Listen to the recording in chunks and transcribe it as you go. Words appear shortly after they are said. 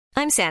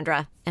I'm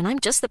Sandra, and I'm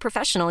just the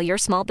professional your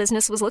small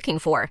business was looking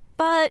for.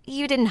 But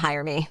you didn't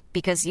hire me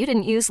because you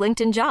didn't use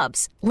LinkedIn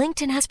Jobs.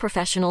 LinkedIn has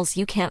professionals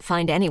you can't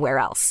find anywhere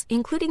else,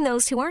 including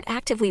those who aren't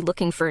actively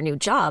looking for a new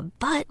job,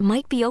 but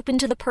might be open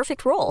to the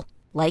perfect role,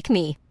 like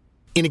me.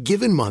 In a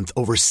given month,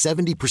 over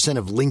 70%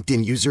 of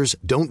LinkedIn users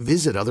don't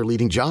visit other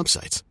leading job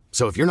sites.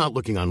 So if you're not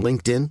looking on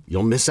LinkedIn,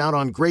 you'll miss out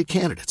on great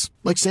candidates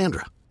like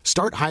Sandra.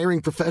 Start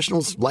hiring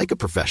professionals like a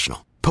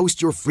professional.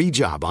 Post your free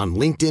job on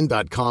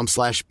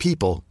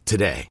linkedin.com/people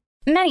today.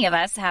 Many of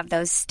us have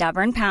those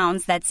stubborn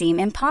pounds that seem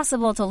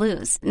impossible to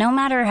lose, no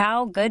matter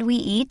how good we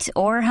eat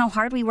or how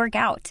hard we work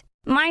out.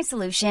 My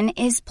solution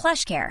is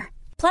PlushCare.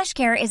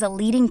 PlushCare is a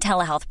leading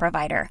telehealth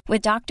provider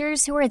with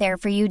doctors who are there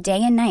for you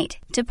day and night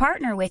to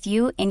partner with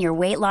you in your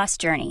weight loss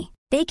journey.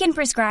 They can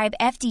prescribe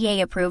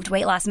FDA-approved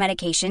weight loss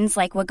medications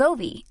like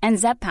Wegovy and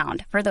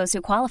Zepbound for those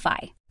who qualify.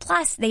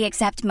 Plus, they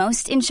accept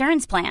most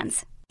insurance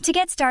plans. To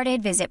get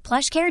started, visit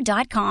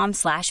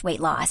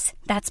plushcare.com/weightloss.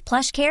 That's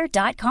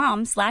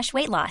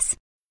plushcare.com/weightloss.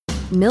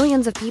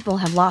 Millions of people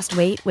have lost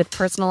weight with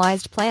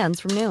personalized plans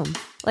from Noom.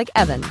 Like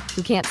Evan,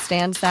 who can't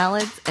stand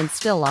salads and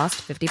still lost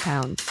 50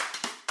 pounds.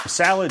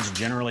 Salads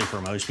generally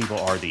for most people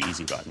are the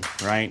easy button,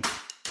 right?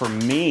 For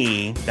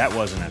me, that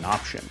wasn't an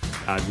option.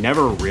 I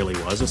never really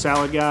was a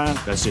salad guy.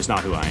 That's just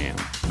not who I am.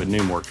 But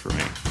Noom worked for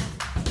me.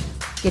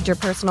 Get your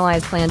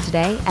personalized plan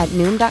today at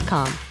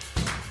Noom.com.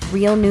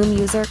 Real Noom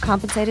user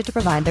compensated to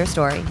provide their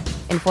story.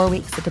 In 4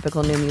 weeks, the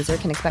typical Noom user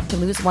can expect to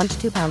lose 1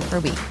 to 2 pounds per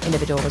week.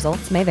 Individual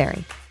results may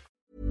vary.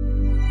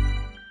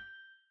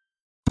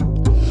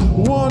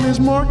 One is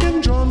Mark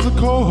and John's the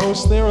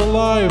co-host. They're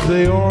alive.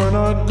 They are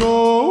not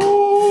ghosts.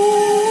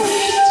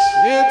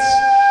 It's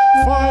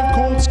 5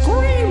 cold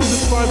screams.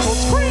 It's 5 cold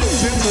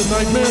screams. It's a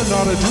nightmare,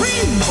 not a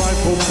dream. 5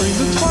 cold screams.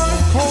 It's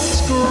 5 cold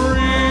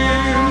screams.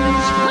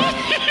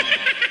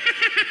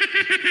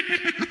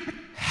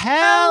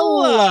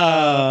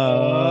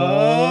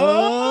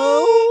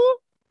 Hello.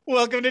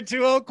 Welcome to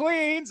Two Old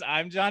Queens.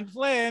 I'm John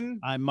Flynn.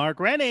 I'm Mark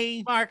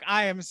Rennie. Mark,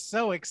 I am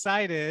so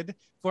excited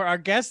for our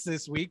guest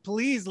this week.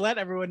 Please let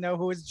everyone know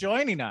who is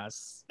joining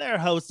us. They're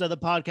host of the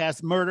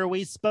podcast Murder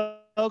We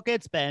Spoke.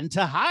 It's Ben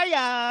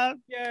Tahaya.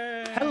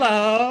 Yay.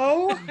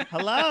 Hello.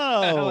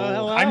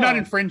 Hello. I'm not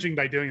infringing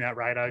by doing that,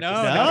 right?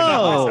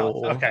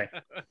 No. Okay.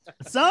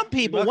 Some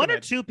people, Welcome one or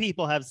in. two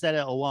people have said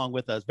it along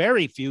with us.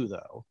 Very few,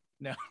 though.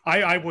 No,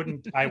 I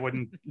wouldn't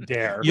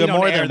dare. You're don't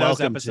more air than those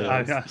welcome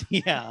episodes. to.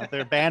 Yeah,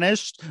 they're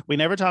banished. We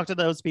never talk to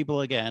those people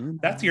again.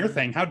 That's your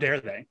thing. How dare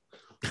they?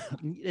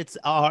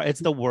 It's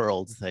the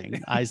world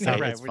thing. I say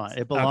right. it's fine.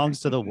 It belongs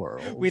to the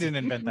world. we didn't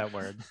invent that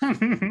word.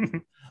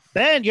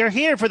 Ben, you're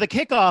here for the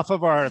kickoff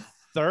of our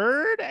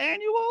third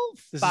annual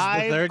This is the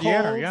 5 third cold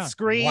year, yeah.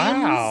 screens.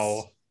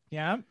 Wow.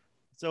 Yeah.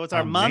 So it's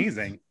our month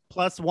Amazing.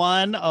 plus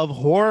one of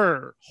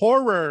horror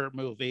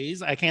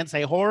movies. I can't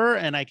say horror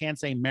and I can't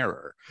say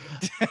mirror.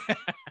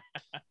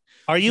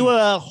 Are you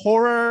a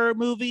horror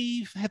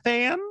movie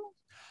fan?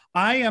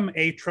 I am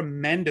a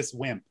tremendous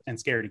wimp and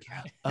scaredy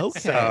cat. Okay,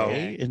 So,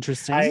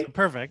 interesting.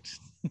 Perfect.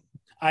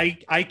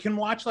 I can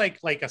watch like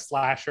a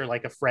slasher,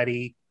 like a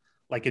Freddy,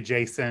 like a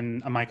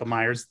Jason, a Michael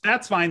Myers.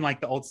 That's fine,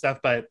 like the old stuff.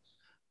 But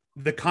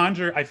The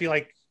Conjure, I feel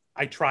like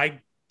I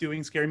tried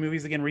doing scary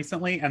movies again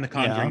recently, and The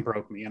Conjuring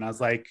broke me. And I was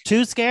like,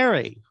 Too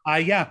scary.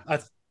 I'm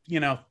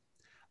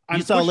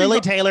You saw pushing Lily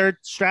the- Taylor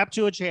strapped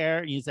to a chair,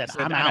 and you said,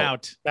 "I'm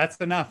out." That's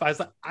enough. I was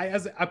like,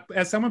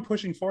 as someone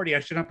pushing 40, I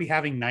should not be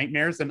having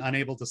nightmares and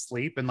unable to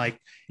sleep. And like,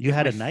 You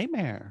had a my-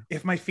 nightmare.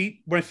 if my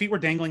feet were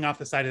dangling off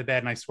the side of the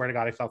bed, and I swear to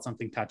God, I felt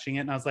something touching it,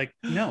 and I was like,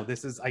 no,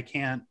 I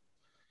can't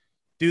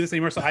do this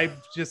anymore. So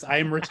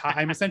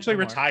I'm essentially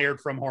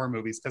retired from horror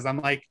movies because I'm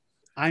like,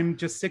 I'm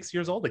just 6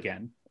 years old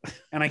again,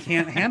 and I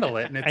can't handle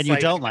it. And it's And you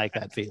like, don't like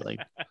that feeling.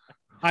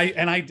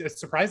 I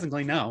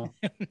surprisingly no.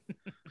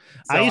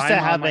 I used to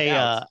I'm on have my a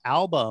couch.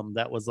 album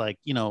that was like,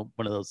 one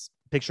of those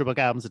picture book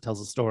albums that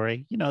tells a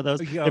story.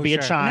 Those Oh, there'd be sure.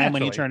 a chime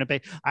when you Naturally. turn a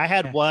page. I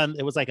had Yeah. one.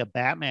 It was like a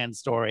Batman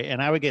story,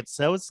 and I would get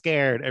so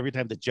scared every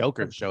time the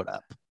Joker showed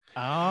up.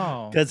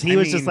 Oh. Because he I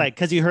was just mean- like,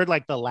 because you heard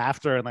like the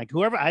laughter and like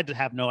whoever, I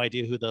have no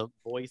idea who the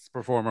voice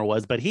performer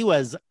was, but he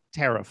was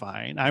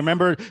terrifying. I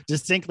remember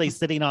distinctly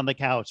sitting on the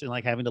couch and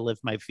like having to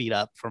lift my feet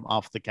up from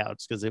off the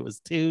couch because it was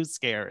too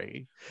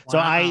scary. So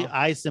Wow.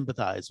 I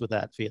sympathize with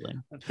that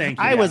feeling. Thank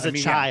you. I Yeah, was a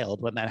mean, yeah.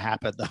 child when that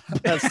happened, though.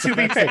 That's- to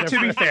be that's fair,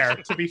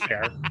 different. to be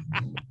fair.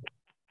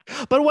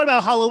 But what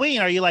about Halloween?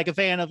 Are you like a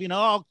fan of,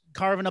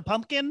 carving a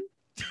pumpkin?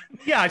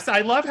 Yeah,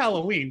 I love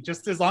Halloween.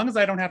 Just as long as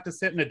I don't have to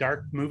sit in a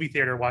dark movie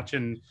theater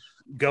watching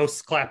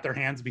ghosts clap their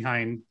hands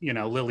behind,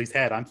 Lily's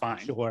head, I'm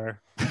fine.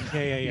 Sure.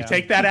 Yeah. You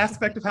take that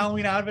aspect of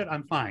Halloween out of it,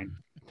 I'm fine.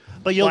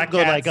 But you'll Black go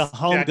like a Cats,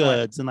 Home Jack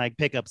Goods and like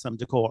pick up some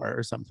decor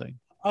or something.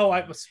 Oh,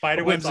 I was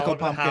spider webs all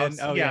whimsical over the pumpkin.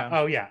 house. Oh, yeah.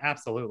 Oh yeah,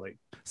 absolutely.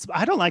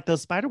 I don't like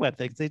those spider web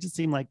things. They just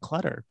seem like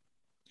clutter.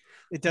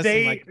 It does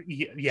seem like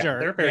yeah, Sure,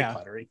 they're very yeah.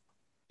 cluttery.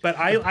 But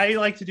I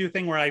like to do a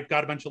thing where I've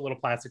got a bunch of little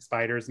plastic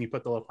spiders, and you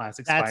put the little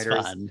plastic That's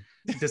spiders fun.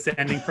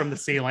 descending from the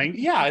ceiling.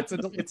 Yeah, it's a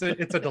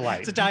delight.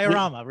 it's a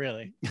diorama,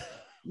 really.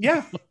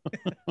 Yeah,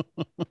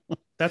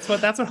 That's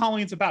what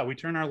Halloween's about. We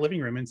turn our living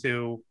room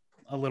into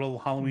a little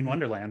Halloween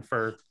wonderland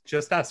for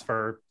just us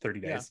for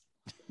 30 days.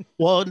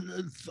 Well,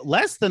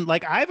 less than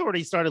like I've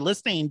already started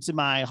listening to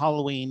my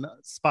Halloween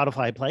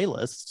Spotify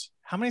playlist.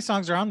 How many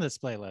songs are on this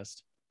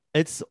playlist?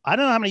 I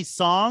don't know how many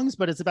songs,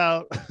 but it's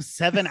about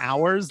 7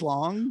 hours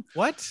long.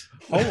 What?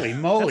 Holy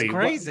moly. That's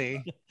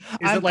crazy.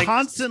 I'm like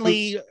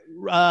constantly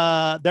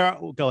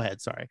go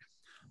ahead. Sorry.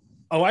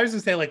 Oh, I was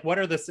gonna say, like, what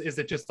are this? Is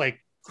it just like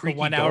creaky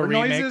 1 hour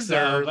noises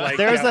or like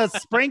there's a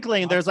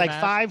sprinkling, there's like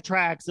 5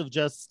 tracks of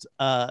just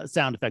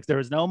sound effects. There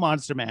was no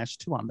Monster Mash,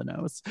 2 on the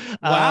nose.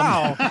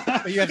 Wow.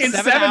 You have In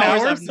 7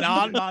 hours of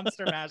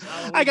non-Monster Mash.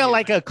 I got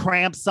like a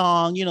Cramp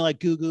song, like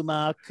Goo Goo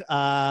Muck,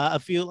 a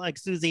few like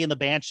Susie and the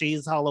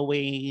Banshees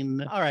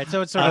Halloween. All right,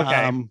 so it's sort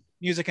of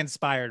music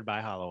inspired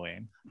by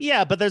Halloween.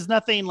 Yeah, but there's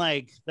nothing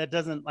like that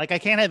doesn't like I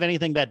can't have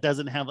anything that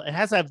doesn't have it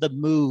has to have the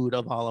mood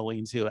of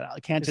Halloween to it.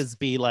 It can't just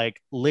be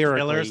like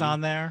lyrically. Thrillers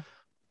on there.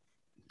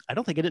 I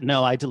don't think it.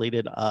 No, I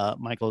deleted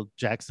Michael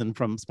Jackson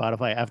from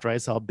Spotify after I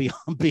saw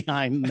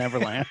Behind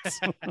Neverland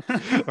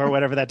or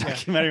whatever that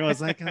documentary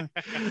was like.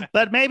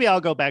 But maybe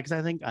I'll go back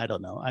because I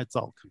don't know. It's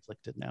all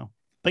conflicted now.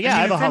 But yeah,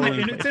 I have a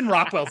Halloween. It's in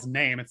Rockwell's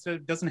name.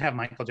 It doesn't have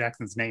Michael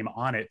Jackson's name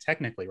on it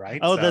technically, right?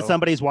 Oh, the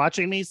Somebody's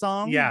Watching Me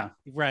song? Yeah.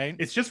 Right.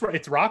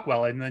 It's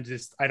Rockwell. And then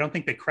I don't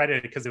think they credit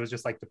it because it was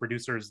just like the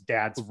producer's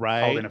dad's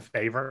called in a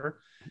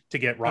favor to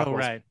get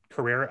Rockwell's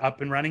career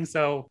up and running.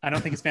 So I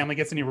don't think his family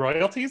gets any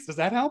royalties. Does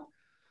that help?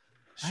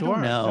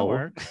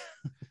 Sure.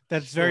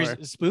 That's very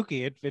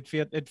spooky.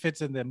 It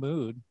fits in the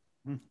mood.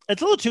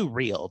 It's a little too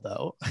real,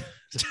 though.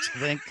 I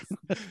think.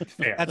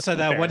 Fair. That's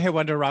that One Hit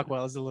Wonder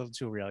Rockwell is a little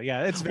too real.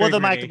 Yeah, it's very the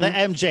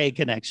MJ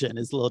connection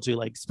is a little too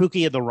like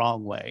spooky in the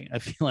wrong way. I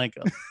feel like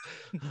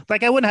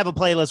like I wouldn't have a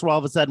playlist where all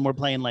of a sudden we're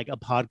playing like a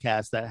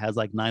podcast that has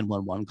like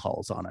 911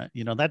 calls on it.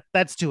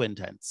 That's too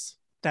intense.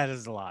 That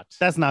is a lot.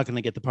 That's not going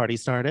to get the party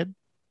started.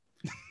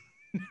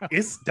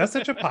 Does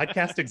such a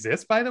podcast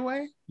exist, by the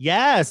way?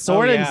 Yeah,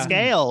 Sword and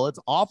Scale. It's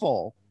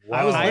awful. Whoa.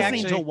 I was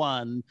listening to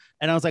one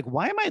and I was like,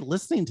 why am I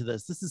listening to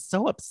this? This is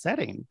so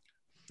upsetting.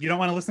 You don't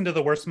want to listen to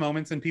the worst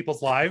moments in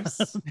people's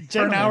lives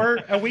for an hour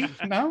a week?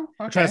 No?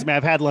 Okay. Trust me,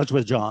 I've had lunch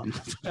with John.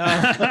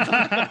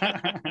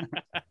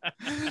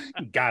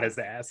 Got his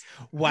ass.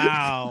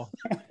 Wow.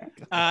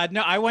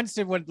 No, I once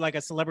did like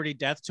a celebrity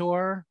death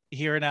tour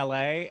here in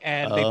LA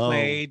and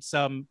they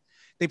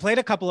played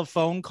a couple of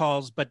phone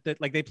calls, but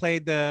they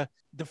played the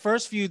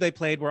first few they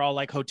played were all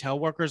like hotel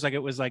workers. Like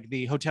it was like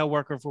the hotel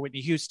worker for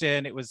Whitney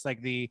Houston. It was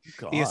like the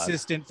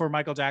assistant for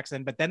Michael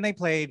Jackson. But then they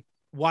played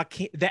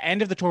Joaquin. The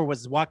end of the tour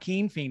was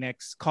Joaquin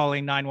Phoenix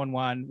calling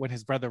 911 when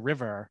his brother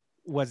River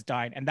was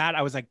dying. And that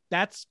I was like,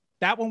 that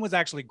one was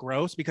actually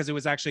gross because it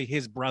was actually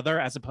his brother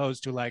as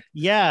opposed to like,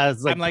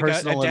 it's like I'm like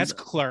a desk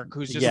clerk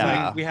who's just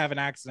like, we have an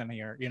accident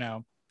here,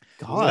 God,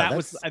 so that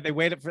was, they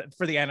waited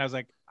for the end. I was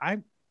like,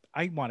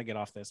 I want to get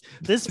off this.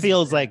 This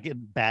feels like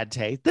bad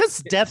taste.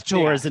 This death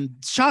tour is in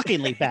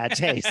shockingly bad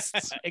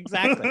taste.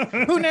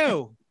 Exactly. Who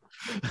knew?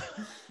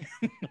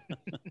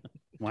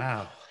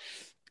 Wow.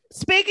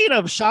 Speaking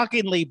of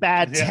shockingly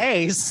bad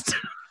taste.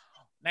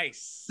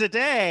 Nice.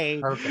 Today.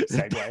 Perfect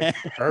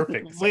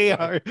segue. We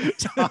are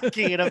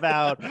talking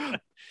about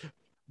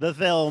the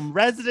film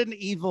Resident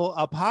Evil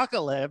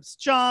Apocalypse.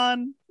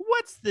 John,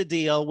 what's the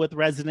deal with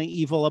Resident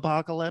Evil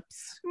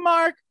Apocalypse?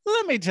 Mark,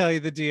 let me tell you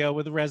the deal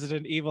with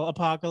Resident Evil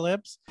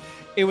Apocalypse.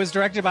 It was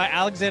directed by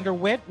Alexander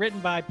Witt, written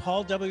by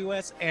Paul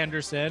W.S.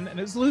 Anderson, and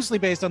it's loosely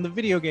based on the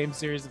video game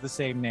series of the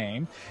same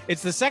name.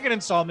 It's the second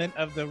installment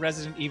of the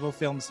Resident Evil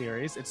film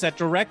series. It's set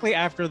directly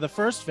after the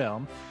first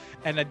film,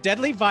 and a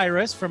deadly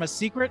virus from a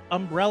secret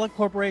Umbrella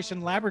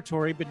Corporation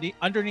laboratory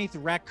underneath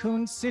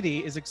Raccoon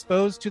City is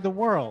exposed to the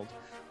world.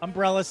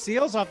 Umbrella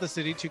seals off the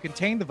city to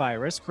contain the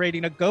virus,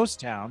 creating a ghost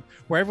town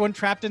where everyone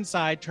trapped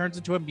inside turns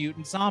into a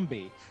mutant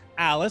zombie.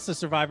 Alice, a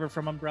survivor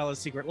from Umbrella's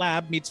secret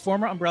lab, meets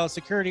former Umbrella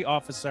security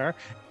officer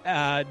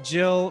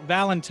Jill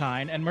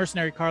Valentine and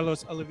mercenary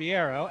Carlos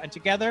Oliveira, and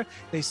together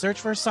they search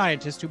for a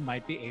scientist who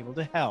might be able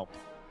to help.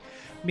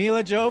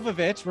 Mila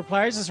Jovovich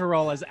reprises her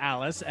role as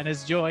Alice and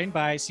is joined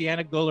by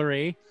Sienna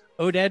Guillory,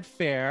 Oded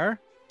Fair,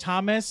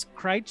 Thomas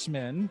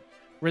Kreitzman,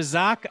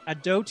 Razak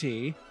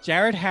Adoti,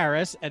 Jared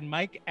Harris, and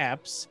Mike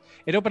Epps.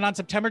 It opened on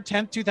September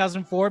 10th,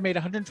 2004, made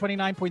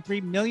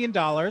 $129.3 million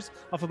off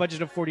a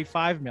budget of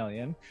 $45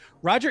 million.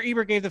 Roger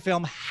Ebert gave the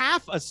film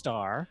half a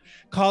star,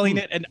 calling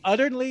it an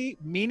utterly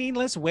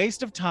meaningless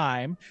waste of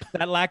time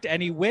that lacked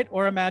any wit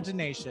or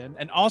imagination,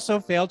 and also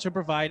failed to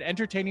provide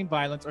entertaining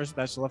violence or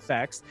special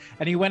effects.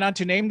 And he went on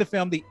to name the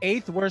film the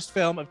 8th worst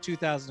film of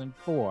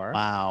 2004.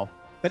 Wow.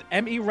 But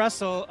M.E.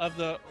 Russell of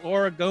the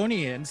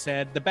Oregonian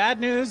said, the bad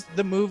news,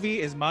 the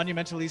movie is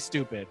monumentally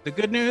stupid. The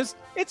good news,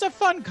 it's a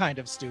fun kind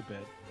of stupid.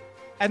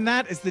 And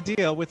that is the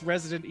deal with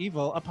Resident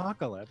Evil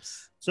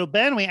Apocalypse. So,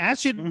 Ben, we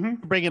asked you to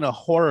bring in a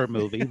horror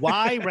movie.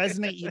 Why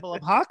Resident Evil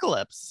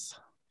Apocalypse?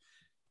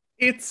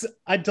 It's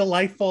a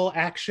delightful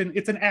action.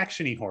 It's an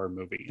action-y horror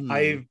movie.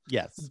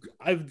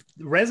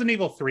 Resident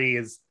Evil 3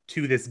 is,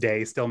 to this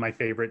day, still my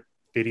favorite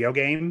video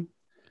game.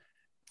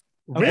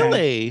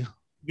 Really?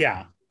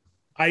 Yeah.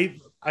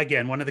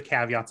 Again, one of the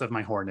caveats of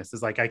my whoreness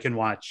is like I can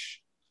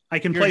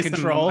You're place in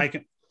them. control?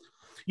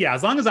 Yeah,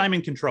 as long as I'm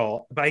in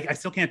control. But I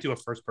still can't do a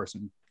first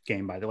person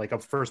game like a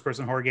first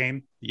person horror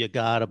game. You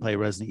gotta play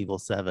Resident Evil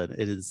 7.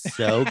 It is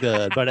so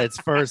good, but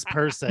it's first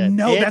person.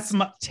 No, it's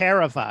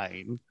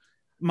terrifying.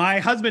 My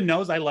husband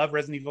knows I love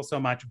Resident Evil so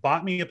much,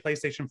 bought me a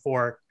PlayStation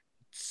 4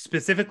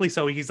 specifically.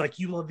 So he's like,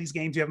 you love these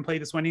games. You haven't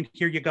played this one. And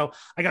here you go.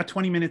 I got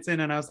 20 minutes in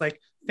and I was like,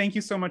 thank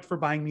you so much for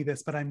buying me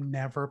this, but I'm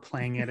never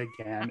playing it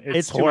again.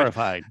 It's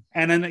horrifying.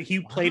 And then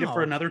he played it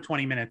for another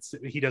 20 minutes.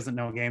 He doesn't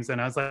know games.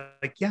 And I was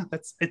like, yeah,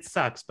 it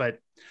sucks. But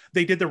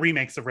they did the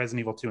remakes of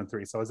Resident Evil 2 and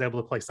 3. So I was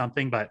able to play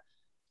something, but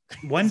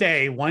one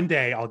day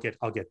I'll get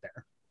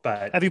there.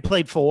 But have you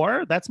played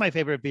 4? That's my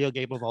favorite video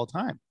game of all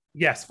time.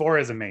 Yes, 4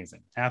 is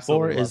amazing.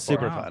 Absolutely. 4 is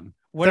super fun.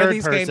 What are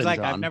these Third games person, like?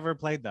 John. I've never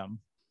played them.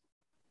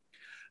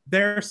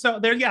 They're just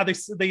What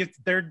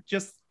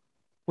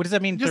does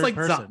that mean? Just Third like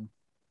person.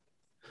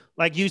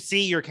 Like you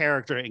see your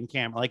character in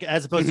camera, like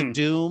as opposed to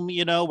Doom,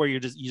 where you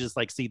just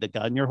like see the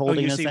gun you're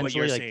holding. You see what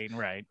you're like, seeing,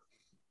 right?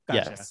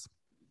 Gotcha. Yes.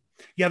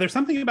 Yeah, there's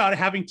something about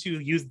having to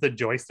use the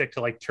joystick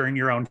to like turn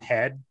your own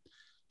head.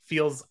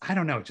 I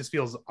don't know, it just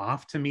feels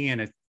off to me,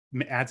 and it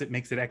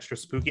makes it extra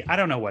spooky. I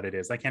don't know what it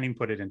is. I can't even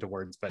put it into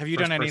words. But have you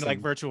done any like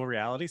virtual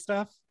reality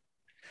stuff?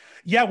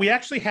 Yeah, we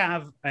actually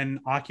have an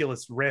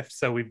Oculus Rift,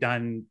 so we've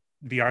done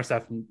VR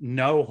stuff.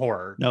 No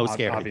horror, no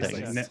scary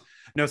obviously.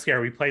 No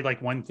scare. We played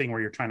like one thing where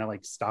you're trying to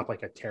like stop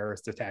like a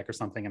terrorist attack or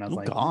something, and I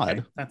was God,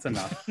 okay, that's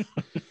enough.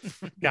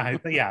 Yeah,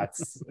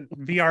 it's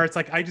VR. It's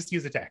like I just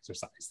use it to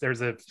exercise.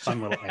 There's a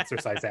fun little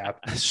exercise app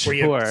where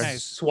you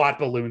swat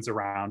balloons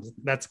around.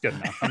 That's good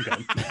enough. I'm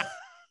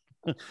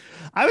good.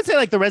 I would say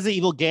like the Resident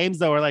Evil games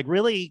though are like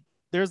really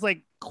there's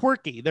like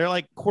quirky. They're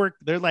like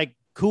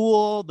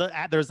cool.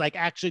 There's like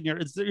action.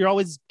 You're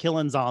always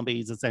killing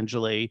zombies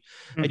essentially,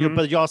 and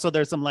but you also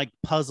there's some like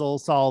puzzle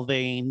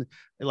solving.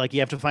 Like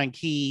you have to find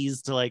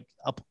keys to like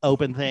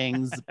open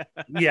things.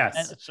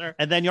 Yes, sure.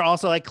 And then you're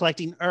also like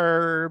collecting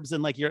herbs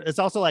and like it's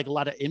also like a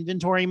lot of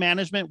inventory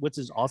management, which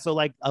is also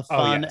like a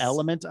fun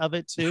element of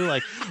it too.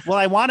 Like, well,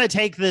 I want to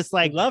take this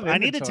like I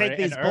need to take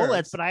these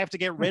bullets, but I have to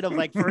get rid of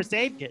like first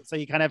aid kit. So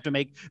you kind of have to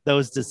make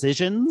those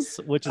decisions,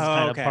 which is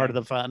kind of part of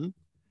the fun.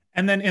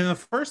 And then in the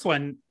first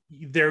one,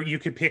 there you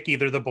could pick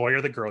either the boy or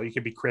the girl. You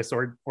could be Chris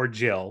or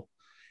Jill.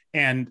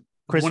 And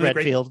Chris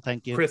Redfield,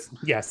 thank you. Chris,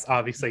 yes,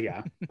 obviously,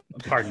 yeah.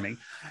 Pardon me.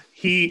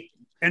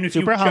 If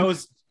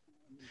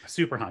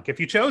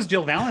you chose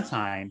Jill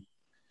Valentine,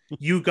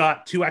 you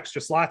got 2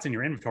 extra slots in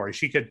your inventory.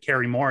 She could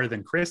carry more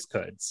than Chris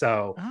could.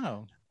 So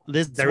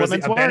there was a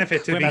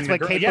benefit to being that's the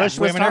what girl. Kate Bush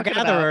was talking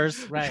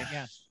about. Right,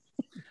 yeah.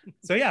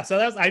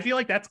 So I feel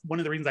like that's one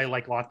of the reasons I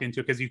like locked into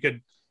it, because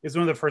it's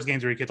one of the first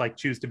games where you could like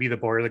choose to be the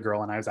boy or the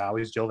girl, and I was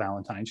always Jill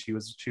Valentine. She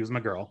was my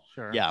girl.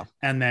 Sure. Yeah.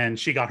 And then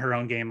she got her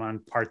own game on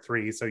part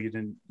 3, so you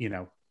didn't,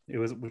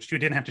 she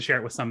didn't have to share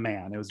it with some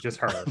man. It was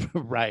just her.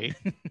 Right.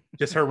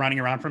 Just her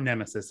running around from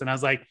Nemesis. And I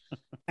was like,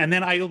 and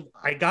then I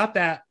got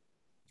that,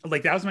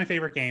 like that was my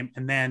favorite game.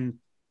 And then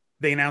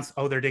they announced,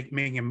 they're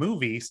making a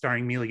movie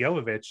starring Milla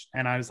Jovovich,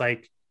 and I was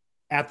like,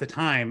 at the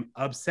time,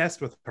 obsessed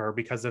with her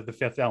because of The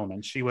Fifth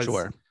Element. She was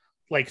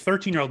like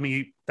 13-year-old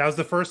me. That was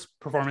the first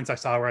performance I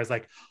saw where I was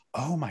like,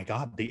 oh my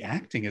God, the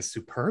acting is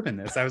superb in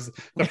this. That was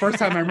the first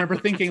time I remember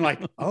thinking like,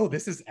 oh,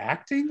 this is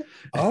acting?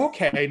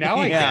 Okay, now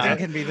I get it. It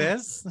can be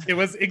this. It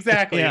was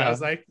exactly. Yeah. I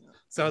was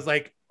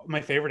like,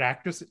 my favorite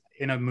actress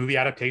in a movie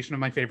adaptation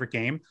of my favorite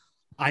game,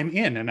 I'm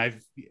in. And I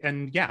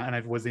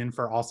was in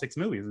for all 6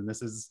 movies. And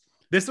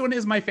this one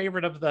is my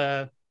favorite of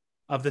the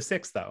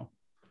 6 though.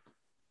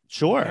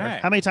 Sure. Okay.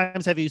 How many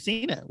times have you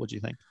seen it? What do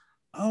you think?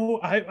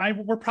 Oh,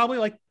 we're probably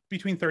like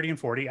between 30 and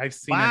 40. I've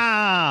seen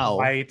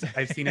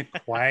it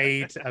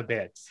quite a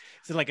bit.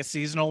 Is it like a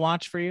seasonal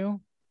watch for you?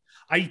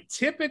 I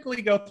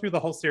typically go through the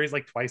whole series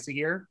like twice a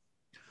year.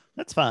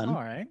 That's fun. All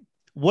right.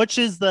 Which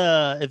is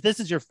if this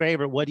is your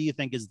favorite, what do you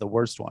think is the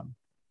worst one?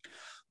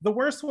 The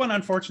worst one,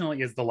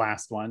 unfortunately, is the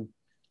last one,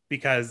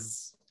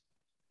 because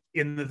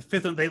in the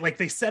 5th one,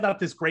 they set up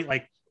this great,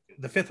 like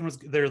the 5th one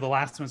the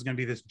last one was going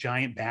to be this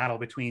giant battle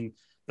between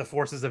the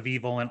forces of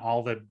evil and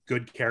all the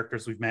good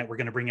characters we've met. We're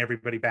going to bring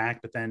everybody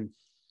back, but then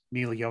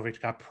Milla Jovovich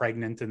got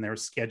pregnant and there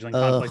was scheduling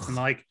conflicts and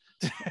like,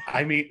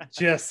 I mean,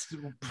 just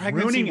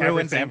pregnancy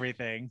ruins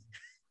everything.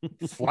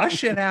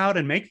 Flush it out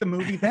and make the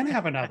movie, then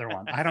have another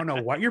one. I don't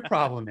know what your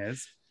problem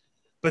is,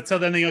 but so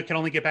then they can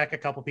only get back a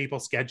couple people,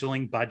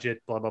 scheduling,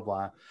 budget, blah blah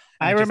blah.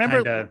 I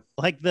remember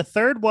like the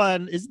third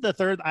one is the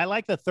third. I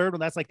like the third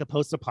one. That's like the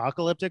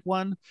post-apocalyptic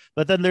one.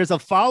 But then there's a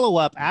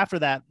follow-up after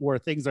that where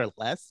things are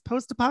less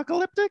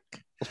post-apocalyptic.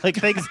 Like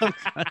things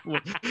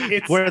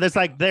where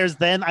there's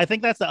then I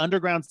think that's the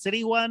Underground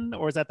City one,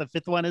 or is that the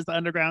 5th one is the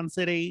Underground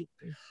City?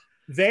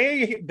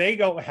 They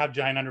go have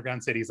giant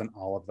underground cities in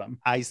all of them.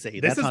 I see.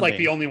 This is like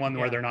the only one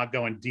where they're not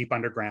going deep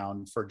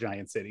underground for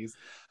giant cities.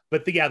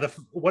 But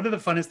one of the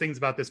funnest things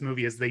about this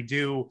movie is they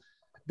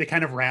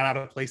kind of ran out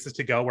of places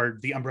to go, where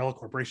the Umbrella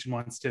Corporation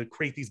wants to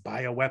create these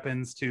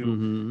bioweapons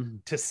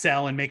to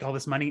sell and make all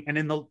this money.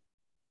 And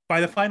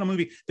by the final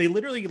movie, they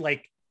literally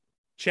like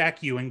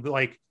check you and be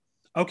like,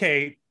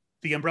 okay,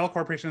 the Umbrella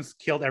Corporation has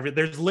killed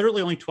there's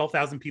literally only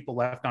 12,000 people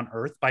left on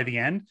Earth by the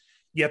end,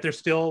 yet there's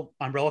still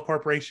Umbrella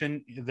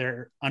Corporation.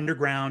 They're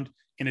underground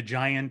in a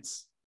giant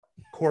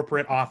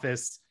corporate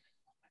office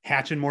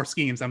hatching more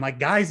schemes. I'm like,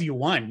 guys, you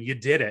won. You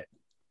did it.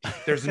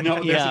 There's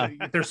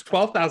there's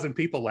 12,000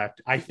 people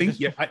left. I think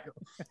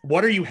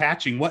what are you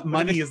hatching? What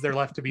money is there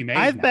left to be made?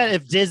 I bet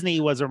if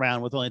Disney was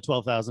around with only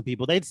 12,000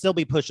 people, they'd still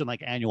be pushing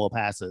like annual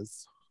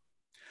passes.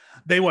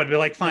 They would be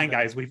like, fine,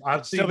 guys, we've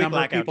obviously a number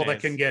of people that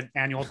can get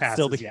annual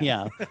passes.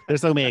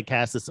 There's so many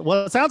passes.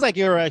 Well, it sounds like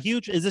you're a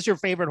huge. Is this your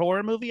favorite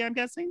horror movie? I'm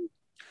guessing.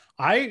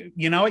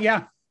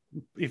 Yeah.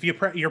 If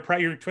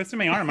you're twisting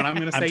my arm, and I'm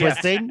going to say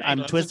twisting. Yes.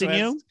 I'm twisting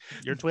you.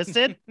 You're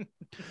twisted.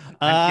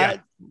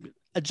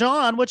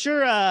 John, what's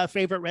your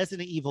favorite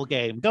Resident Evil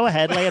game? Go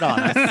ahead, lay it on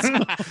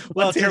us.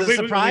 Well, to the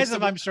surprise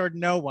of, I'm sure,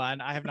 no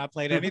one, I have not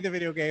played any of the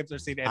video games or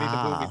seen any of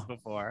the movies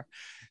before.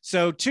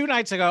 So 2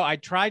 nights ago, I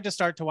tried to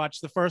start to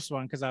watch the first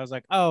one because I was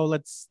like, oh,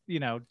 let's,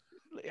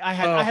 I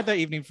had the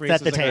evening free.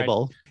 Set the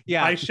table.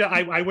 Yeah.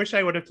 I wish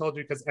I would have told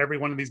you, because every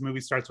one of these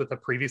movies starts with a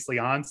previously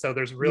on, so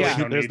there's really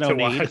no need to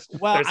watch.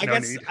 Well, I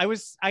guess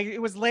it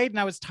was late and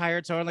I was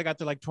tired, so I only got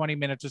to like 20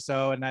 minutes or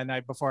so, and then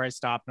before I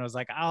stopped, and I was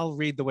like, I'll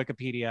read the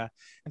Wikipedia.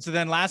 And so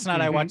then last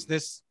night I watched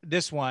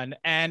this one,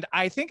 and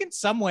I think in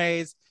some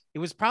ways it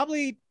was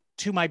probably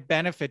to my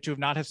benefit to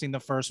not have seen the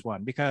first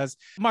one, because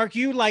Mark,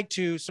 you like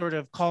to sort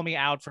of call me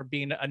out for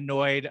being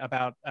annoyed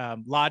about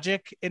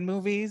logic in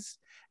movies.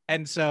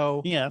 And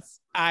so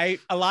yes, a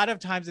lot of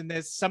times in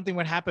this, something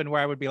would happen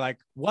where I would be like,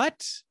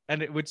 what?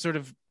 And it would sort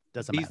of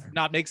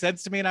not make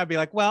sense to me. And I'd be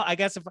like, well, I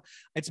guess if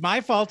it's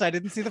my fault, I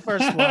didn't see the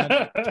first one.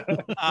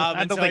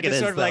 I don't think it is,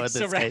 sort of like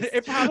surrender.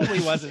 It probably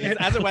wasn't.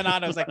 As it went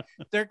on, I was like,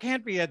 there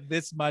can't be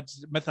this much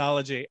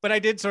mythology. But I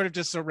did sort of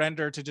just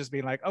surrender to just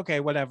being like, okay,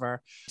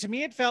 whatever. To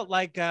me, it felt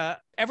like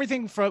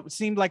everything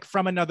seemed like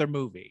from another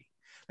movie.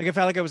 Like it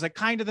felt like it was like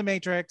kind of The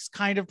Matrix,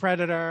 kind of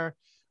Predator,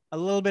 a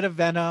little bit of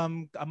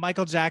Venom, a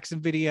Michael Jackson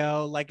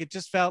video. Like it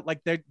just felt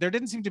like there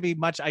didn't seem to be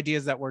much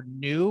ideas that were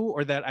new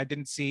or that I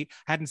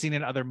hadn't seen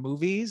in other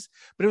movies,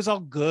 but it was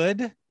all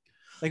good.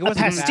 Like it wasn't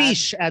a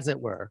pastiche, as it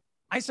were.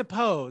 I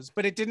suppose,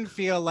 but it didn't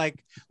feel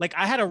like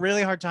I had a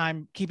really hard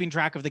time keeping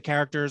track of the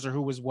characters or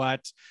who was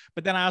what.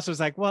 But then I also was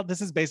like, well, this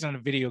is based on a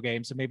video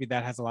game, so maybe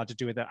that has a lot to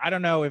do with it. I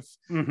don't know if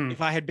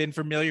I had been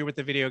familiar with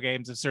the video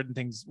games, if certain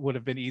things would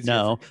have been easier.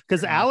 No,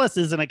 because Alice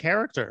isn't a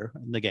character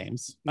in the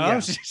games. Oh, yeah.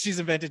 She's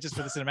invented just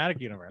for the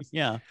cinematic universe.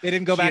 Yeah, they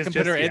didn't go back and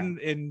put her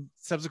in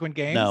subsequent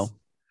games.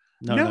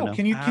 No.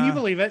 Can you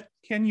believe it?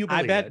 Can you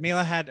believe it? I bet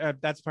Mila had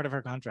that's part of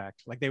her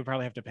contract. Like they would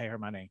probably have to pay her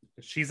money.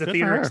 She's a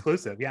theater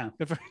exclusive. Yeah.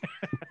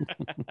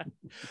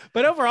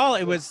 But overall,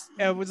 it was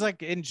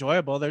like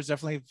enjoyable. There's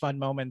definitely fun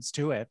moments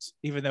to it,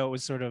 even though it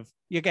was sort of,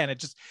 again,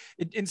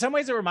 in some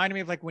ways it reminded me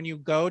of like when you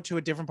go to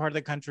a different part of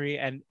the country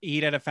and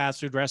eat at a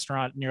fast food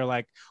restaurant and you're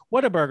like,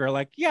 what a burger?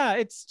 Like, yeah,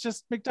 it's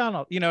just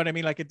McDonald's. You know what I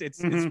mean? Like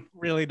it's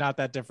really not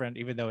that different,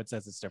 even though it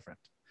says it's different.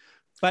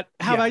 But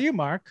how about you,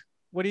 Mark?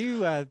 What do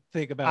you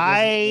think about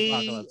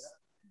Apocalypse?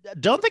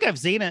 Don't think I've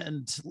seen it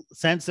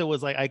since it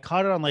was like I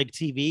caught it on like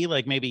TV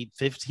like maybe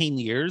 15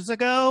 years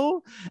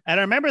ago, and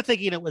I remember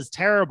thinking it was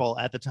terrible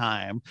at the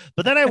time,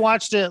 but then I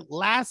watched it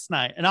last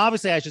night, and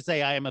obviously I should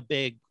say I am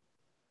the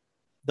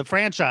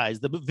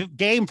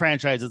game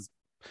franchise is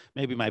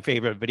maybe my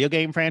favorite video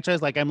game franchise.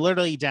 Like I'm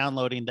literally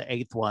downloading the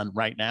 8th one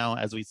right now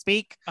as we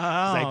speak.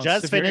 I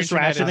just finished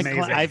Ratchet and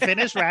Clank. I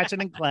finished Ratchet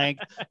and Clank,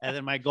 and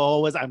then my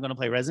goal was I'm going to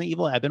play Resident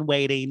Evil. I've been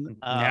waiting.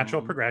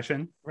 Natural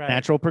progression. Right.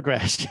 Natural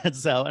progression.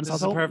 So and it's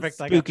also perfect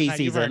spooky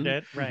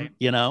season. Right.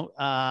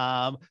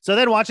 So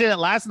then watching it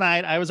last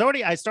night,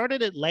 I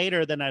started it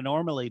later than I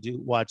normally do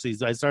watch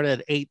these. I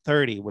started at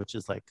 8:30, which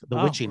is like the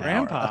witching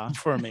hour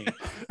for me.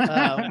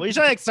 We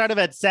usually like start them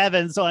at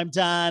 7, so I'm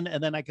done,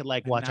 and then I could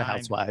like watch a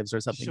Housewives or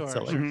something.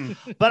 Silly.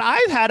 But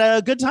I've had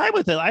a good time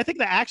with it. I think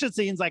the action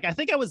scenes, like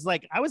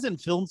I was in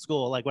film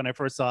school like when I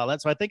first saw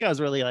that, so I think I was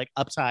really like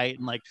uptight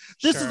and like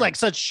this is like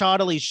such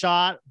shoddily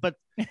shot, but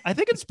I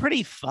think it's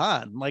pretty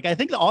fun. Like I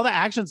think all the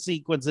action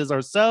sequences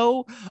are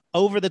so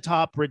over the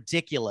top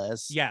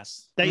ridiculous,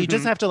 that you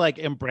just have to like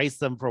embrace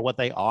them for what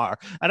they are.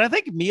 And I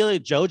think Mila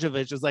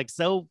Jovovich is like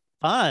so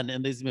fun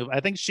in these movies. I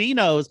think she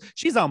knows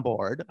she's on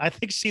board. I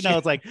think she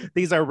knows like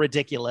these are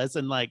ridiculous,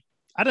 and like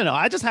I don't know,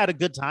 I just had a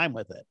good time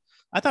with it.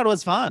 I thought it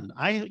was fun.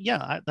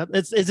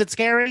 Is it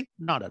scary?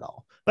 Not at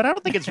all. But I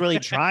don't think it's really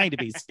trying to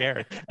be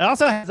scary. It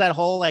also has that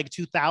whole like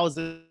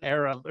 2000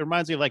 era. It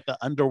reminds me of like the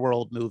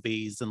Underworld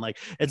movies, and like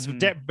it's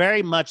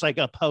very much like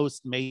a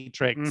post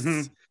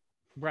Matrix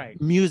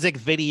music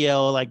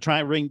video, like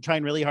trying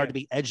really hard to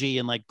be edgy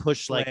and like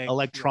push like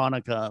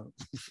electronica,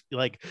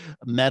 like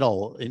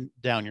metal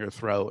down your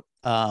throat.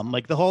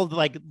 Like the whole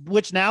like,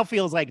 which now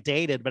feels like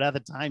dated, but at the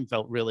time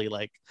felt really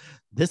like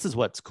this is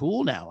what's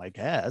cool now. I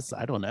guess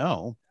I don't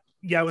know.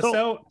 Yeah,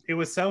 it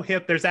was so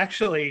hip. There's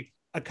actually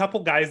a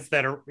couple guys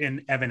that are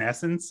in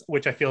Evanescence,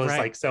 which I feel is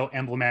like so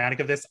emblematic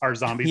of this, are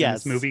zombies in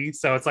this movie.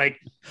 So it's like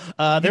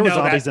there were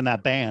zombies in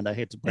that band. I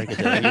hate to break it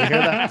to you. You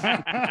hear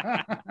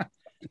that?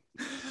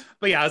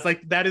 But yeah, I was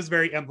like, that is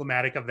very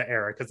emblematic of the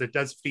era because it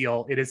is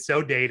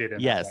so dated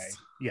in that way.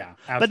 Yeah,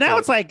 absolutely. But now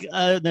it's like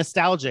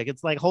nostalgic.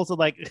 It's like wholesome.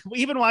 Like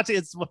even watching,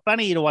 it's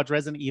funny to watch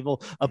Resident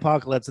Evil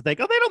Apocalypse and think,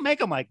 oh, they don't make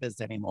them like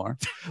this anymore,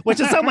 which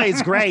in some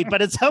ways great,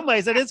 but in some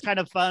ways it is kind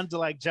of fun to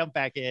like jump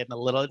back in a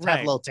little, to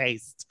have a little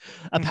taste,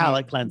 a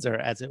palate cleanser,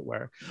 as it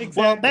were.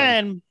 Exactly. Well,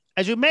 Ben,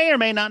 as you may or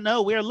may not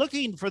know, we are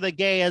looking for the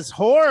gayest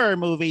horror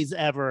movies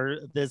ever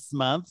this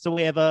month. So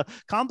we have a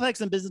complex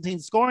and Byzantine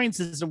scoring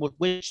system with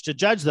which to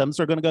judge them.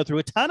 So we're going to go through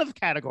a ton of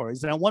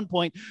categories. And at one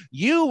point,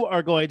 you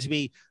are going to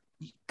be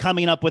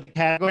coming up with a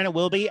category and it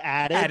will be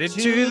added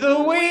to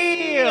the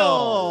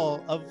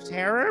wheel of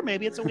terror.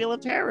 Maybe it's a wheel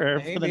of terror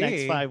for the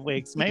next 5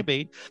 weeks,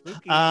 maybe.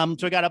 So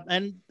we got up,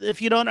 and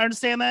if you don't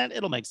understand that,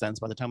 it'll make sense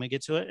by the time we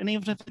get to it. And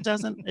even if it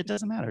doesn't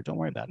matter. Don't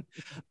worry about it.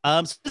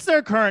 So this is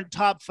our current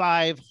top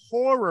 5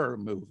 horror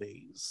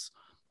movies.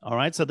 All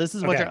right, so this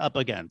is what you're up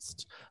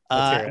against.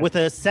 With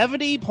a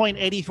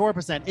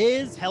 70.84%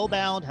 is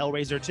Hellbound,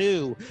 Hellraiser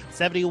 2,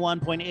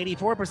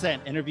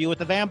 71.84% Interview with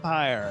the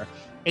Vampire,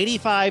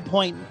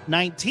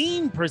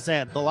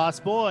 85.19% The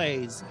Lost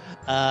Boys,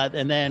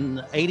 and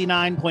then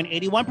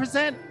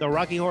 89.81% The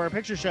Rocky Horror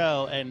Picture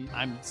Show. And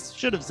I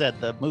should have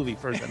said the movie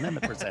first and then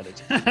the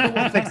percentage. But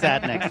we'll fix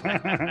that next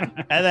week.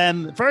 And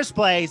then first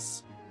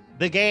place,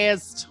 the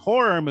gayest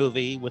horror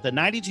movie with a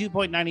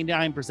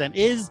 92.99%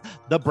 is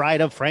The Bride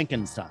of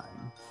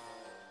Frankenstein.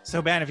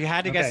 So Ben, if you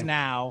had to guess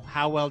now,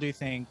 how well do you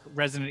think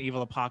Resident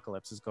Evil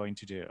Apocalypse is going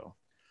to do?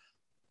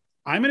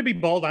 I'm going to be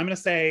bold. I'm going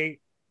to say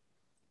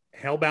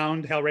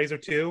Hellbound,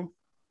 Hellraiser 2,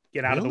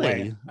 get out of the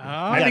way. Oh,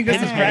 I think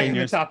this is cracking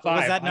your top 5.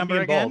 What was that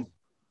number again?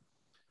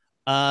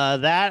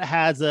 That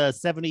has a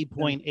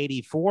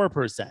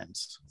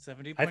 70.84%.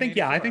 I think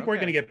we're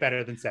going to get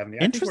better than 70.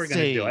 I think we're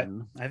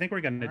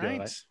going to do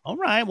it. All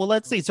right. Well,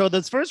 let's see. So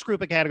this first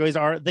group of categories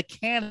are the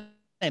canon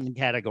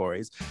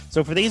categories.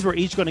 So for these, we're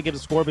each going to give a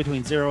score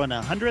between 0 and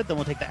 100. Then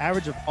we'll take the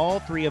average of all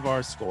 3 of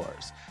our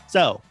scores.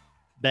 So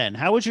Ben,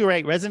 how would you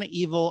rate Resident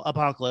Evil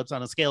Apocalypse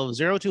on a scale of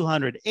 0 to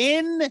 100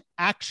 in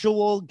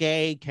actual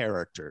gay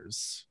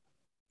characters?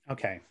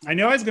 Okay. I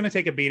know I was going to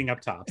take a beating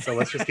up top, so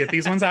let's just get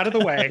these ones out of the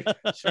way.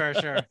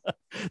 Sure.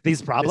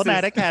 These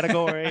problematic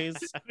categories.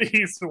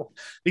 These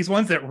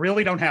ones that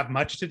really don't have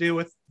much to do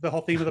with the whole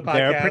theme of the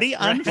podcast. They're pretty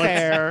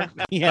unfair.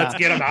 Let's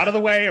get them out of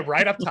the way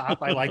right up top.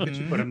 I like that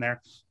you put them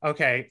there.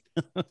 Okay.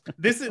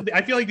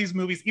 I feel like these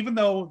movies, even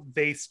though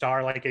they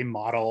star like a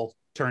model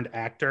turned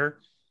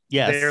actor,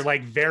 they're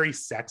like very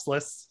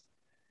sexless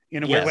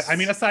in a weird way. I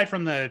mean, aside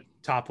from the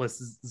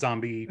topless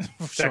zombie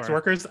sex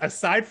workers,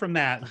 aside from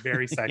that,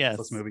 very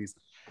sexless movies.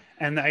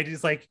 And I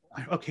just like,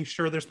 okay,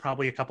 sure, there's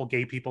probably a couple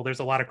gay people. There's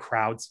a lot of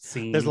crowd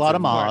scenes. There's a lot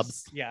of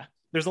mobs. Yeah.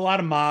 There's a lot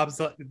of mobs.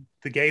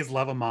 The gays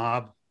love a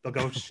mob. They'll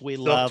go.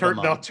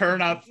 They'll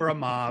turn up for a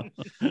mob.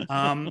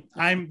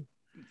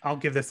 I'll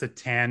give this a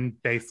 10.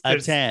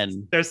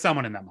 10. There's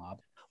someone in that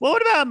mob. Well,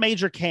 what about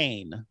Major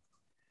Kane?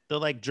 The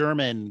like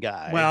German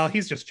guy. Well,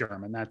 he's just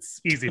German. That's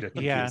easy to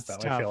confuse, though.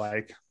 Tough. I feel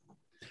like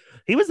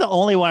he was the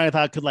only one I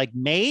thought could like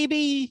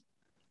maybe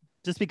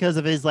just because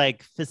of his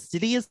like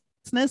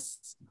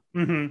fastidiousness.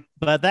 Mm-hmm.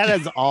 But that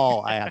is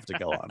all I have to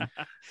go on.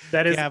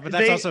 That is, but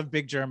that's also a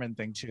big German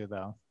thing too,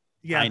 though.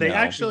 Yeah, they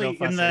actually,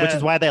 which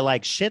is why they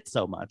like shit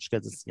so much,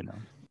 because it's, you know,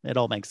 it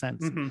all makes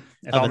sense. Mm-hmm.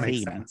 It all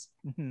makes sense.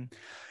 Mm-hmm.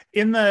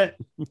 In the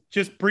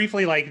just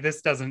briefly, like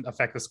this doesn't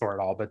affect the score at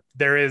all, but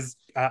there is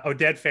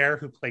Oded Fair,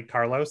 who played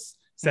Carlos,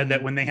 said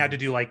that when they had to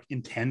do like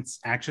intense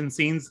action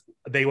scenes,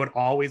 they would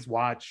always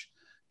watch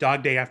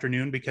Dog Day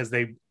Afternoon because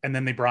they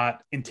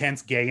brought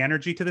intense gay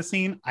energy to the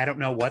scene. I don't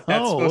know what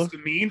that's supposed to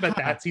mean, but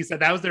he said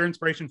that was their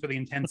inspiration for the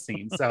intense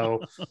scene.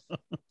 So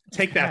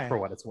take that for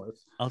what it's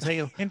worth. I'll tell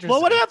you.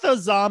 Well, what about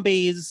those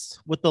zombies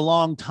with the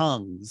long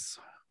tongues?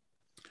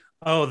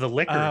 Oh, the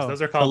lickers.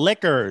 Those are called the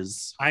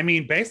lickers. I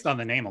mean, based on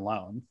the name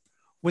alone.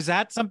 Was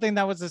that something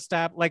that was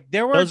established? Like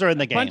there were those are in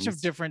the bunch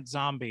of different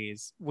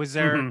zombies. Was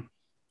there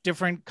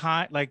different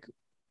kind? Like,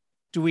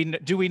 do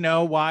we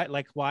know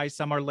why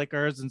some are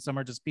lickers and some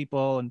are just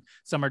people and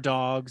some are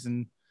dogs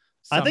and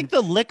I think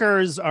the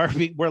lickers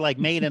were like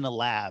made in a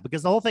lab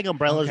because the whole thing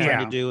Umbrella's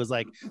trying to do is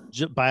like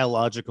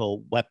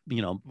biological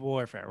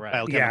warfare, right?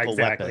 Biochemical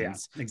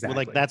weapons. Yeah, exactly.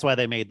 Like that's why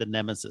they made the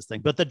Nemesis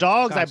thing. But the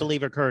dogs, I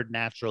believe, occurred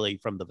naturally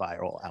from the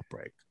viral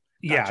outbreak.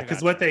 Yeah,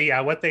 because what they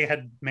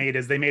had made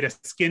is they made a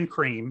skin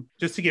cream.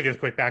 Just to give you a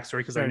quick backstory,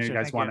 because I know you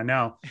guys want to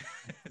know.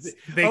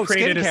 They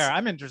created skincare.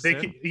 I'm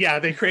interested.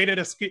 They created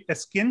a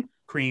skin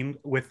cream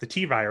with the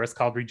T virus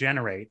called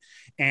Regenerate,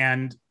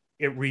 and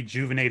it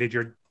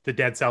rejuvenated the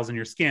dead cells in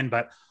your skin.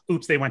 But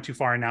oops, they went too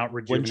far, and now it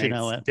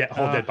rejuvenates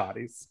whole dead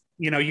bodies.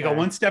 You know, you go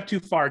one step too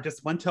far,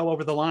 just one toe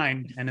over the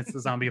line, and it's the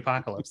zombie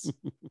apocalypse.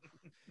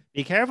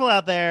 Be careful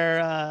out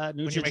there,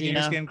 when you're making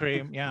your skin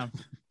cream. Yeah,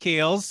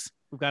 Keels,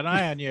 we've got an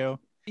eye on you.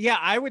 Yeah,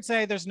 I would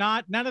say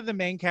none of the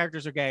main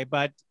characters are gay,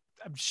 but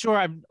I'm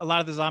sure a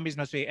lot of the zombies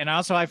must be. And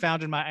also I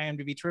found in my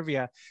IMDb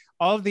trivia,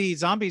 all of the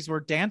zombies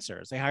were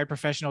dancers. They hired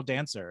professional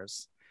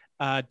dancers.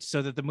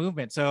 so that the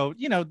movement. So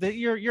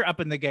you're up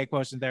in the gay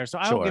quotient there. So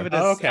I'll Sure. give it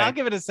I'll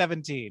give it a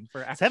 17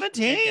 for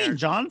 17.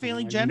 John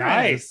feeling generous.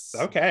 Nice.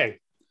 Okay.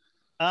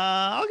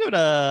 I'll give it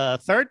a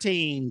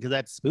 13 because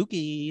that's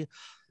spooky.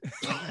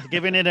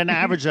 Giving it an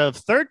average of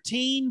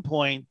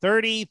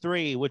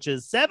 13.33, which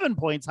is 7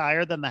 points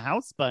higher than the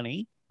House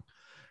Bunny.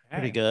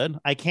 Pretty good.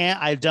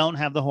 I don't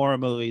have the horror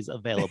movies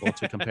available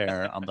to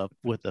compare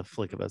with the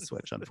flick of a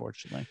switch,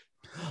 unfortunately.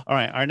 All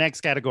right, our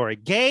next category: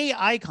 gay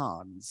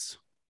icons.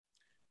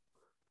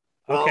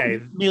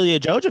 Okay,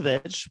 Milla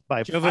Jovovich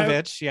by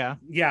Jovovich. Yeah.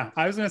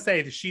 I was gonna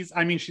say she's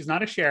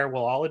not a Cher.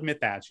 We'll all admit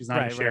that she's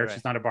not a Cher.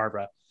 She's not a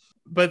Barbara.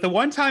 But the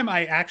one time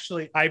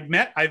I've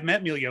met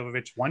Milla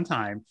Jovovich one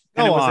time.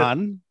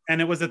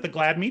 And it was at the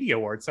GLAAD Media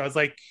Awards. So I was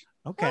like,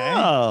 okay,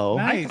 oh,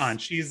 nice. Icon.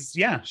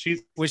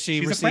 Was she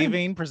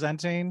receiving,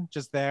 presenting,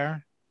 just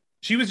there?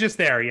 She was just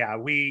there. Yeah,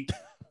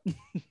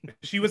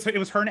 it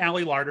was her and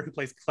Ally Larder, who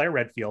plays Claire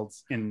Redfield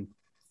in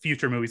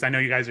future movies. I know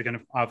you guys are going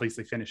to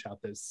obviously finish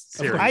out this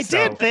series. I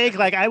did think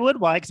I would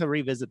like to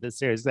revisit this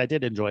series. I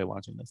did enjoy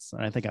watching this.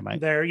 And I think I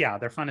might.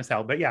 They're fun as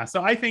hell. But yeah,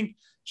 so I think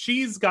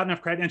she's got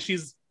enough credit, and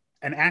she's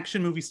an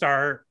action movie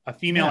star, a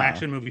female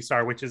action movie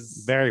star, which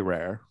is very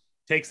rare.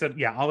 Takes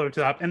it, all the way to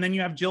the top. And then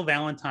you have Jill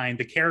Valentine,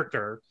 the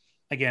character,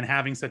 again,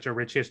 having such a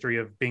rich history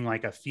of being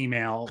like a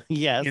female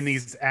in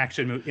these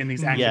action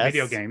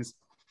video games.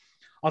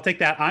 I'll take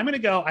that. I'm going to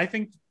go, I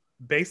think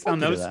based on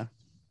those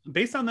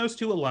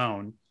two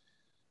alone,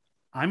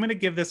 I'm going to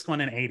give this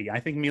one an 80. I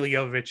think Milla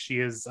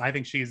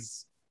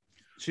Jovovich,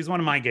 she's one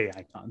of my gay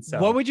icons. So.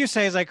 What would you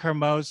say is like her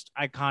most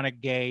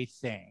iconic gay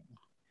thing?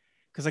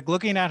 Because like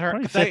looking at her,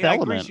 I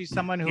agree she's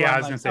someone who I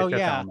was going to say Fifth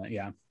Element,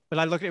 yeah. But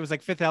I looked, it was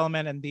like Fifth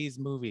Element and these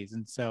movies.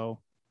 And so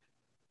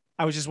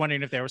I was just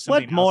wondering if there was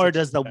something. What more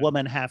does the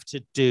woman have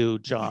to do,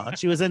 John?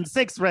 She was in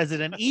 6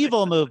 Resident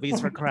Evil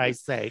movies, for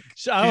Christ's sake.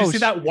 Did you see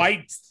that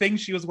white thing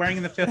she was wearing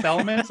in the Fifth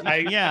Element?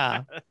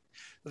 Yeah.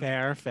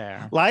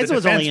 Fair. Liza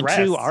was only in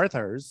 2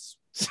 Arthurs.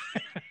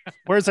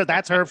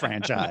 That's her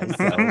franchise.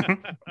 So.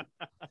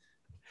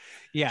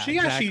 Yeah.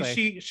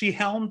 She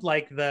helmed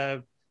like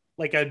a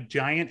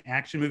giant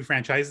action movie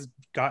franchise,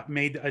 got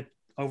made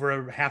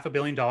over $500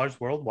 million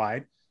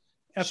worldwide.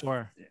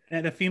 Sure.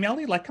 And a female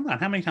lead, like, come on,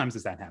 how many times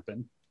does that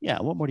happen? Yeah,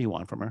 what more do you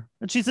want from her?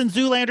 And she's in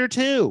Zoolander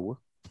too.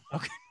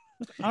 Okay.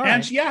 All right.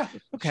 And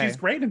she's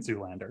great in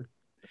Zoolander.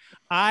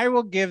 I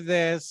will give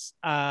this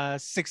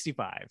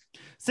 65.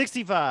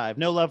 65.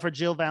 No love for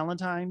Jill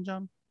Valentine,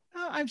 John?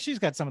 She's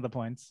got some of the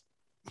points.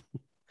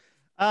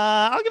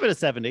 I'll give it a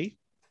 70.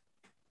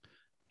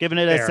 Giving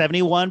it a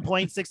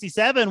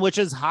 71.67, which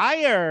is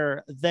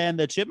higher than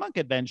the Chipmunk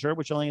Adventure,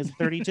 which only has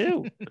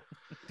 32.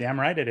 Damn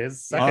right it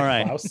is. All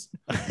right.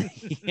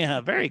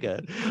 Yeah, very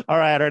good. All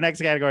right, our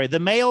next category, the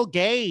male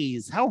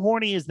gaze. How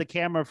horny is the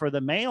camera for the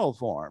male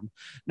form?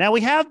 Now,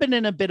 we have been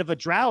in a bit of a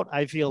drought,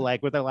 I feel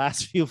like, with the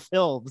last few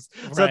films.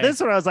 Right. So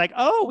this one, I was like,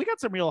 oh, we got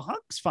some real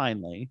hunks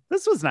finally.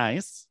 This was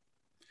nice.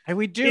 And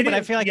we do, I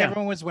feel like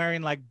everyone was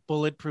wearing like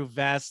bulletproof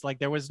vests. Like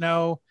there was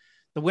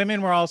the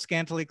women were all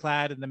scantily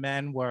clad and the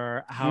men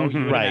were how you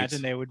would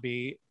imagine they would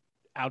be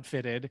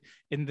outfitted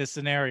in this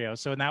scenario.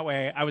 So in that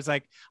way, I was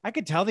like, I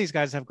could tell these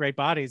guys have great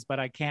bodies, but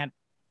I can't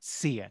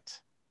see it.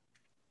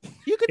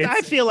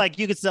 I feel like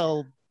you could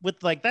sell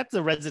with like, that's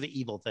the Resident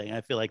Evil thing.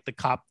 I feel like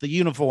the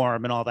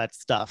uniform and all that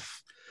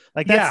stuff.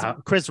 Like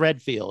that's Chris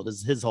Redfield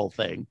is his whole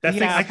thing.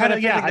 I kind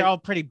of feel like they're all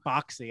pretty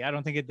boxy. I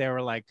don't think they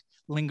were like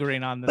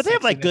lingering on the. But they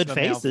have like good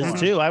faces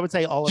too. I would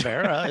say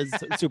Oliveira is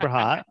super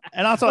hot,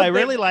 and also I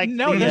really like.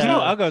 No, there's no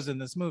uggos in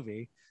this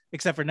movie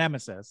except for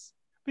Nemesis,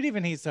 but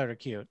even he's sort of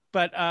cute.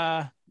 But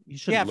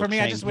for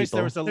me, I just wish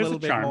there was a little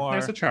bit more.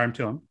 There's a charm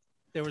to him.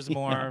 There was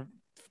more,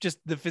 just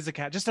the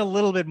physical, just a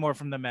little bit more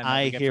from the men.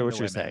 I hear what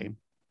you're saying,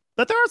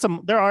 but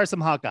there are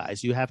some hot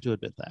guys. You have to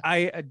admit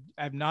that.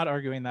 I'm not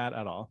arguing that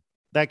at all.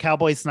 That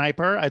cowboy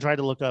sniper, I tried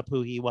to look up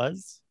who he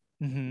was.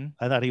 Mm-hmm.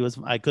 I thought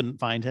I couldn't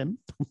find him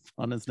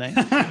on his name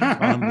on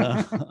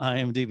the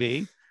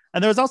IMDb.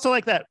 And there was also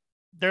like that.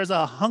 There's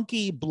a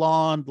hunky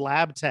blonde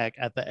lab tech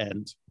at the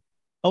end.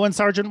 Oh, and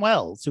Sergeant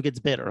Wells, who gets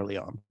bit early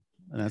on.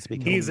 And that's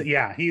because he's a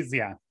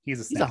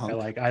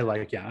snap. I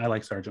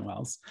like Sergeant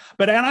Wells.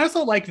 But and I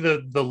also like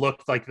the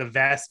look, like the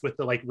vest with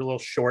the like real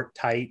short,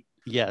 tight,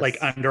 like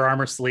Under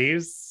Armour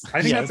sleeves.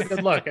 I think that's a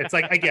good look. It's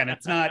like, again,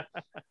 it's not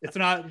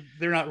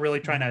they're not really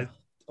trying to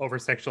over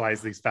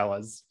sexualize these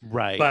fellas,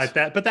 right? But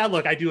that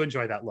look, I do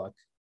enjoy that look.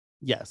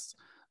 Yes,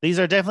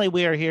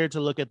 we are here to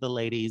look at the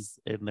ladies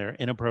in their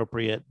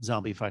inappropriate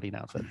zombie fighting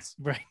outfits,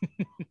 right?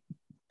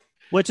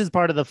 Which is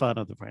part of the fun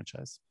of the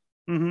franchise.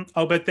 Mm-hmm.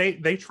 Oh, but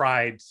they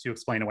tried to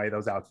explain away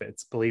those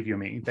outfits. Believe you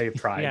me, they've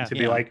tried to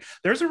be like,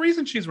 there's a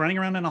reason she's running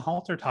around in a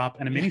halter top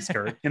and a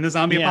miniskirt in the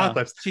zombie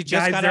apocalypse. She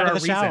just got out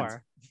of the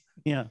shower.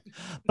 Yeah,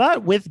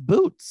 but with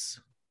boots.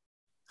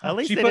 At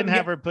least they didn't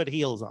have her put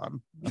heels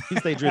on. At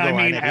least they drew the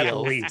line at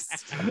heels.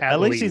 At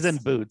least she's in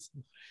boots.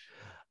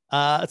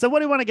 So what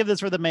do you want to give this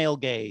for the male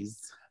gaze?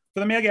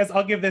 For the male gaze,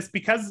 I'll give this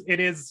because it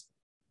is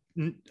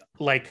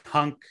like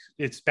hunk.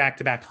 It's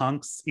back-to-back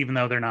hunks, even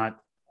though they're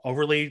not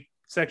overly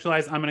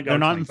sexualized. I'm gonna go. They're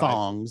not 25. in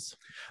thongs.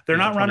 They're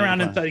Yeah, not running around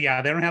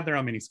 25. they don't have their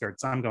own mini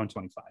skirts. I'm going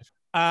 25.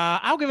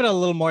 I'll give it a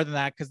little more than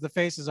that because the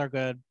faces are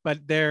good, but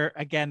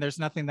there's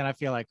nothing that I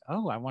feel like,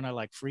 oh, I want to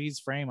like freeze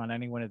frame on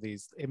any one of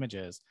these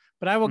images.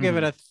 But I will give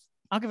it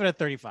I'll give it a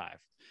 35.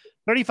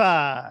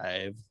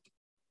 35.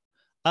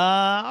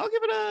 I'll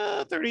give it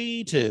a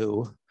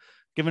 32.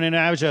 Given an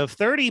average of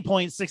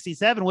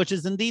 30.67, which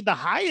is indeed the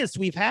highest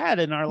we've had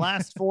in our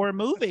last 4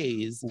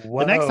 movies.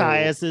 The next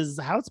highest is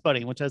House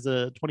Bunny, which has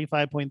a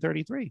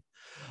 25.33.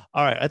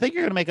 All right, I think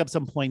you're going to make up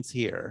some points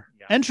here.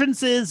 Yeah.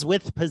 Entrances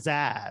with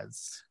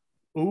pizzazz.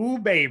 Ooh,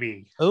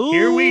 baby. Ooh,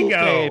 here we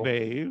go.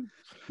 Baby.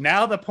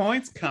 Now the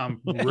points come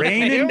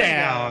raining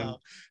down.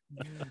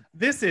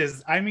 This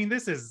is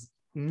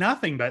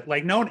nothing but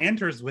like no one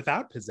enters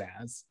without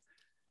pizzazz.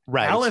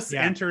 Right. Alice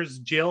enters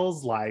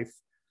Jill's life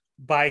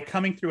by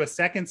coming through a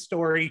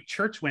second-story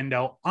church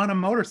window on a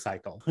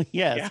motorcycle.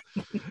 Yes.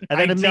 Yeah. And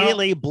then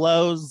immediately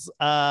blows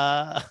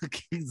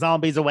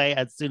zombies away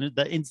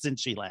the instant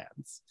she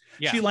lands.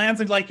 Yeah. She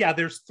lands and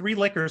there's 3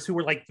 lickers who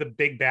were like the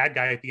big bad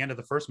guy at the end of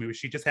the first movie.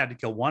 She just had to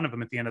kill one of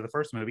them at the end of the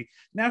first movie.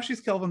 Now she's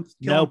killing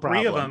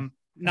 3 of them,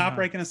 not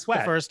breaking a sweat.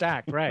 The first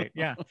act, right?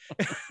 Yeah.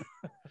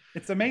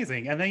 It's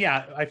amazing. And then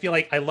I feel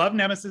like I love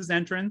Nemesis'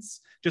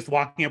 entrance, just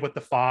walking up with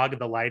the fog,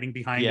 the lighting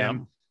behind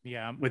him.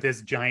 Yeah. With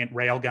his giant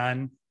rail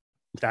gun.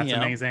 That's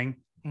amazing.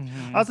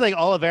 I was like,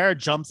 Oliveira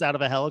jumps out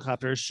of a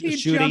helicopter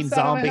shooting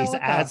zombies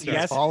as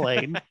he's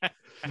falling.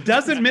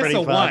 Doesn't miss a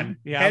fun. one.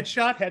 Yeah.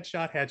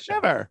 Headshot.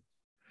 Never.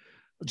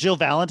 Jill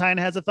Valentine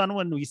has a fun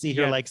one. We see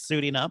her like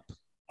suiting up.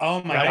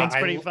 Oh my God. God. That one's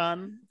pretty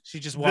fun. She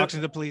just walks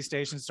into the police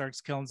station,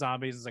 starts killing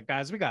zombies. It's like,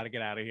 guys, we got to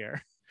get out of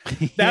here.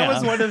 That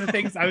was one of the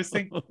things I was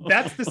thinking.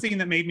 That's the scene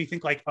that made me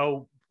think like,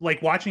 oh,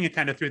 like watching it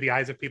kind of through the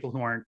eyes of people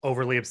who aren't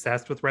overly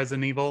obsessed with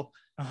Resident Evil,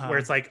 where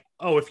it's like,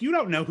 oh, if you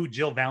don't know who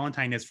Jill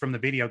Valentine is from the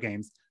video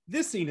games,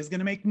 this scene is going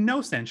to make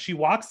no sense. She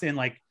walks in,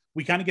 like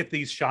we kind of get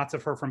these shots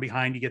of her from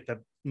behind. You get the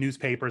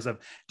newspapers of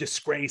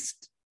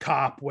disgraced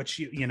cop,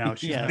 she's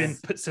been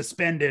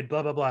suspended,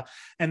 blah, blah, blah.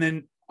 And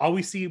then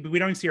we don't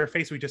even see her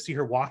face. We just see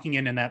her walking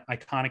in that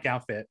iconic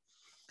outfit.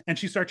 And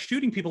she starts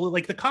shooting people.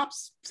 Like the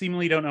cops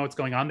seemingly don't know what's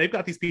going on. They've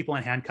got these people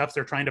in handcuffs.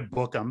 They're trying to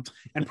book them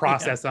and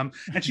process them.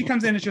 And she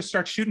comes in and just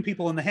starts shooting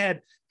people in the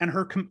head. And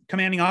her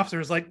commanding officer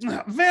is like,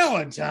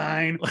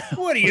 Valentine,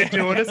 what are you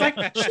doing? It's like,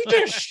 she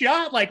just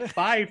shot like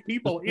 5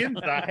 people in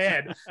the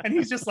head. And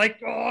he's just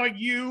like, oh,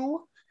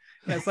 you.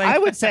 Like, I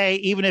would say,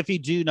 even if you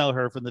do know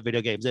her from the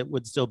video games, it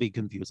would still be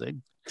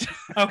confusing.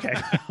 Okay.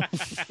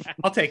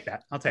 I'll take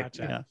that.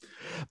 Yeah.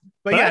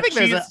 But yeah, I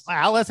think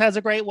Alice has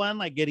a great one,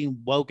 like getting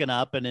woken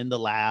up and in the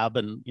lab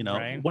and,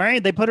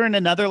 they put her in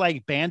another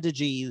like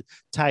bandagey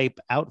type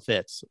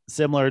outfit,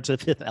 similar to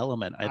Fifth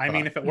Element. I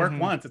mean, if it worked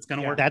once, it's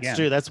going to work That's again.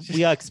 true.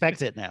 We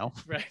expect it now.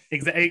 Right.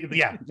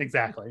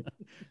 Exactly.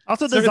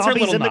 Also, the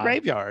zombies in the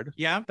graveyard.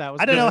 Yeah, that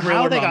was I don't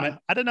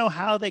know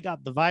how they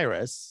got the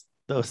virus.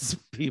 Those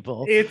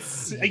people.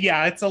 It's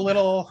a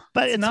little,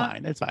 but it's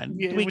fine. It's fine.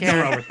 Yeah, don't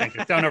overthink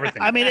it. Don't overthink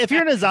it. I mean, if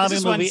you're in a zombie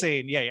movie, one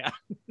scene. Yeah.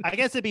 I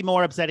guess it'd be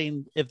more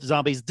upsetting if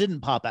zombies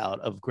didn't pop out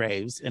of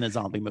graves in a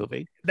zombie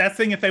movie. That's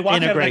the thing. If they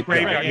walked out of the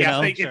graveyard,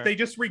 sure. If they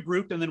just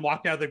regrouped and then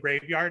walked out of the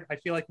graveyard, I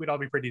feel like we'd all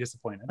be pretty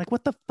disappointed. Like,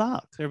 what the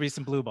fuck? There'd be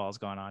some blue balls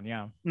going on.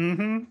 Yeah.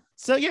 Mm-hmm.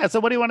 So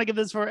what do you want to give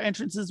this for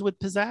entrances with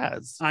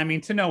pizzazz? I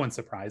mean, to no one's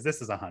surprise,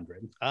 this is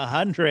 100.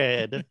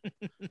 100.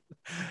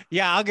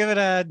 Yeah, I'll give it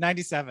a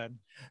 97.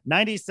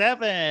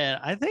 97.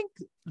 I think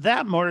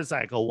that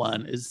motorcycle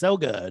one is so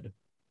good.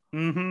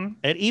 Mm-hmm.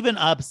 It even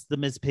ups the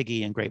Miss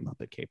Piggy and Great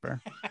Muppet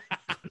Caper.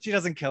 She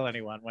doesn't kill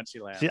anyone when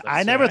she lands.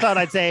 I never thought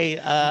I'd say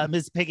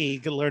Miss Piggy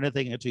could learn a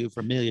thing or two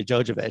from Milla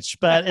Jovovich,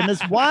 but in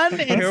this one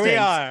instance, here we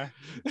are.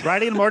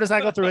 Riding a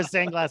motorcycle through a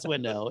stained glass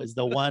window is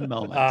the one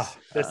moment.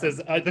 This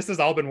has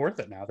all been worth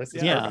it now. This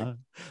is perfect.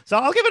 So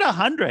I'll give it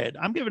 100.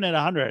 I'm giving it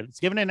 100. It's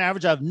giving it an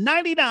average of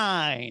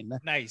 99.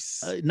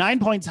 Nice. 9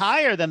 points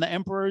higher than the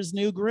Emperor's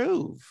New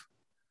Groove.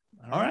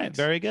 All right.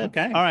 Very good.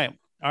 Okay. All right.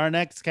 Our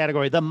next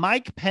category, the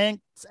Mike Pence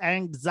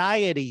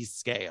anxiety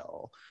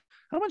scale.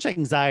 How much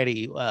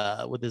anxiety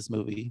would this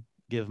movie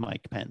give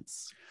Mike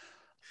Pence?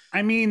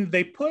 I mean,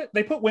 they put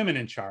women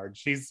in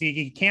charge.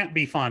 He can't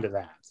be fond of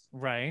that,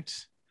 right?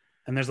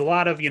 And there's a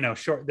lot of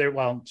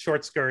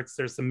short skirts.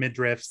 There's some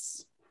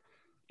midriffs,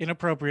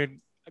 inappropriate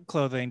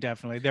clothing.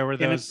 Definitely, there were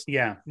those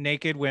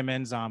naked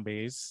women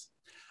zombies.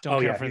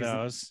 Don't care for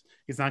those.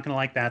 He's not going to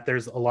like that.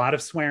 There's a lot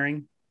of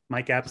swearing.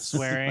 Mike Epps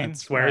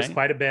swears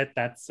quite a bit.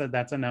 That's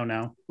a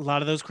no-no. A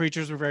lot of those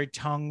creatures were very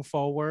tongue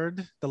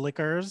forward. The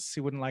lickers, he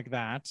wouldn't like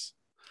that.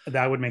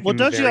 That would make. Well,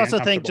 don't you also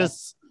think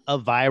just a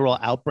viral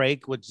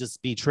outbreak would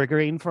just be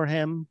triggering for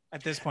him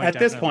at this point?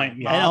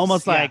 And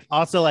almost like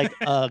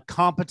a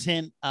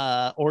competent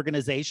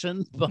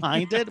organization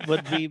behind it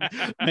would be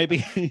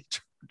maybe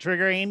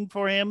triggering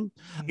for him.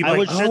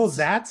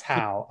 That's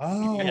how.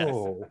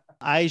 Oh. Yes.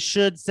 I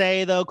should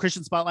say, though,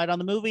 Christian Spotlight on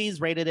the Movies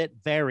rated it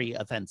very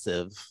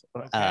offensive.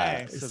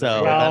 Okay.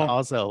 That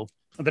also...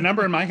 The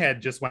number in my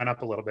head just went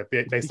up a little bit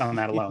based on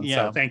that alone.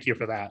 So thank you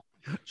for that.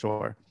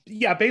 Sure.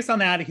 Yeah, based on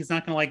that, he's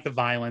not going to like the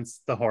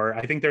violence, the horror.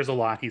 I think there's a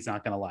lot he's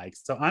not going to like.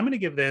 So I'm going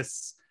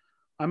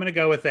to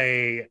go with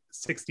a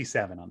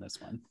 67 on this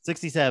one.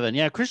 67.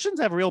 Yeah, Christians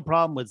have a real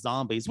problem with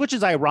zombies, which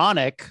is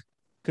ironic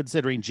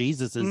considering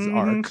Jesus's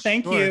arc.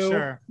 Thank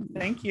you.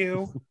 Thank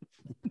you.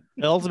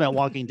 The ultimate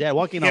Walking Dead,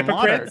 walking on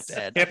water.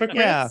 Dead. Hypocrites.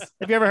 Yeah.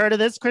 Have you ever heard of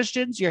this,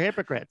 Christians? You're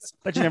hypocrites.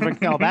 But you never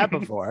called that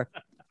before.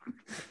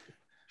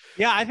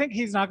 Yeah, I think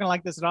he's not going to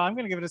like this at all. I'm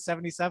going to give it a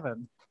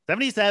 77.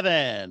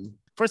 77.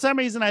 For some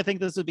reason, I think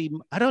this would be,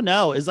 I don't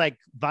know, is like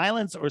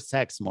violence or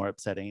sex more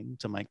upsetting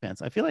to Mike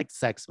Pence? I feel like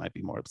sex might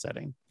be more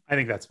upsetting. I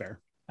think that's fair.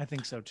 I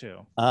think so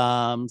too.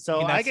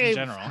 So I gave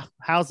general.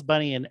 House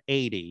Bunny an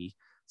 80.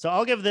 So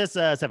I'll give this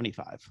a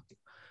 75.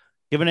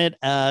 Giving it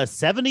a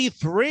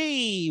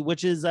 73,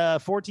 which is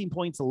 14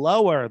 points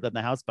lower than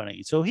the House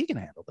Bunny. So he can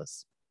handle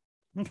this.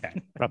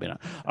 Okay. Probably not.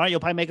 All right,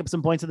 you'll probably make up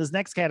some points in this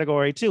next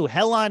category too.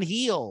 Hell on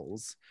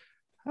Heels.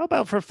 How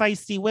about for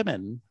feisty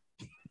women?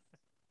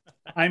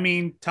 I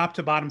mean, top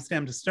to bottom,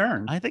 stem to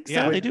stern. I think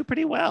so. They do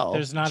pretty well.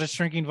 There's not a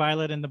shrinking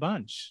violet in the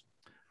bunch.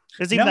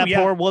 There's even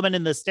poor woman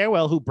in the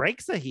stairwell who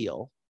breaks a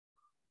heel.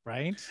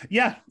 Right?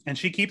 Yeah, and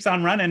she keeps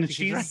on running.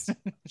 She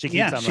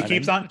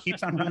keeps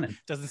on running.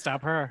 Doesn't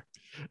stop her.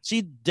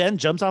 She then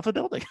jumps off a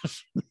building.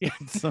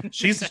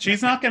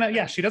 she's not gonna.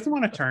 Yeah, she doesn't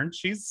want to turn.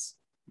 She's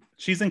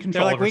in control.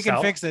 They're like, of we herself.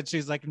 can fix it.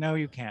 She's like, no,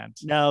 you can't.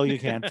 No, you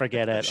can't.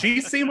 Forget it.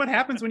 She's seen what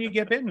happens when you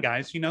get bitten,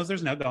 guys. She knows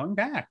there's no going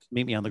back.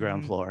 Meet me on the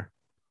ground floor.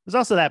 There's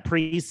also that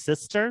priest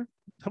sister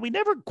who we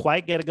never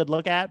quite get a good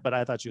look at, but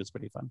I thought she was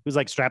pretty fun. Who's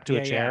like strapped to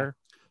a chair.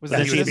 Was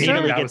that she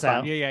immediately gets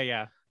out?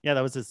 Yeah. Yeah,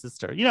 that was his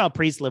sister. You know how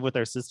priests live with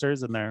their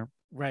sisters in their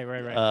right.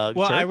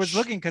 Well, I was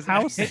looking because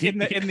in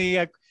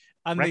the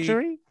on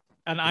rectory?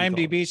 On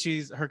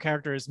IMDb, her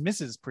character is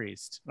Mrs.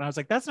 Priest, and I was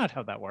like, that's not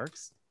how that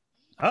works.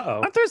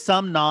 Aren't there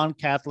some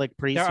non-Catholic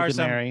priests who can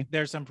marry?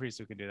 There are some priests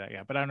who can do that,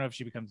 yeah, but I don't know if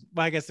she becomes.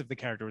 Well, I guess if the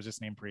character was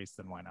just named Priest,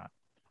 then why not?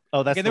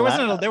 Oh, that's there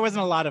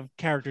wasn't a lot of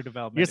character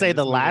development. You say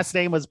the last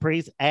name was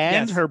Priest,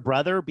 and her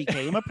brother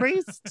became a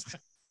priest.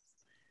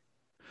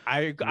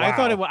 I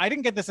thought I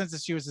didn't get the sense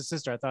that she was his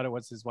sister. I thought it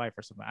was his wife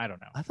or something. I don't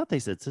know. I thought they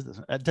said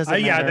sister.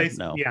 Doesn't matter.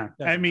 No. Yeah.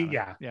 I mean,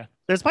 yeah.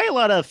 There's probably a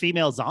lot of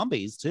female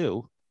zombies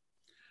too.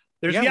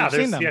 There's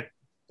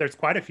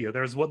quite a few.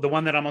 There's the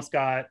one that almost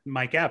got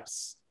Mike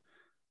Epps.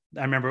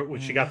 I remember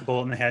when she got the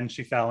bullet in the head and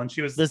she fell, and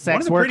she was the sex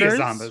one of the workers.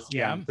 Prettiest zombies.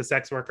 Yeah, the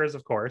sex workers,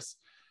 of course.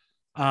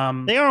 They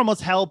are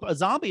almost hell. A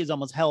zombie is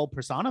almost hell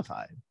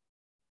personified.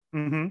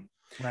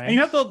 Mm-hmm. Right. And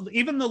you have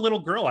even the little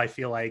girl. I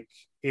feel like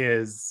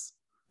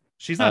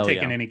she's not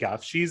taking any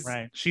guff. She's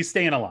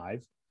staying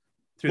alive.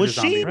 Was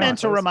she meant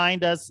to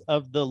remind us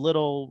of the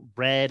little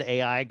red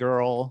AI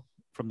girl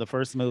from the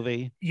first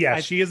movie? Yeah,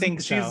 she's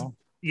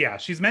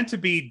meant to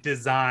be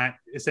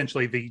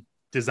essentially the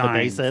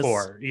design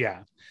for.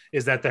 Yeah,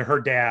 is that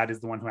her dad is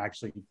the one who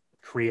actually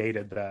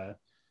created the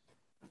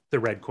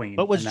Red Queen.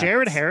 But was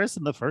Jared Harris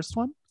in the first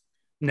one?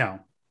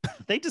 No.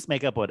 They just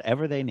make up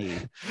whatever they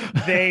need.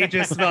 They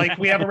just like,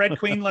 we have a Red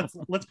Queen. Let's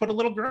put a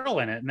little girl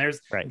in it. And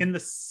there's in the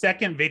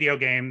second video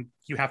game,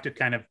 you have to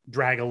kind of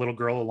drag a little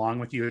girl along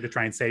with you to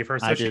try and save her.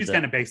 So she's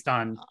kind of based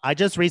on. I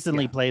just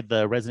recently played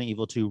the Resident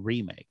Evil 2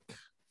 remake.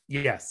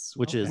 Yes,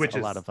 which is a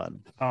lot of fun.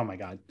 Oh my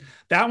god,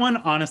 that one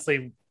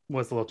honestly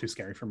was a little too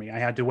scary for me. I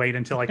had to wait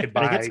until I could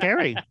buy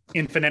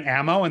infinite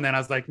ammo, and then I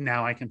was like,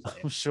 now I can play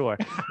it. Sure.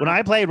 When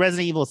I played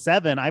Resident Evil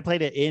 7, I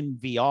played it in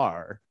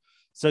VR.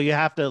 So you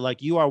have to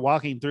you are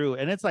walking through,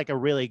 and it's like a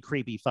really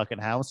creepy fucking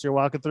house you're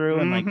walking through.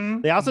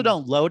 And they also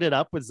don't load it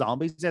up with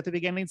zombies at the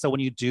beginning. So when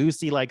you do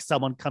see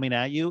someone coming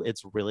at you,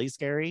 it's really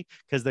scary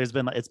because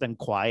it's been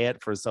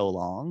quiet for so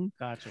long.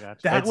 Gotcha.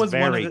 That was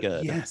very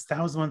good. Yes,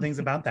 that was one of the things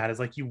about that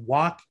is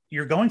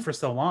you're going for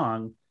so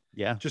long.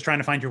 Yeah. Just trying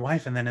to find your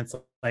wife. And then it's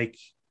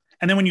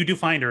and then when you do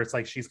find her, it's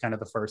like she's kind of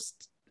the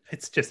first.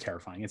 It's just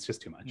terrifying. It's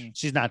just too much.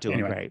 She's not doing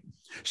great.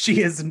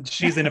 She's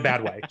in a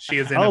bad way. She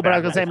is in a bad way. But I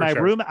was gonna say my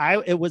room.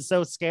 It was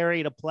so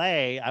scary to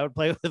play. I would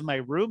play with my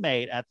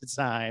roommate at the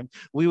time.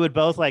 We would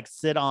both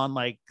sit on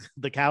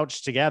the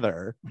couch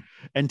together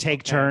and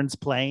take turns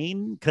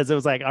playing because it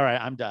was all right,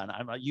 I'm done.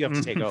 You have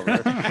to take over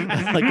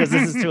because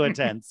this is too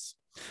intense.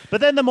 But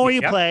then the more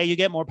you play, you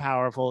get more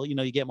powerful.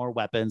 You get more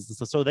weapons.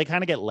 So they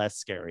kind of get less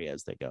scary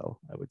as they go,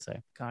 I would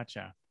say.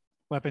 Gotcha.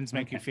 Weapons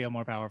make you feel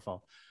more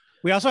powerful.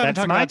 We also haven't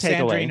talked about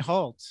Sandrine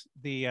Holt,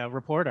 the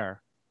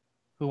reporter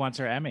who wants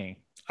her Emmy.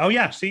 Oh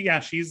yeah,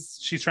 she's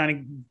trying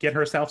to get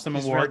herself some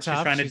awards.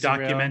 She's trying to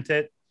document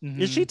it.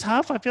 Mm-hmm. Is she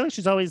tough? I feel like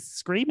she's always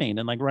screaming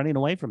and running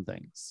away from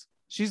things.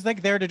 She's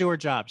there to do her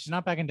job. She's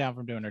not backing down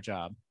from doing her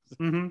job.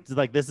 Mm-hmm.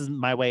 It's this is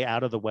my way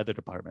out of the weather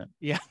department.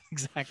 Yeah,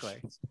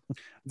 exactly.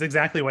 That's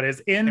exactly what it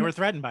is. They were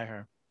threatened by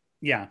her.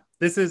 Yeah,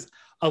 this is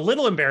a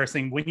little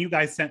embarrassing. When you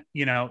guys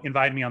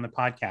invited me on the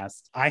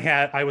podcast,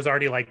 I was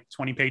already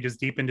 20 pages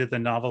deep into the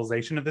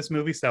novelization of this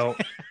movie. So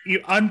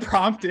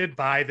unprompted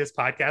by this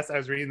podcast, I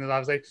was reading the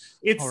novelization.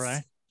 It's all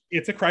right.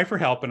 It's a cry for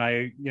help. And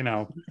I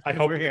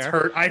hope it's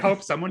heard. I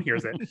hope someone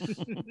hears it.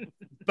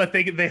 But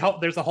they help.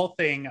 There's a whole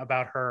thing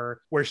about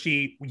her where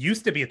she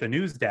used to be at the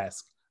news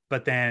desk,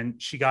 but then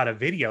she got a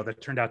video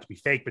that turned out to be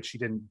fake, but she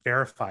didn't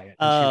verify it.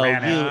 And Oh, she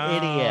ran you out.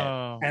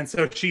 idiot. And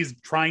so she's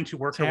trying to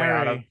work her way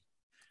out of. Terry.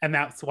 And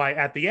that's why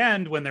at the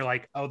end, when they're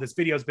like, "Oh, this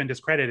video has been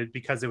discredited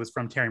because it was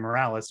from Terry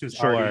Morales, who's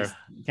Sure. already,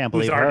 Can't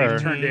who's believe already her.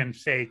 turned in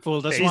fake,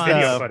 Fooled us fake once.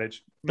 video The-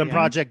 footage." The Yeah.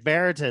 Project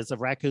Veritas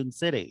of Raccoon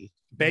City.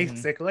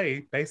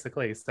 Basically.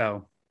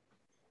 So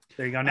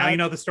there you go. Now you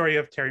know the story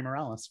of Terry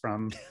Morales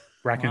from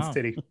Raccoon Wow.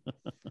 City.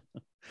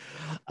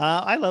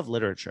 I love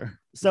literature.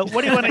 So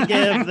what do you want to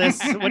give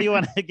this? What do you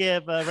want to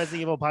give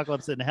Resident Evil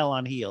Apocalypse and Hell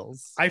on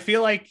Heels? I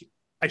feel like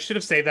I should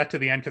have saved that to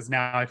the end because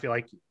now I feel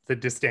like the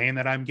disdain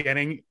that I'm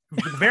getting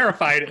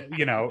verified,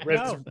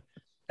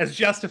 as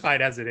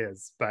justified as it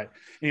is. But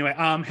anyway,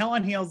 Hell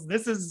on Heels.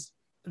 This is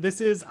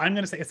I'm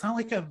gonna say it's not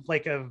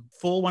like a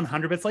full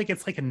 100, but it's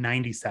like a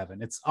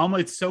 97.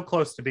 It's so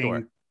close to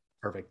being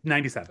perfect.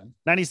 97.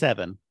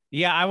 97.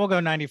 Yeah, I will go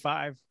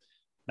 95.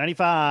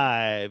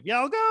 95. Yeah,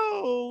 I'll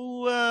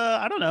go.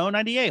 I don't know,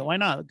 98. Why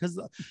not? Because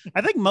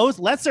I think most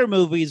lesser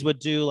movies would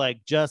do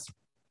like just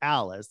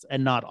Alice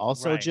and not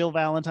also Right. Jill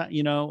Valentine.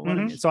 You know, what I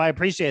Mhm. mean? So I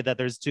appreciate that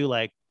there's two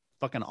like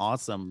fucking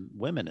awesome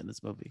women in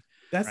this movie.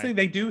 That's the thing,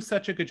 they do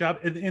such a good job.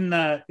 In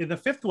the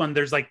fifth one,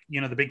 there's like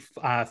the big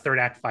third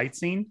act fight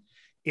scene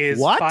is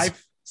What?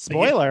 5.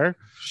 Spoiler.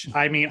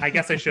 I mean, I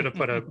guess I should have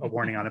put a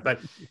warning on it, but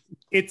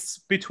it's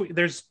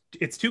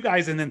two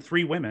guys and then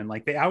 3 women.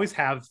 Like they always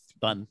have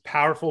Fun.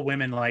 powerful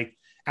women. Like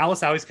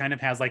Alice always kind of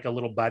has like a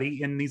little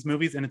buddy in these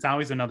movies, and it's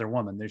always another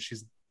woman.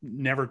 She's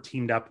never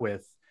teamed up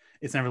with.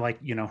 It's never like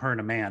her and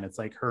a man. It's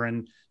like her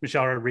and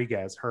Michelle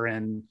Rodriguez, her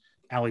and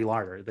Ali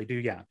Larter. They do,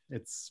 yeah.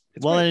 It's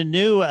Well, great. and I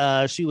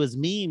knew she was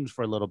memed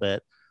for a little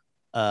bit.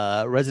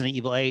 Resident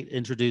Evil 8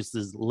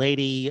 introduces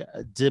Lady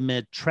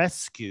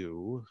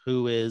Dimitrescu,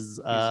 who is,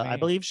 I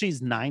believe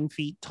she's 9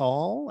 feet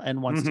tall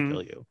and wants to Mhm.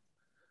 kill you.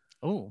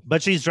 Oh,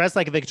 But she's dressed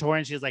like a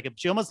Victorian.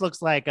 She almost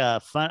looks like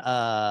a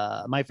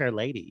My Fair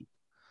Lady.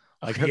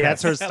 Like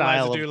that's her Eliza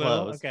style of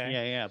Doolittle, clothes. okay.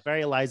 Yeah.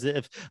 Very Eliza.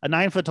 If a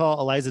 9 foot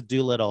tall Eliza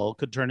Doolittle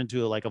could turn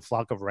into like a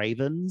flock of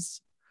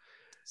ravens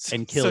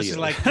and kill so you. she's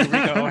like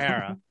Eureka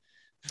O'Hara.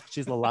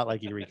 She's a lot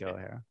like Eureka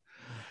O'Hara.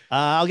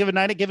 I'll give an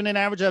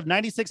average of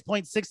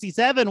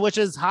 96.67, which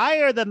is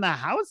higher than the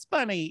House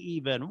Bunny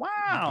even.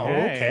 Wow.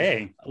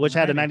 Okay. Which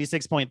had a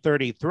Alrighty.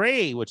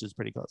 96.33, which is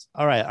pretty close.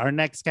 All right. Our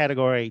next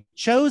category,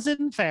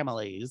 chosen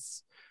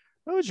families.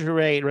 What would you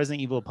rate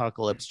Resident Evil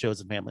Apocalypse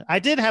chosen family? I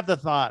did have the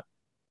thought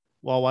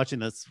while watching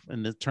this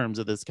in the terms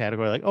of this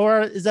category, like,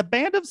 or is a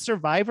band of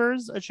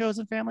survivors a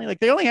chosen family? Like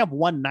they only have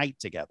one night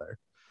together.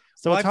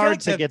 So Well, it's I feel hard like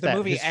to get the that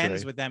movie history.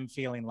 ends with them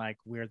feeling like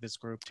we're this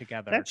group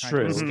together. That's trying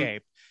true. to Mhm.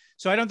 escape.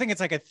 So I don't think it's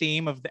like a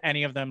theme of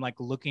any of them like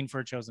looking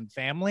for chosen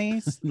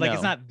families. Like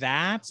it's No. not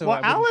that. So Well,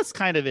 I wouldn't Alice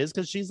kind of is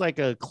because she's like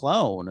a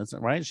clone, isn't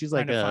it, right? She's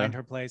trying like to a find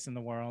her place in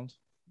the world.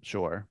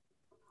 sure.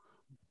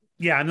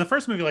 Yeah, in the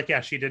first movie, like, yeah,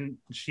 she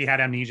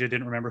had amnesia,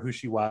 didn't remember who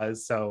she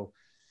was. So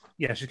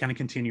yeah, she's kind of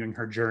continuing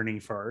her journey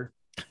for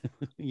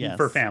Yes.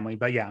 family.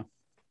 But yeah.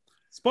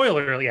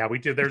 Spoiler, yeah, we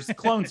do. There's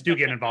clones do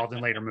get involved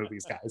in later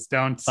movies, guys.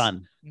 Don't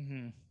Fun.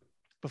 Mm-hmm.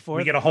 Before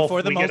We get a whole-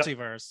 before the we get a-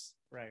 multiverse,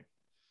 right?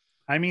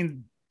 I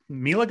mean,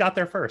 Mila got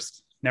there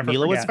first. Never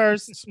Mila was forget.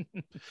 first. So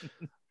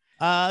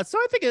I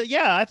think,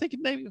 I think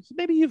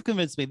maybe you've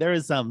convinced me. There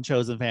is some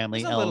chosen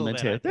family There's a little element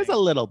bit, here. I There's think. a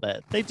little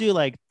bit. They do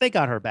they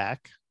got her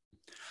back.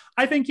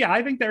 I think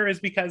there is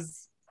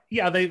because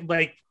they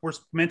like we're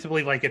meant to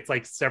believe like it's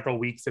like several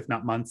weeks, if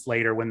not months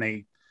later, when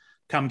they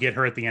come get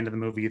her at the end of the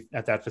movie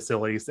at that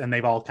facility, and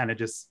they've all kind of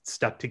just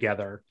stuck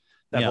together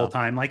that Yeah. whole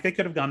time. Like they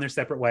could have gone their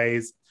separate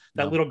ways.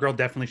 That No. little girl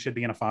definitely should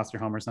be in a foster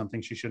home or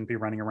something. She shouldn't be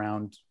running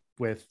around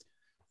with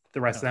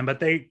the rest of them. But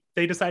they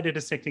decided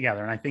to stick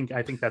together, and I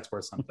think that's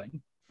worth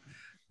something.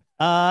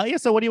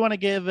 So what do you want to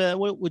give?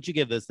 What would you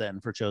give this then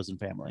for chosen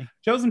family?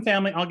 Chosen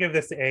family, I'll give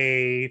this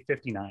a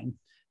 59.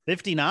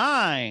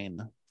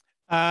 59.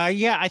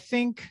 Yeah, I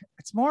think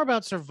it's more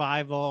about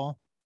survival,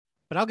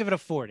 but I'll give it a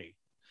 40.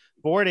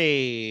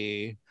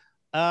 40.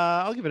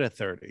 I'll give it a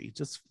 30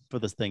 just for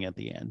this thing at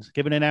the end.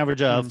 Give it an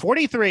average of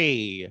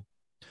 43.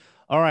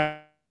 All right.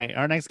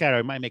 Our next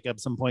category might make up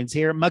some points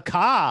here.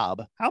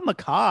 Macabre. How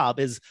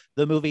macabre is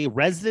the movie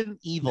Resident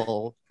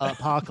Evil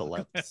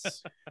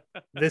Apocalypse?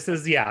 This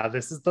is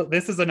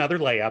another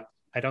layup.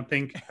 I don't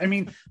think. I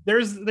mean,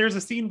 there's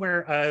a scene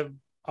where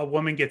a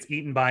woman gets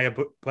eaten by a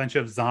bunch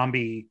of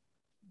zombie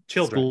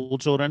children. School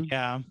children.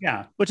 Yeah,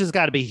 Yeah, Which has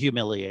got to be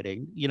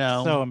humiliating.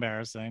 so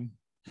embarraing.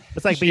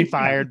 It's like being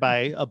fired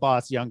by a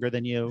boss younger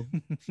than you.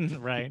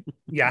 Right.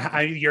 yeah.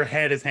 Your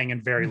head is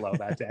hanging very low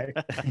that day.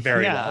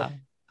 Very Yeah. low.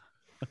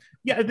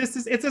 Yeah,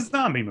 it's a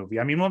zombie movie.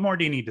 I mean, what more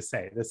do you need to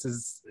say? This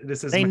is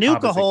They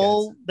macabre nuke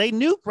as it they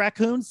nuke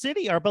Raccoon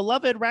City. Our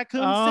beloved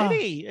Raccoon Oh.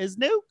 City is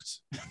nuked.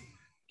 gets.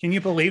 Can you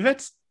believe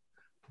it?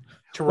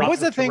 What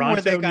was the thing where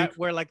they Toronto got nuked-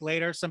 where like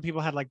later some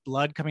people had like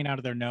blood coming out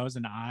of their nose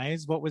and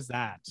eyes? What was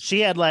that? She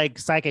had like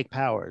psychic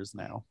powers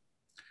now.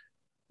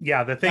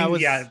 Yeah, the thing.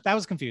 That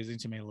was confusing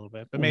to me a little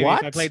bit. But maybe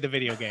if I played the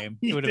video game,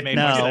 it would have made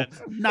more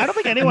sense. No, I don't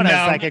think anyone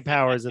has psychic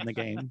powers in the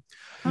game.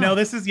 No,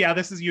 this is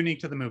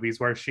unique to the movies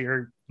where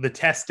the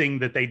testing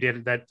that they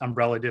did, that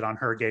Umbrella did on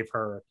her, gave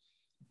her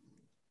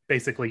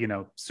basically,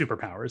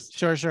 superpowers.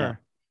 Sure. Yeah.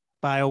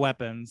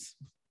 Bioweapons.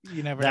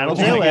 You never That'll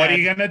know. do it. What are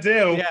you gonna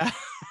do? Yeah.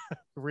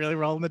 Really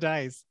rolling the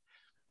dice.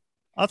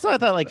 Also, I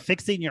thought like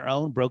fixing your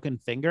own broken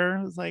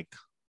finger is like,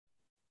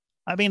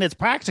 I mean, it's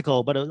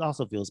practical, but it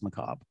also feels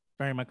macabre.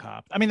 Very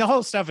macabre. I mean, the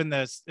whole stuff in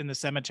the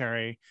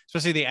cemetery,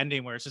 especially the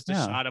ending where it's just a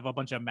shot of a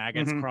bunch of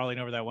maggots crawling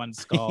over that one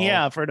skull.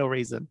 Yeah, for no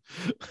reason.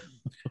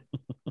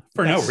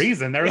 For no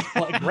reason. They're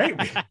like, great.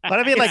 But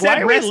I mean, like,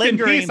 why are we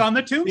lingering in peace on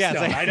the tombstone? Yeah,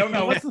 like, I don't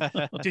know.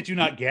 Did you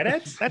not get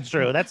it? That's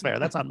true. That's fair.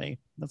 That's on me.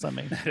 That's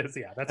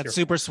that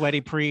super sweaty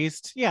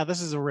priest. Yeah,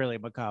 this is a really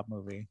macabre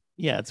movie.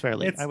 Yeah, it's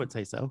fairly. I would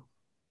say so.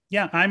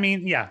 Yeah, I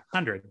mean,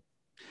 100.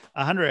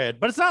 100,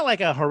 but it's not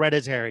like a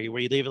Hereditary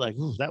where you leave it like,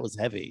 ooh, that was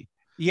heavy.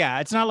 Yeah,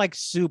 it's not like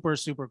super,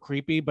 super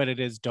creepy, but it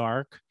is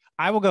dark.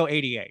 I will go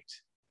 88.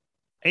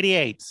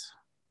 88.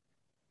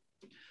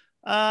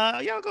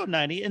 I'll go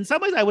 90. In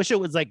some ways, I wish it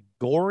was like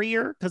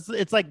gorier because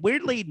it's like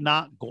weirdly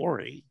not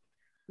gory.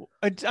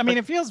 I mean,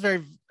 it feels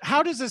very.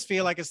 How does this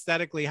feel like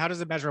aesthetically? How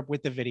does it measure up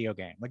with the video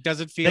game? Like, does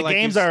it feel the like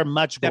games are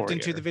much stepped gorier.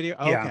 into the video?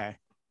 Oh, Yeah. Okay.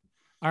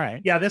 All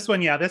right. Yeah, this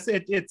one,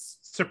 it's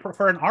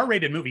for an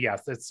R-rated movie.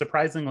 Yes, it's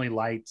surprisingly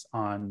light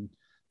on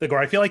the gore.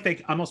 I feel like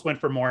they almost went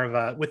for more of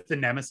a, with the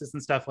Nemesis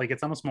and stuff, like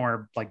it's almost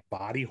more like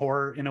body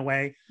horror in a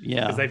way.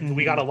 Yeah, because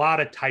we got a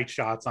lot of tight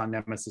shots on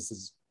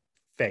Nemesis's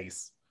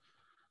face.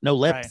 No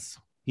lips.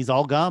 Right. He's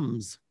all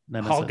gums.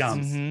 Nemesis. All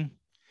gums.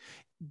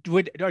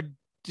 Do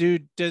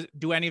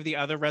any of the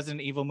other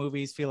Resident Evil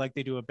movies feel like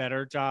they do a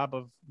better job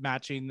of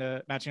matching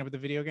up with the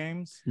video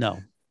games? No.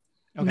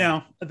 Okay.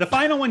 No, the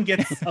final one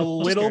gets a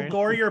little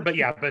gorier,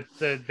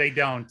 but they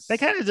don't. They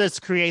kind of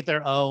just create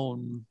their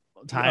own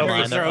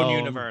timeline, their own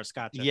universe.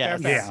 Gotcha.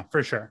 Yeah,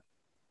 for sure.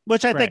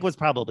 Which I think was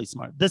probably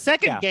smart. The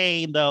second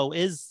game, though,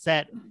 is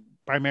set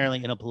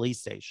primarily in a police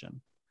station,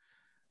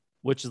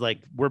 which is like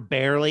we're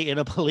barely in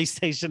a police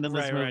station in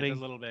this movie. A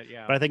little bit,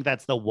 yeah. But I think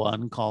that's the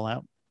one call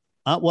out.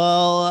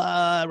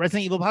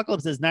 Resident Evil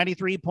Apocalypse is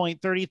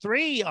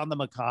 93.33 on the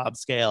macabre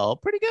scale.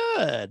 Pretty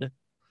good.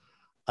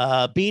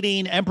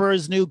 Beating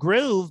Emperor's New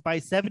Groove by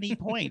 70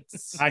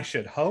 points. I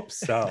should hope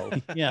so.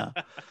 Yeah.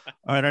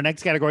 All right, our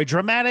next category,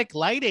 dramatic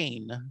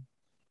lighting.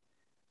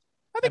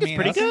 I think it's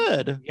pretty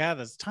good. Yeah,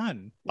 there's a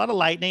ton. A lot of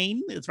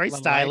lightning. It's very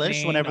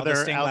stylish whenever they're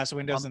stained glass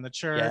windows in the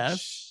church.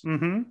 Yes.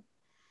 Mm-hmm.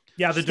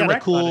 Yeah, the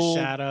direct cool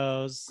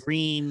shadows,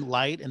 green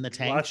light in the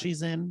tank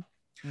she's in.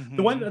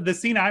 Mm-hmm. The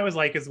scene I was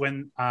like is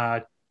when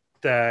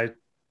the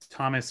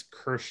Thomas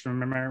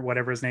Kirschner,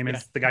 whatever his name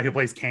is, the guy who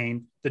plays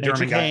Kane, the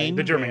German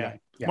guy.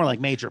 Yeah. More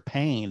like Major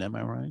Payne, am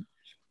I right?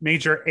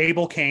 Major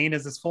Abel Kane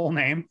is his full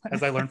name,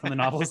 as I learned from the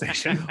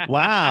novelization.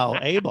 Wow,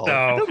 Abel. So,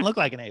 it doesn't look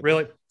like an Abel.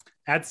 Really,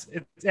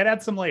 it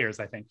adds some layers,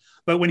 I think.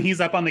 But when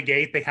he's up on the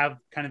gate, they have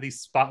kind of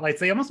these spotlights.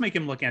 They almost make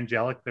him look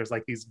angelic. There's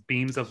like these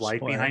beams of light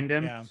behind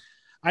him. Yeah.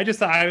 I thought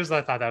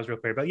that was real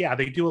clear. But yeah,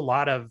 they do a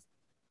lot of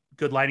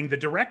good lighting. The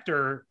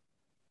director,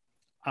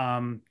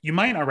 you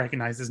might not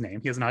recognize his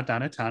name. He has not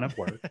done a ton of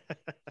work.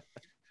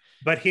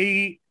 But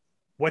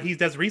what he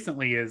does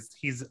recently is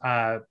he's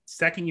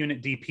second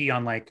unit DP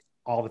on like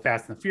all the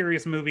Fast and the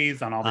Furious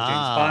movies, on all the James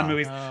Bond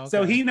movies. Okay.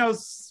 So he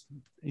knows,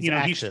 he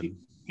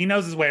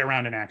knows his way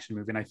around an action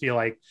movie. And I feel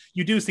like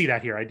you do see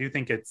that here. I do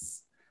think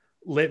it's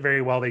lit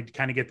very well. They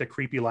kind of get the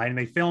creepy light, and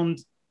they filmed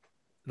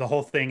the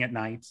whole thing at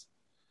night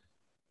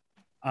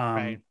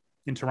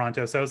in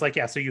Toronto. So it was like,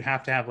 so you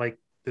have to have like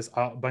this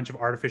bunch of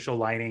artificial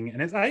lighting.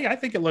 And I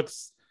think it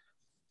looks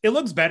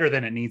better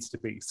than it needs to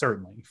be,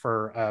 certainly,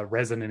 for a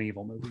Resident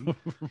Evil movie.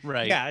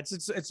 Right. Yeah,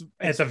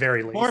 it's a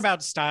very least. More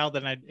about style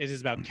than it is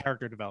about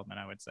character development,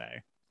 I would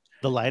say.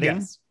 The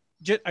lighting?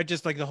 Yes.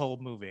 Just like the whole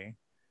movie.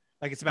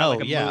 Like it's about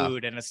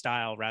mood and a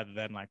style rather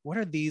than like, what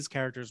are these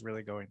characters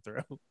really going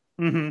through?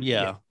 Mm-hmm.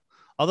 Yeah.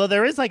 Although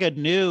there is like they're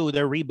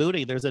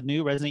rebooting. There's a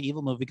new Resident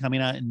Evil movie coming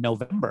out in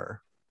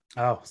November.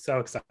 Oh, so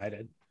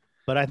excited.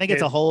 But I think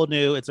it's a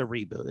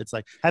reboot. It's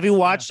like, have you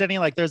watched any,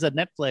 like there's a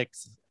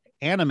Netflix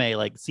anime,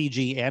 like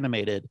CG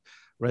animated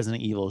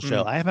Resident Evil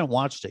show. I haven't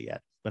watched it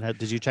yet, but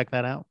did you check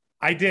that out?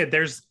 I did.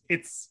 There's 4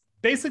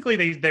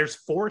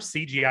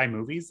 CGI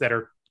movies that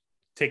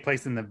take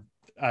place in the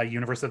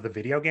universe of the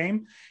video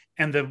game,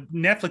 and the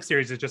Netflix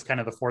series is just kind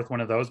of the 4th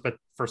one of those, but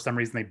for some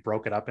reason they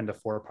broke it up into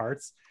 4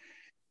 parts.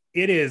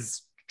 It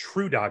is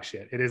true dog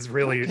shit. It is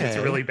really, it's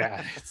really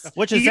bad.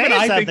 Which is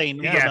saying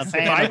something. Yes, if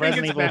I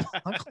think it's bad.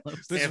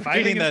 If I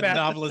reading the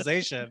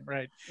novelization,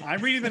 right? I'm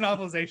reading the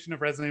novelization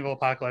of Resident Evil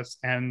Apocalypse,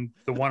 and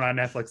the one on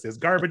Netflix is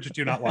garbage.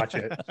 Do not watch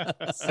it.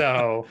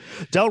 So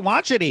don't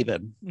watch it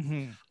even.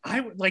 Mm-hmm.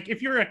 I like,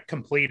 if you're a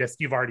completist,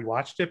 you've already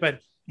watched it, but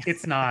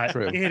it's not.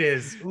 True. It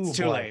is. It's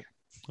too late.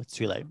 It's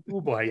too late.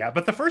 Oh boy, yeah.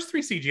 But the first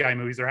 3 CGI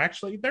movies are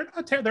actually they're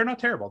not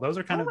terrible. Those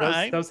are kind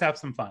of those have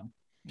some fun.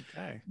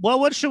 Okay. Well,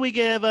 what should we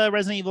give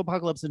Resident Evil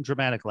Apocalypse in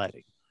dramatic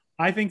lighting?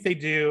 I think they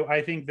do.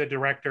 I think the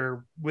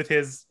director, with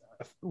his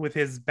with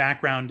his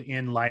background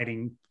in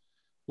lighting,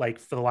 like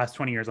for the last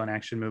 20 years on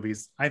action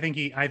movies, I think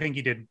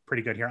he did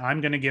pretty good here.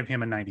 I'm going to give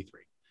him a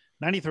 93.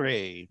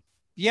 93.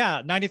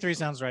 Yeah, 93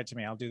 sounds right to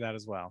me. I'll do that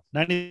as well.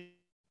 90.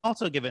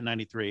 Also give it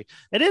 93.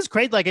 It is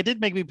great. Like, it did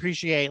make me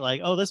appreciate,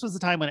 like, oh, this was the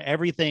time when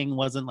everything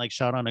wasn't like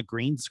shot on a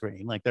green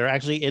screen. Like, they're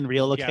actually in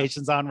real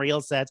locations on real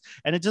sets,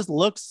 and it just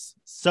looks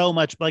so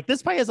much like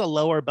this probably has a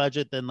lower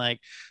budget than like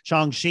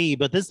Shang-Chi,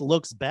 but this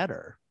looks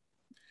better.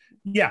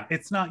 Yeah,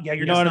 it's not. Yeah,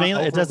 you know what I mean?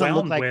 It doesn't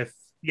look like with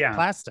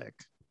plastic.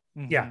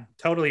 Mm-hmm. Yeah,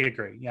 totally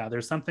agree. Yeah,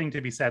 there's something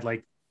to be said,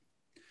 like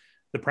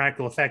the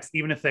practical effects,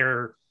 even if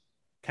they're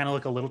kind of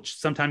look a little,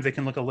 sometimes they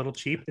can look a little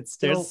cheap. It's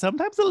still there's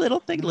sometimes a little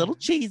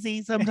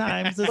cheesy.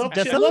 Sometimes little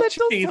just a little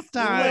cheese.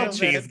 Little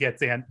cheese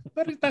gets in,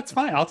 but that's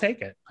fine. I'll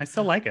take it. I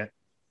still like it.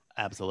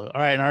 Absolutely.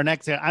 All right. And our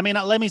next, I mean,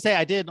 let me say,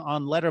 I did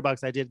on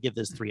Letterboxd, I did give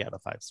this 3 out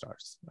of 5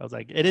 stars. I was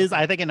like, it is.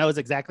 I think it knows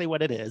exactly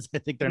what it is. I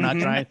think they're not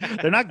trying.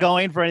 They're not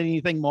going for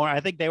anything more.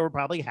 I think they were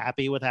probably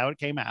happy with how it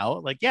came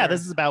out. Like, yeah,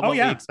 this is about what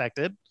we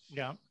expected.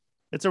 Yeah.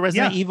 It's a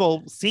Resident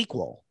Evil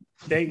sequel.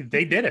 They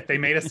did it. They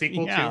made a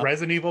sequel to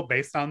Resident Evil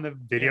based on the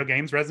video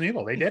games Resident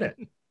Evil. They did it.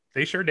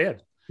 They sure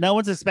did. No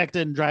one's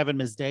expecting Driving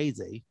Miss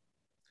Daisy.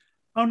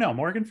 Oh no,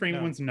 Morgan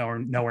Freeman's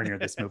nowhere near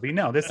this movie.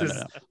 No, this is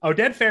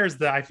Oded Fair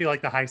is I feel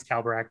like the highest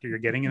caliber actor you're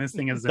getting in this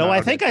thing is. Though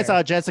I think I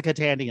saw Jessica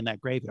Tandy in that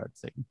graveyard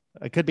scene.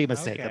 I could be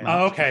mistaken.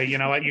 Okay, you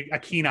know what? A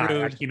keen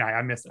eye.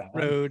 I missed that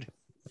one. Rude.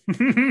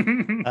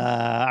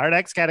 Our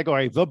next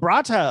category,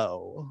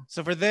 vibrato.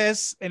 So for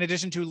this, in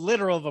addition to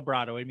literal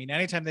vibrato, I mean,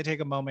 anytime they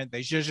take a moment,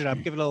 they zhuzh it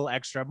up, give it a little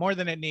extra, more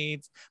than it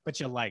needs, but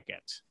you like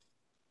it.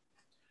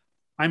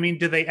 I mean,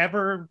 do they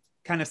ever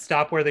kind of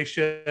stop where they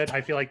should?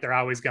 I feel like they're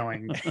always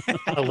going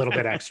a little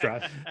bit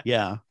extra.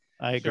 Yeah,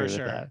 I agree with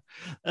that.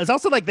 It's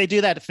also like they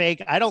do that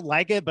fake. I don't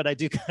like it, but I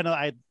do kind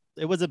of.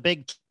 It was a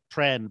big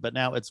trend, but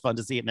now it's fun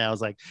to see it now.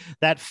 It's like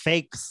that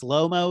fake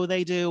slow-mo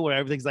they do where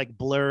everything's like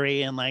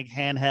blurry and like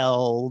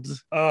handheld.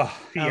 Oh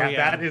yeah.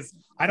 That is,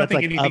 I don't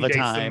think anything dates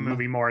the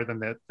movie more than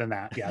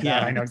that. Yeah,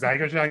 that I know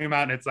exactly what you're talking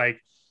about. And it's like,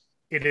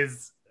 it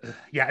is,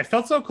 it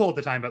felt so cool at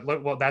the time,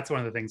 but that's one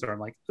of the things where I'm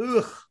like,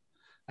 ugh,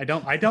 I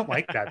don't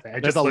like that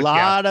thing. There's a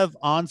lot of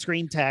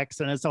on-screen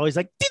text, and it's always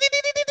like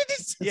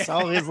it's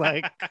always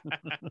like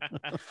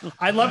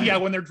I love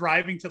when they're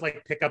driving to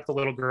like pick up the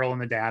little girl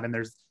and the dad, and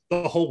there's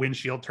the whole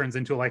windshield turns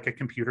into like a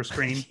computer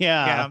screen.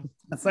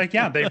 It's like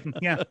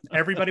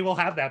everybody will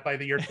have that by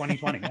the year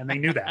 2020, and they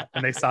knew that,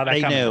 and they saw that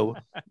coming.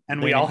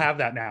 And we all have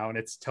that now, and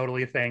it's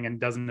totally a thing and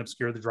doesn't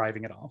obscure the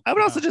driving at all. I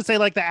would also just say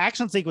like the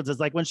action sequences,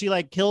 like when she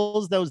like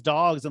kills those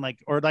dogs and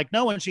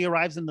when she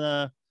arrives in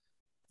the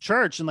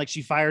church and like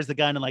she fires the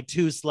gun and like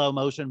 2 slow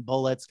motion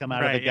bullets come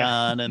out of the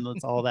gun, and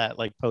it's all that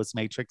like post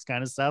Matrix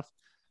kind of stuff.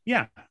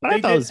 Yeah, but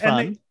I thought it was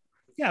fun.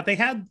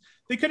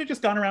 They could have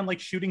just gone around like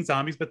shooting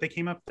zombies, but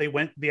they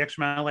went the extra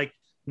mile. Like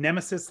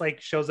Nemesis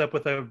like shows up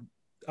with a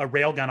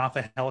rail gun off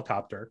a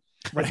helicopter.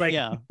 It's like,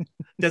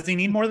 does he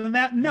need more than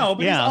that? No,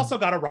 but he's also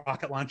got a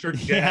rocket launcher.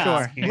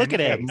 Look at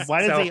him.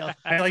 Why does he?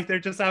 I like they're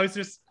just always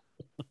just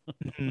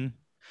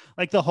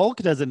like the Hulk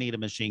doesn't need a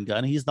machine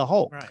gun. He's the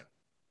Hulk. Right.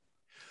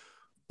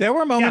 There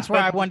were moments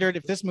where I wondered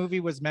if this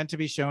movie was meant to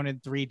be shown in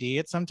 3D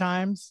at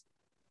sometimes.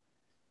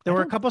 There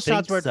were a couple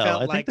shots where it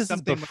felt like this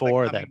something is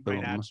before was, like, that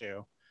boom. Right at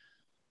you.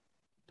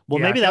 Well,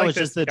 maybe that was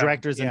just the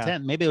director's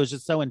intent. Maybe it was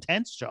just so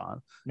intense,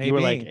 John.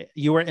 Maybe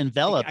you were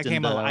enveloped.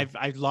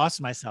 I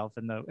lost myself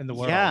in the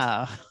world.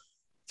 Yeah,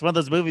 it's one of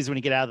those movies when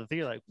you get out of the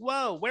theater, like,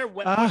 whoa,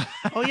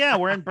 oh yeah,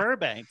 we're in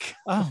Burbank.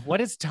 Oh, what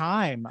is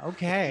time?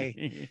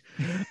 Okay.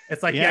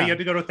 It's like you have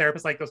to go to a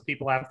therapist like those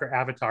people after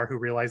Avatar who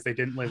realized they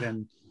didn't live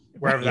in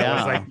wherever that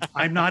was. Like,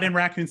 I'm not in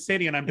Raccoon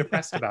City and I'm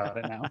depressed about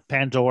it now.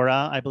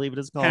 Pandora, I believe it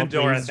is called.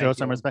 Pandora, show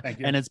some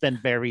respect. And it's been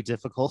very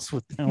difficult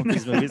with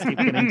these movies keep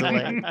getting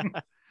delayed.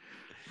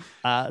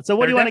 So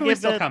what do you want to give?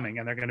 Still coming,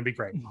 and they're going to be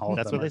great.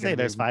 That's what they say.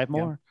 There's 5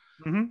 more.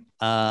 Yeah.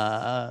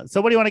 Mm-hmm. So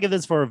what do you want to give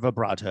this for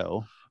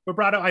vibrato?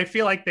 Vibrato, I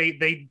feel like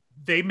they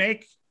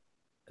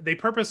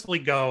purposefully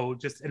go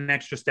just an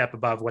extra step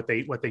above what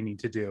they need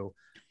to do,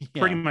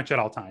 pretty much at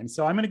all times.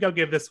 So I'm going to go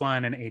give this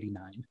one an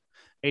 89.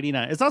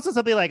 89. It's also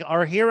something like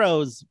our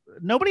heroes,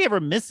 nobody ever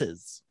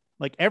misses.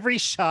 Like every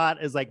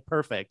shot is like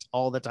perfect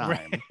all the time.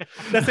 Right.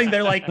 That's the thing.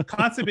 They're like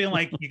constantly being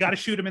like, you got to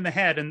shoot him in the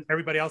head. And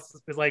everybody else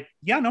is like,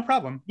 yeah, no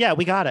problem. Yeah,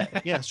 we got it.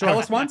 Yeah, sure. Tell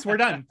us once, we're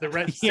done.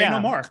 Say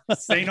no more.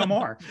 Say no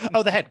more.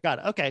 Oh, the head. Got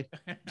it. Okay.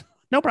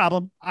 No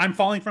problem. I'm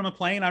falling from a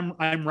plane.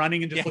 I'm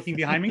running and just looking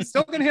behind me.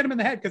 Still going to hit him in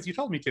the head because you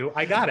told me to.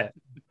 I got it.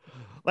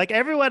 Like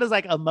everyone is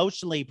like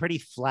emotionally pretty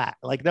flat.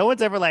 Like no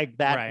one's ever like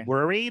that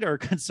worried or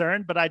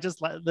concerned, but I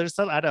just there's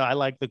some, I don't know. I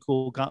like the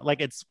cool, like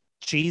it's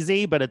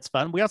cheesy, but it's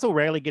fun. We also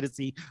rarely get to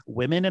see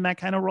women in that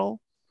kind of role,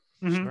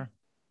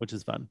 which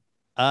is fun.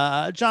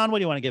 John, what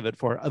do you want to give it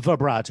for a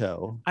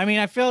vibrato? I mean,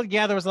 I feel,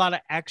 there was a lot of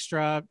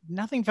extra,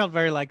 nothing felt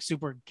very like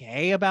super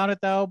gay about it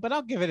though, but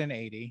I'll give it an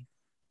 80.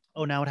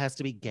 Oh, now it has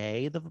to be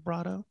gay, the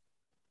vibrato?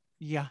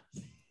 Yeah.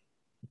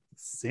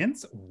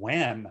 Since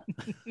when?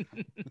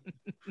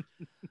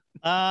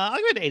 I'll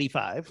give it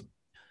 85.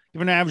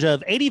 Give an average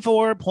of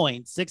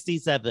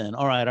 84.67.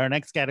 All right, our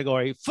next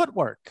category,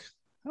 footwork.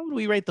 How would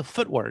we rate the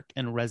footwork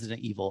in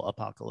Resident Evil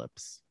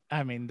Apocalypse?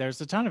 I mean, there's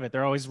a ton of it.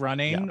 They're always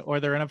running or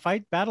they're in a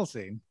fight battle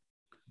scene.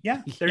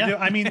 Yeah,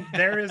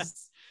 they're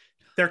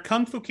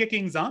kung fu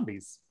kicking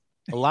zombies.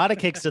 A lot of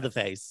kicks to the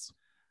face.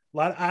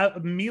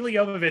 Mila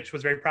Jovovich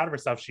was very proud of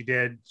herself.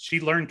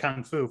 She learned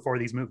kung fu for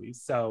these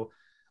movies. So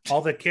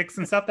all the kicks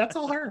and stuff, that's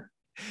all her.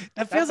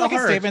 That feels like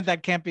a statement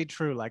that can't be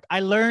true. Like, I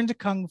learned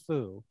kung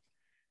fu.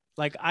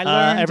 Like, I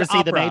learned ever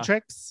see The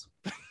Matrix?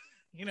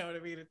 You know what I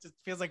mean? It just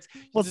feels like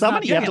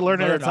somebody you have to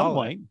learn it at some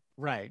point.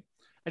 Right.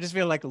 I just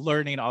feel like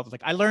learning all the,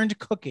 like, I learned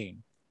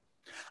cooking.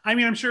 I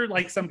mean, I'm sure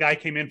like some guy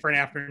came in for an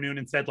afternoon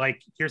and said,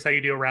 like, here's how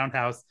you do a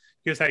roundhouse.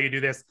 Here's how you do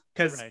this.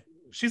 Because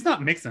she's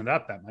not mixing it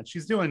up that much.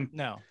 She's doing,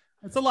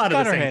 it's a lot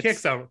of the same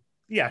kicks. So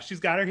yeah, she's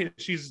got her hit.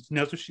 She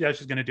knows what she does.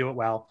 She's going to do it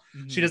well.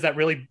 Mm-hmm. She does that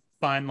really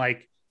fun,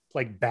 like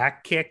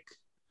back kick.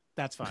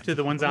 That's fine. To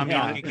the one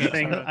zombie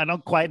thing. I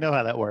don't quite know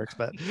how that works,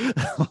 but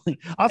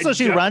also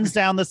she runs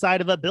down the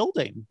side of a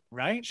building,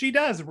 right? She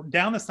does,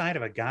 down the side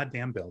of a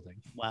goddamn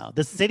building. Wow.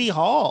 The City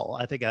Hall,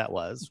 I think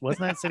wasn't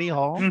that City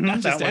Hall?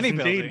 Not just any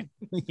building.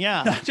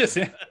 Yeah. Not just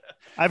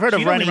I've heard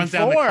of running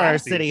for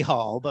City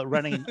Hall, but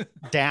running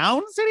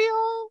down City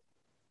Hall?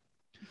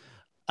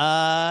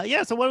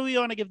 Yeah, so what do we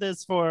want to give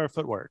this for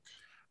footwork?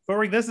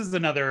 This is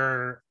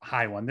another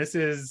high one.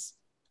 It's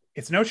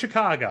no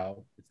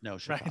Chicago. No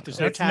Chicago. Right,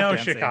 it's no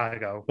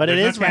Chicago. But it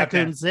is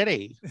Raccoon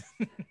City.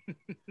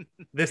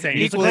 This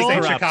ain't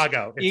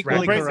Chicago.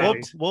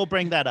 It's we'll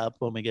bring that up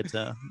when we get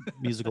to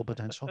musical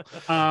potential.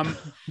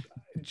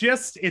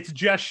 It's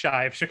just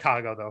shy of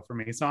Chicago though for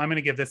me. So I'm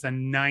gonna give this a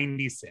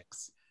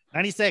 96.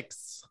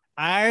 96.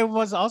 I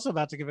was also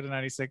about to give it a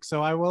 96,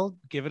 so I will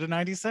give it a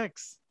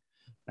 96.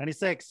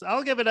 96.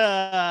 I'll give it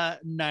a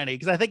 90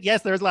 because I think,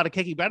 yes, there's a lot of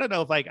kicking, but I don't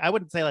know if I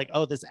wouldn't say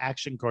oh, this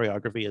action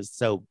choreography is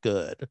so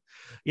good.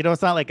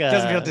 It's not like it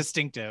doesn't feel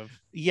distinctive.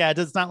 Yeah,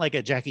 it's not like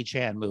a Jackie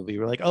Chan movie.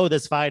 We're like, oh,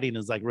 this fighting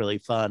is really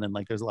fun and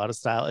there's a lot of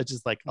style. It's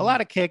just a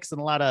lot of kicks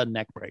and a lot of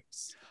neck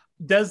breaks.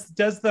 Does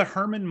the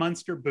Herman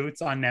Munster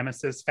boots on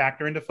Nemesis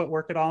factor into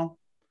footwork at all?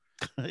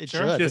 It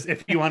should. Just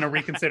if you want to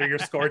reconsider your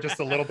score just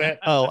a little bit.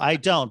 Oh, I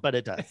don't, but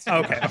it does.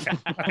 Okay.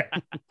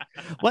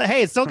 Well,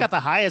 hey, it's still got the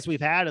highest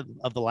we've had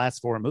of the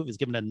last 4 movies,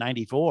 given a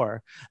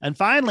 94. And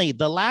finally,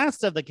 the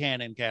last of the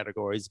canon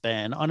categories,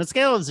 Ben, on a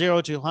scale of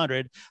 0 to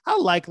 100, how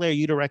likely are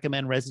you to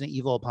recommend Resident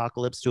Evil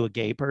Apocalypse to a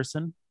gay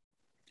person?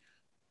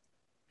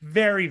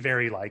 Very,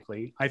 very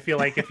likely. I feel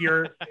like if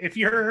you're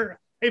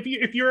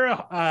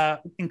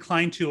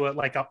inclined to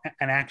an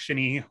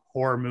action-y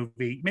horror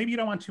movie, maybe you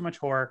don't want too much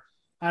horror.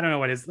 I don't know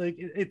what it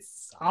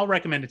is. I'll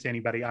recommend it to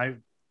anybody.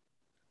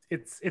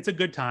 It's a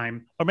good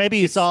time. Or maybe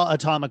you saw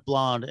Atomic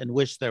Blonde and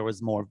wish there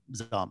was more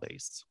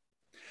zombies.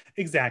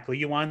 Exactly.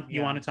 You want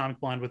Atomic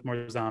Blonde with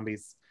more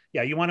zombies.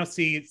 Yeah, you want to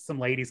see some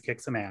ladies kick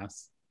some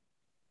ass.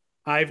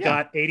 I've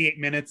got 88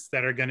 minutes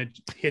that are going to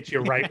hit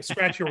you right,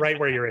 scratch you right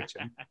where you're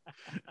itching.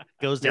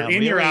 Goes down in,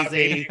 real you're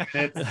easy. Out,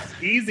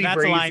 it's easy, That's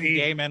breezy. a line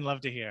gay men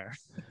love to hear.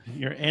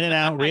 You're in and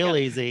out real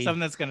easy.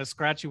 Something that's going to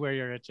scratch you where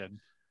you're itching.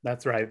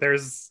 That's right.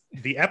 There's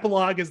the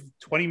epilogue is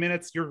 20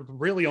 minutes. You're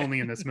really only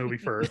in this movie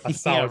for a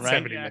solid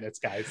 70 minutes,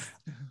 guys.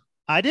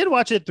 I did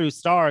watch it through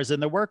Stars, and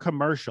there were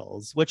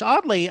commercials, which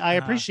oddly I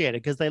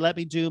appreciated because they let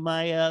me do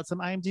my some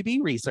IMDb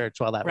research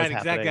while that was happening.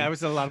 Right, exactly. I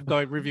was a lot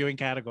of reviewing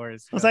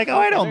categories. I was like, oh,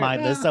 I don't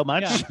mind this so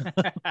much.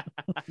 Yeah.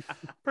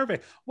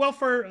 Perfect. Well,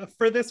 for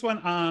this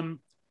one, I'm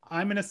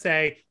gonna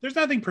say there's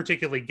nothing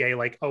particularly gay.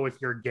 Like, oh, if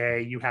you're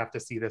gay, you have to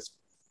see this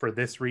for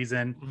this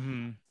reason.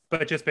 Mm-hmm.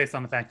 But just based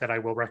on the fact that I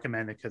will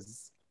recommend it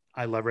because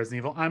I love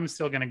Resident Evil, I'm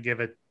still going to give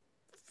it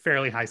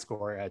fairly high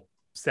score at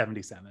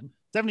 77.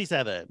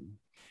 77.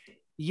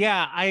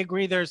 Yeah, I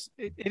agree.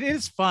 It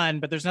is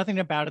fun, but there's nothing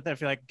about it that I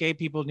feel like gay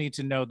people need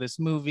to know this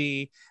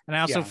movie. And I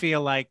also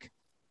feel like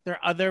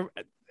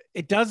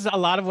it does a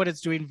lot of what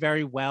it's doing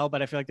very well,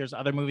 but I feel like there's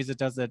other movies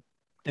that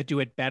do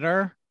it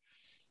better.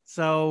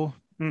 So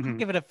I'll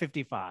give it a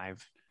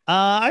 55.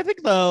 I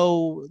think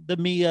though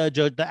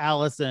the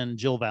Alice and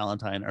Jill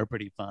Valentine are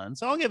pretty fun,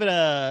 so I'll give it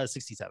a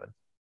 67.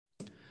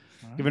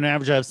 Give it an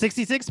average of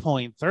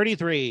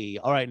 66.33.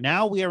 All right,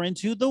 now we are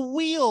into the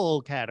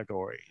wheel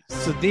categories.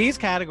 So these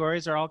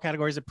categories are all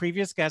categories that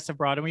previous guests have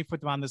brought, and we put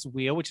them on this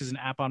wheel, which is an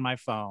app on my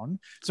phone.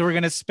 So we're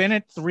going to spin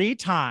it 3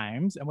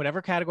 times, and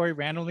whatever category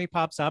randomly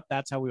pops up,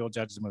 that's how we will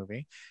judge the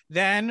movie.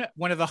 Then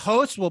one of the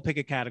hosts will pick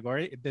a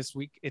category. This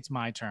week, it's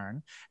my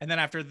turn. And then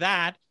after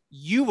that,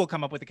 you will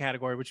come up with a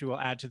category, which we will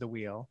add to the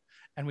wheel,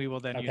 and we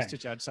will then use to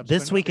judge subsequent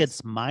This week, movies.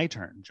 It's my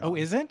turn, John. Oh,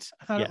 is it?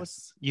 I thought it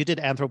was. You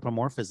did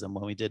anthropomorphism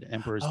when we did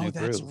Emperor's New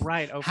Groove. Oh, that's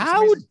right. Oh,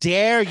 how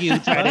dare you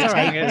try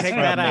to take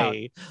that out?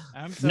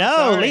 I'm so no,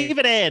 sorry. leave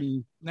it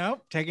in.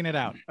 Nope, taking it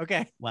out.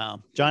 Okay.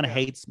 Wow. John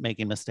hates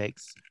making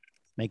mistakes.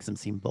 Makes him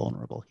seem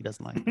vulnerable. He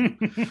doesn't like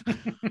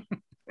it.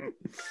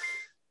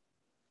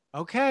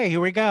 Okay, here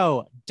we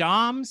go.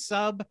 Dom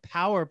sub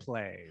power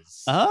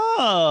plays.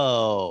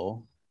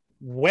 Oh.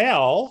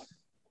 Well,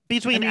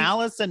 between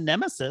Alice and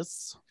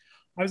Nemesis.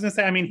 I was going to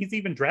say, he's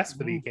even dressed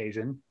for the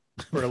occasion.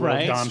 for a little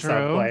Right, Dom true.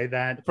 subplay.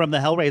 That From the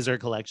Hellraiser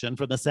collection,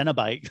 from the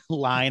Cenobite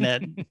line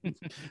at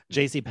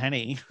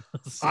JCPenney.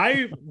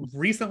 I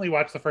recently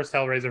watched the first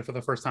Hellraiser for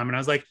the first time, and I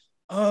was like,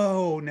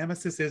 oh,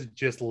 Nemesis is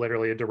just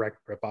literally a direct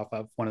ripoff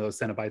of one of those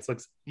Cenobites.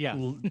 Looks, Yeah.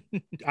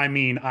 I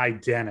mean,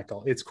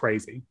 identical. It's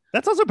crazy.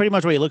 That's also pretty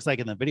much what he looks like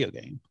in the video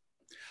game.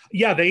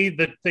 Yeah, they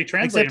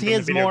translate. Except he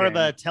has more of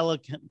a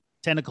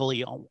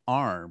tentacly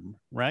arm,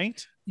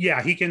 right?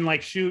 Yeah, he can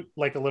like shoot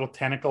like a little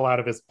tentacle out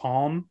of his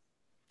palm.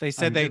 They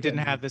said I'm they sure didn't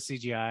that- have the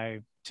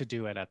CGI to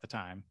do it at the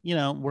time. You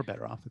know, we're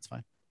better off. It's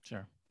fine.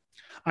 Sure.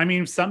 I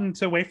mean, something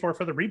to wait for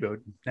the reboot.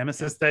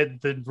 Nemesis, the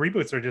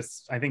reboots are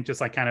just, I think, just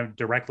like kind of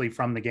directly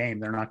from the game.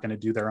 They're not going to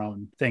do their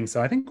own thing.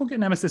 So I think we'll get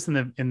Nemesis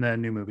in the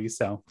new movie.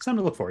 So something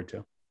to look forward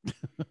to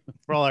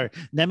For all our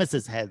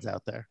Nemesis heads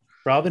out there.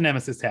 for all the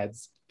Nemesis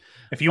heads.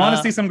 If you want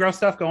to see some gross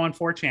stuff, go on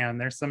 4chan.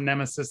 There's some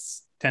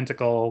Nemesis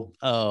tentacle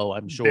Oh,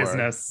 I'm sure.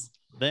 business.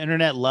 The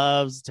internet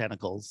loves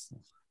tentacles.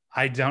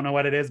 I don't know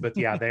what it is, but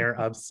yeah, they're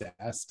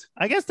obsessed.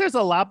 I guess there's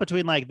a lot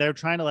between like they're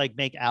trying to like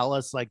make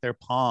Alice like their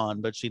pawn,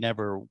 but she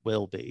never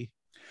will be.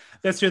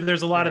 That's true.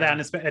 There's a lot of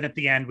that. And at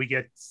the end, we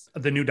get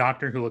the new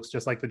doctor who looks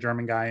just like the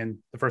German guy. And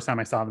the first time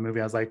I saw the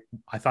movie, I was like,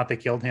 I thought they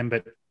killed him,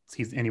 but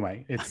he's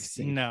anyway. It's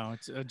No,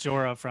 it's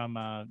Jorah from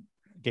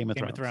Game of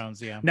Game of Thrones.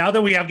 Thrones. Yeah. now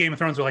that we have Game of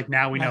Thrones, we're like,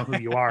 now we know who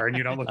you are, and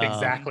you don't look Um,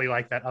 exactly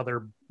like that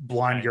other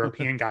blonde Right.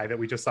 European guy that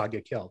we just saw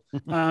get killed.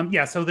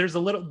 Yeah, so there's a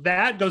little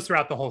that goes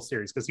throughout the whole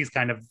series because he's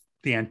kind of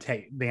the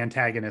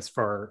antagonist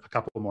for a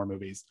couple more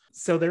movies.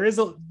 So there is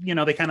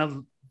they kind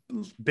of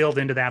build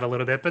into that a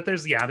little bit, but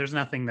there's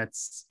nothing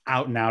that's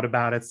out and out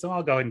about it. So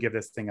I'll go ahead and give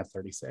this thing a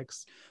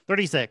 36.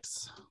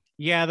 36.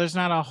 Yeah, there's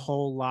not a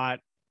whole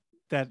lot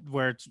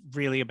where it's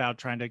really about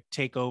trying to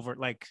take over.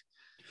 Like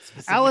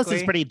Alice is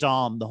specifically. pretty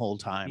Dom the whole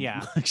time.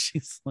 Yeah.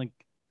 She's like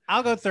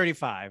I'll go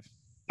 35.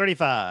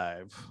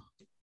 35.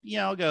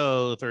 Yeah, I'll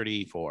go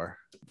 34.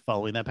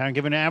 Following that pattern,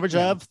 giving an average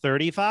of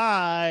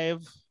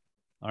 35.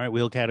 All right,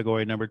 wheel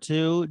category number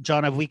 2.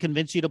 John, have we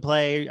convinced you to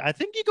play? I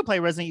think you could play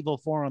Resident Evil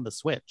 4 on the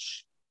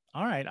Switch.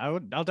 All right, I'll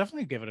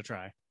definitely give it a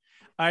try.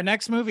 Our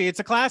next movie, it's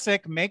a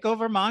classic,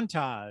 Makeover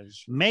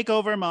Montage.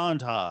 Makeover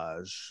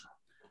montage.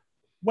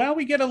 Well,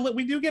 we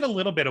do get a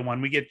little bit of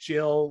one. We get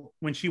Jill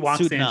when she walks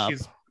Suiting in. up.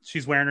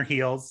 She's wearing her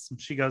heels.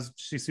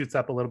 She suits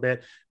up a little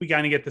bit. We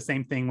kind of get the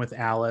same thing with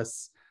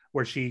Alice,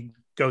 where she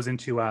goes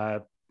into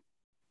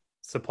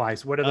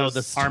supplies. What are those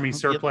the army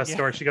surplus yeah.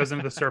 stores? She goes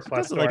into the surplus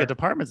That's store. like a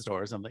department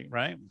store or something,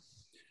 right?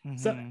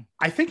 So Mhm.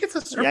 I think it's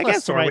a surplus Yeah, I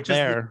guess store, right which is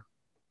there.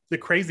 the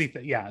crazy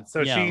thing. Yeah.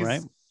 So Yeah, she's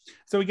right.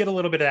 so we get a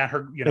little bit of that.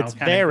 Her, It's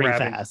kinda very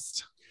grabbing-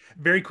 fast.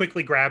 very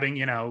quickly grabbing,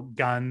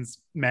 guns,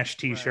 mesh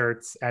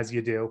t-shirts, as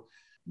you do.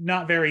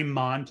 Not very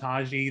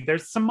montagey.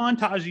 There's some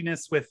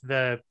montaginess with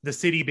the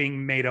city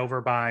being made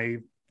over by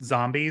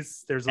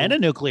zombies. There's And a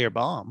nuclear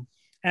bomb.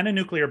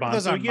 nuclear bomb.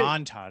 Those So are we get-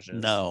 montages.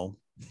 No.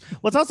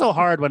 Well, it's also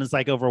hard when it's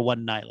like over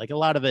one night. Like a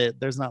lot of it,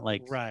 there's not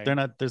like Right.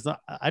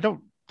 I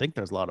don't think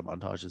there's a lot of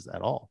montages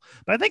at all.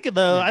 But I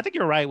think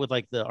you're right with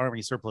like the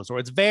army surplus store.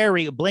 It's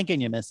very blink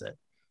and you miss it,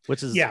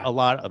 which is Yeah. a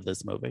lot of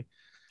this movie.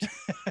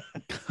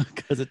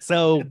 Because it's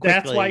so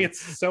That's quickly- why it's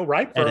so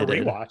ripe for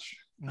edited. a rewatch.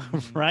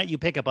 Mhm. right. You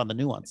pick up on the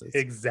nuances.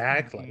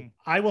 Exactly. Mhm.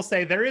 I will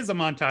say there is a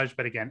montage,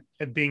 but again,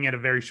 it being at a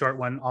very short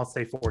one, I'll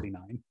say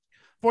 49.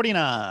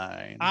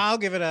 49. I'll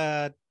give it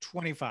a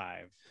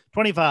 25.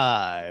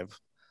 25.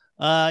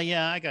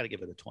 Yeah, I gotta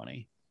give it a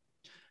 20.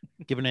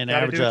 Giving it an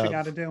Gotta average do what you of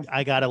gotta do.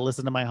 I gotta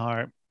listen to my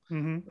heart.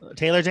 Mhm.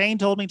 Taylor Jane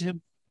told me to.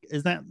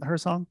 Is that her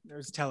song?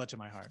 There's Tell It to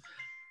My Heart.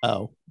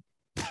 Oh.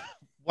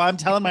 Well, I'm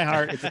telling my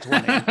heart it's a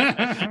 20.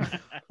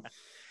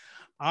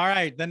 All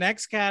right, the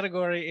next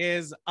category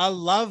is a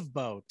love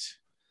boat.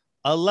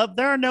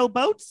 There are no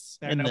boats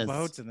There are in no this.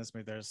 boats in this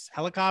movie. There's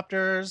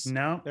helicopters.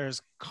 No,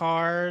 There's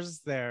cars.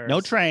 There's No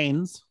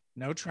trains.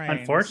 No trains.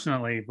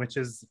 unfortunately, which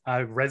is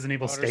a Resident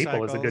Evil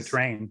staple, is a good Motorcycles.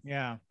 train.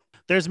 Yeah.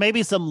 There's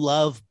maybe some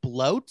love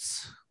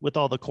bloats with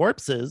all the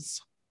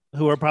corpses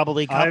who are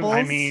probably couples.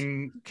 I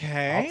mean,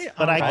 Okay.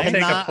 but all I I'll take a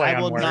cannot. play I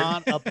on will word.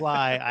 not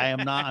apply. I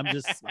am not.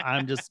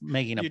 I'm just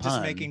making a You're pun.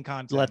 just making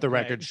content. Let the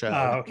right. record show.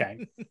 oh,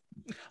 okay.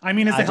 I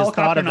mean, is I the just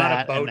thought helicopter of not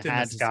that a boat and in the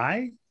had to-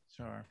 sky?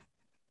 Sure.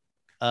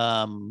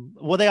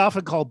 Well, they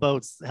often call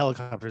boats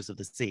helicopters of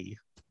the sea.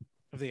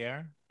 Of the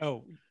air.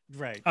 Oh,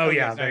 right. Oh,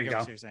 yeah, yes, there I you get go.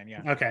 what you're saying.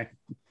 Yeah. Okay.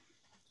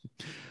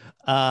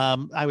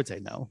 I would say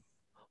no.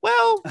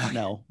 Well,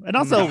 no, and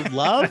also No.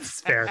 love.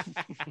 That's fair.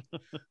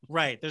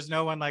 Right. There's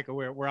no one like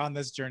we're on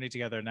this journey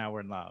together. Now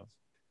we're in love.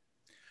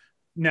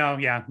 No,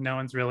 yeah, no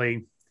one's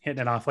really hitting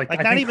it off. Like Like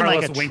I not think even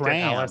Carlos like a winked tram.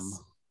 at Alice.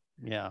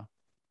 Yeah,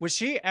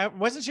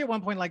 Wasn't she at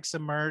one point like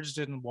submerged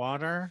in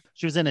water?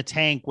 she was in a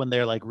tank when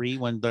they're like they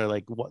think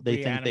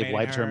they've Reanimating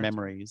wiped her her.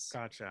 memories.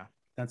 Gotcha.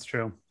 That's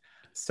true.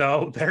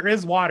 So there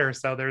is water.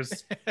 So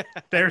there's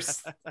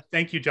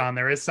thank you, John.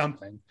 There is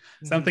something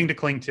to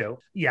cling to.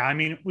 Yeah, I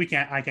mean,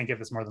 I can't give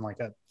this more than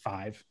like a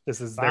 5.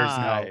 There's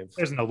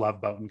no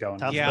love boat going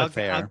Tough on. Yeah, but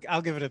fair.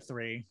 I'll give it a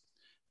 3.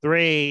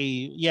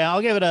 3. Yeah,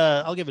 I'll give it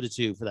a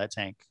 2 for that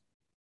tank.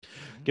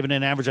 Given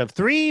an average of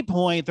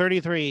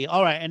 3.33.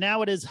 All right, and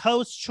now it is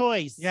host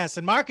choice. Yes,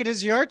 and Mark, it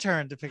is your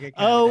turn to pick a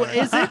category. Oh,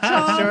 is it,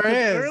 John? Sure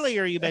is.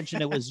 Earlier you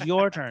mentioned it was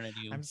your turn and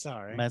you I'm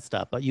sorry. messed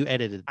up, but you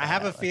edited I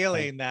have a that.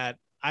 feeling that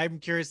I'm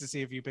curious to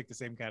see if you pick the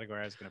same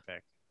category I was going to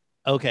pick.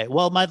 Okay,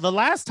 well, the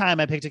last time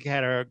I picked a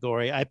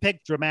category, I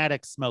picked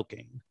dramatic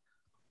smoking.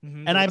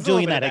 Mm-hmm. And I'm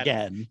doing that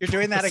again. You're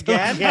doing that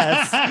again?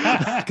 Yes.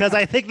 Because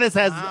I think this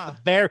has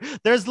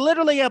there's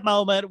literally a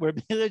moment where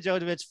Mila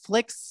Jovovich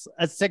flicks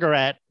a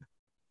cigarette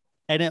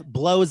and it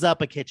blows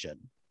up a kitchen.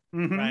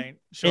 Mm-hmm. Right.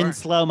 Sure. In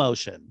slow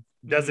motion.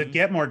 Does it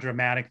get more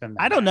dramatic than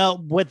that? I don't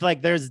know. With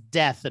like, there's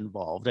death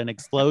involved and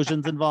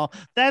explosions involved.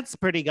 That's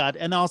pretty good.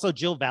 And also,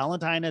 Jill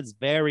Valentine is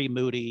very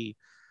moody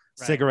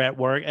cigarette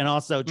work. And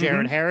also,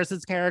 Jared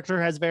Harris's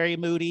character has very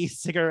moody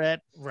cigarette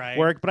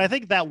work. But I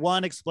think that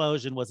one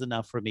explosion was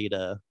enough for me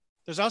to.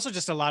 There's also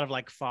just a lot of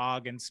like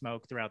fog and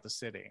smoke throughout the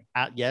city.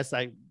 Yes.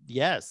 Adds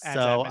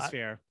So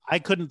atmosphere. I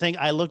couldn't think.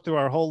 I looked through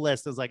our whole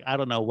list. I was like, I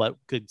don't know what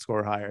could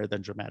score higher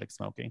than dramatic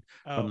smoking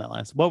from that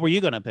list. What were you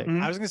going to pick?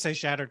 I was going to say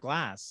Shattered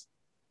Glass.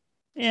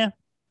 Yeah.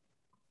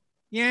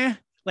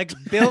 Like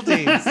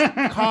buildings,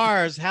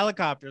 cars,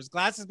 helicopters,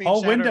 glasses being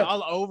shattered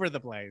all over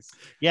the place.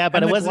 Yeah,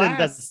 but it wasn't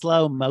the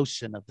slow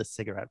motion of the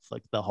cigarette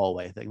flick, the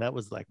hallway thing. That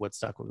was like what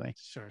stuck with me.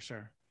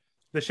 Sure.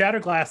 The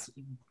shattered glass,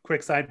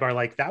 quick sidebar,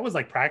 like that was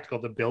like practical.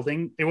 The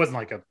building, it wasn't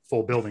like a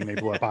full building they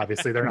blew up.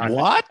 Obviously, they're not.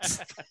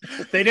 What?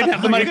 They didn't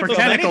have the money for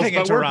tentacles, but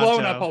we're Toronto.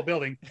 blowing up whole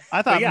building.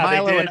 I thought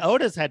Milo and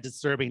Otis had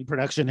disturbing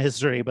production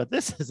history, but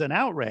this is an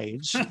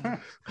outrage.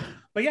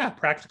 But yeah,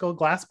 practical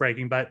glass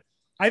breaking. But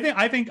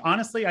I think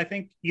honestly, I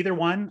think either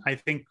one. I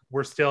think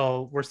we're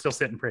still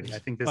sitting pretty. I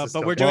think this is.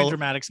 But we're doing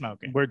dramatic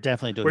smoking. We're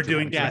definitely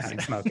doing. Dramatic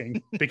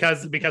smoking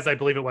because I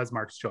believe it was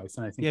Mark's choice,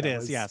 and I think it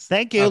is. Yes.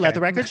 Thank you. Okay. Let the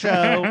record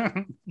show.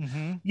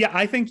 Yeah,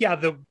 I think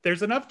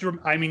there's enough.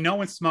 I mean, no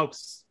one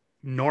smokes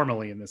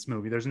normally in this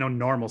movie. There's no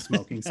normal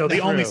smoking, so the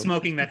only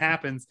smoking that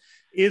happens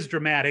is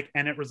dramatic,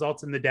 and it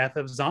results in the death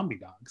of zombie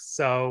dogs.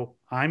 So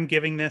I'm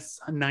giving this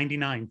a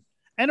 99.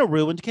 And a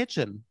ruined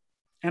kitchen.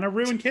 And a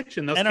ruined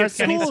kitchen. Those and kids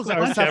our can't eat schools school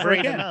are lunch ever suffering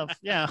again. enough.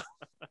 Yeah.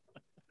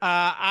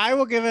 I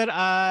will give it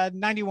a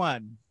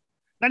 91.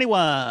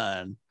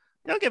 91.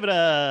 I'll give it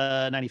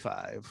a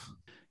 95.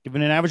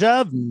 Giving an average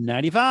of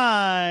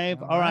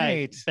 95. All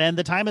right. Ben,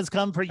 the time has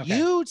come for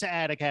you to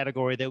add a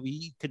category that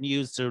we can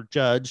use to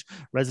judge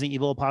Resident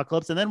Evil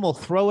Apocalypse, and then we'll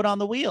throw it on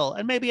the wheel.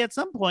 And maybe at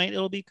some point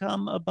it'll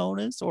become a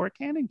bonus or a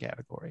canon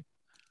category.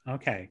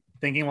 Okay.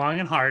 Thinking long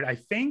and hard. I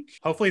think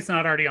hopefully it's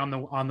not already on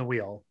the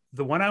wheel.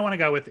 The one I want to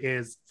go with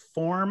is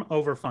form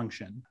over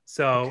function.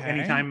 So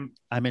anytime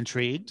I'm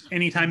intrigued,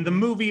 anytime the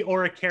movie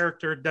or a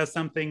character does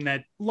something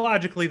that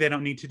logically they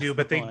don't need to do,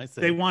 but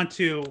they want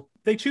to,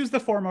 they choose the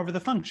form over the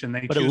function.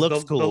 But it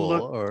looks cool,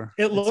 or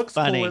it looks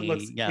funny. Cool. It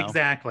looks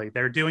exactly.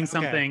 They're doing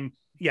something.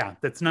 Yeah,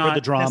 that's not for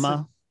the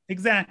drama.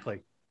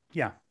 Exactly.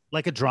 Yeah,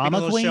 like a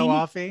drama queen. Show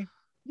offy.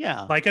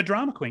 Yeah, like a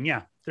drama queen.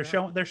 Yeah, they're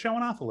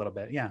showing off a little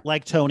bit. Yeah,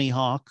 like Tony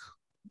Hawk.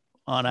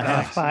 On a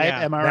half pipe.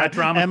 Yeah. Am I right?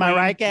 Am I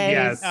right,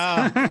 guys? Yes.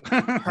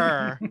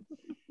 Her.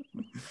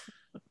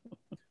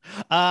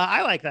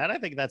 I like that. I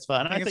think that's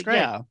fun. I think great.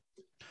 Yeah.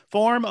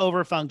 Form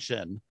over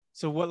function.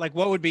 So what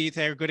would be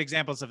good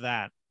examples of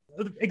that?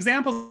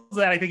 Examples of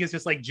that I think is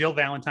just like Jill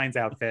Valentine's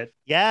outfit.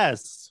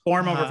 Yes.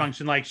 Form over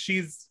function. Like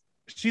she's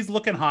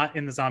looking hot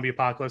in the zombie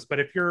apocalypse, but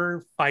if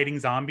you're fighting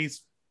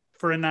zombies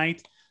for a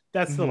night,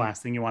 that's the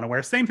last thing you want to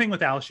wear. Same thing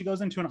with Alice. She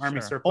goes into an army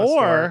surplus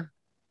store.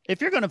 If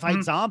you're going to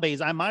fight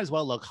zombies, I might as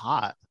well look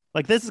hot.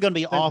 Like, this is going to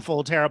be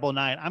awful, terrible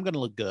night. I'm going to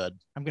look good.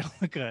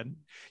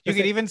 You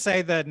could even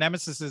say that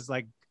Nemesis's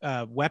like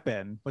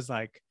weapon was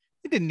like,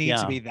 it didn't need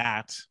to be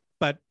that,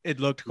 but it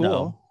looked cool.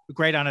 No.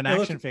 Great on an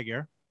action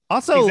figure.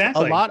 Also,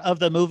 a lot of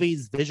the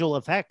movie's visual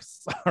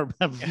effects are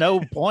of no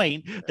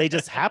point. They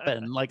just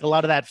happen. Like a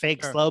lot of that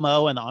fake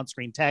slow-mo and the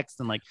on-screen text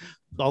and like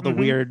all the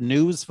weird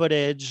news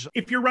footage.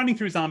 If you're running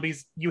through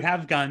zombies, you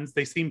have guns.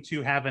 They seem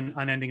to have an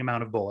unending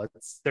amount of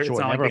bullets. It's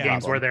not like the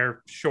games where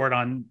they're short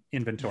on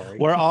inventory.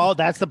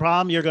 That's the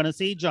problem you're going to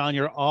see, John.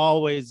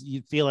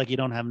 You feel like you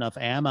don't have enough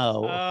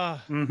ammo.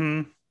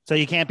 So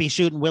you can't be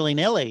shooting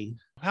willy-nilly.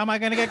 How am I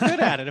going to get good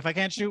at it if I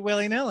can't shoot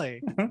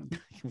willy-nilly?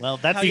 Well,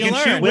 that's how you can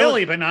shoot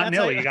willy, but not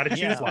nilly. You got to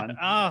choose one.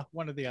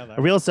 One or the other.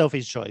 A real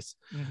Sophie's choice.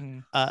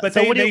 But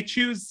they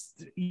choose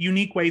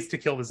unique ways to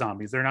kill the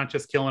zombies. They're not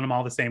just killing them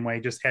all the same way,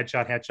 just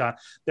headshot.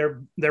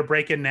 They're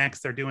breaking necks.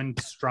 They're doing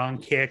strong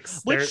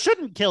kicks. Which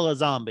shouldn't kill a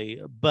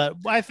zombie, but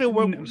I feel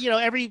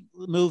every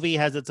movie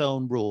has its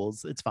own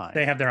rules. It's fine.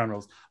 They have their own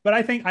rules. But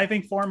I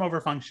think form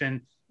over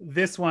function.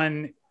 This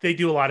one, they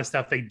do a lot of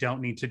stuff they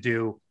don't need to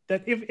do.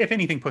 That if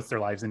anything puts their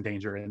lives in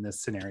danger in this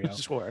scenario.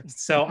 Sure.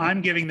 So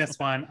I'm giving this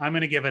one, I'm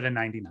going to give it a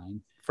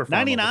 99 for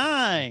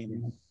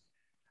 99.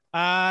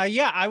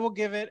 I will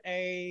give it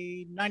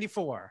a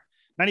 94.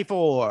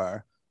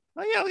 94.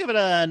 Oh, yeah, I'll give it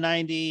a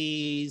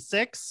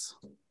 96.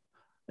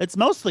 It's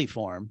mostly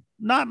form,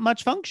 not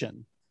much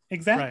function.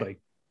 Exactly.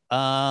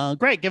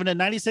 Great. Given a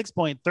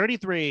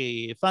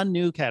 96.33. Fun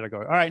new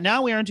category. All right.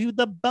 Now we are into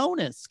the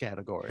bonus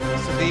category.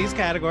 So these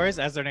categories,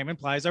 as their name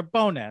implies, are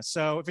bonus.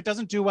 So if it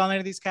doesn't do well in any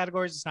of these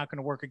categories, it's not going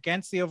to work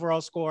against the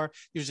overall score.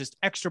 There's just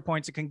extra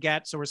points it can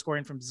get. So we're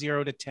scoring from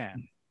 0 to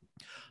 10.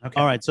 Okay.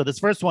 All right. So this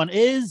first one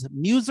is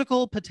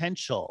musical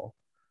potential.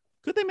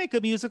 Could they make a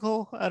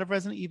musical out of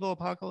Resident Evil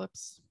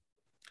Apocalypse?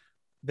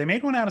 They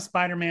made one out of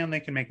Spider-Man. They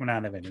can make one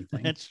out of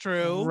anything. It's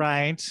true.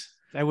 Right.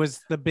 That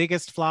was the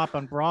biggest flop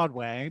on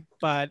Broadway,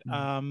 but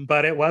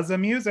it was a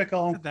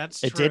musical. That's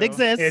true. It did It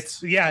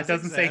exist.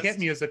 doesn't say hit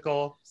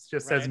musical. It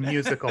just says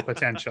musical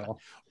potential.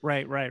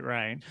 Right.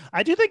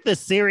 I do think the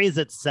series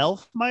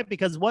itself might,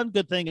 because one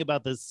good thing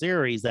about this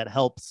series that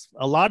helps,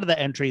 a lot of the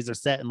entries are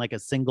set in like a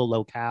single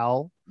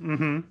locale.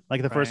 Mm-hmm.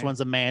 Like the first one's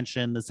a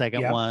mansion, the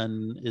second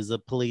one is a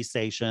police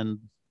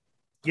station.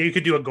 Yeah, you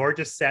could do a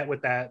gorgeous set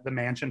with the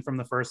mansion from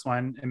the first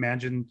one.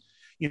 Imagine,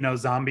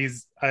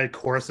 zombies, a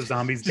chorus of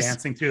zombies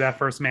dancing through that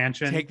first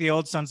mansion. Take the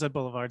old Sunset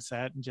Boulevard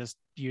set and just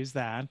use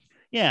that.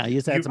 Yeah,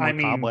 you add some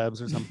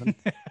cobwebs or something.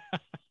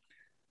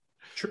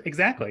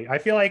 Exactly. I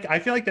feel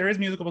like there is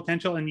musical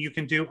potential, and you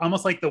can do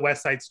almost like the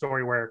West Side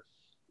Story, where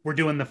we're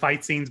doing the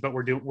fight scenes, but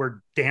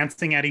we're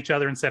dancing at each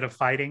other instead of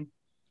fighting.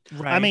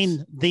 Right. I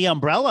mean, the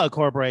Umbrella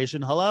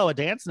Corporation. Hello, a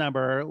dance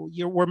number.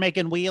 We're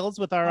making wheels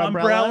with our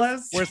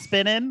umbrellas. We're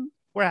spinning.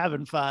 We're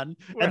having fun.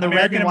 And the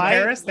red and white.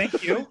 Paris,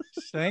 thank you.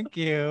 Thank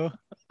you.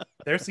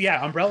 There's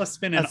umbrella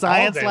spinning. A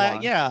science all day lab.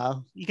 long. Yeah,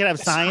 you can have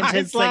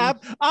scientists.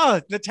 Lab. Oh,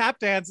 the tap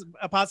dance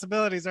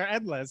possibilities are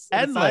endless.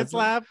 Science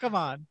lab. Come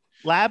on.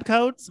 Lab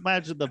coats.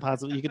 Imagine the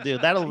possible you could do.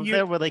 That'll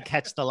where they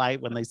catch the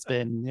light when they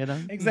spin.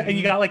 Exactly. And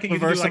you got you can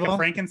do like a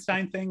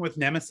Frankenstein thing with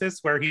Nemesis,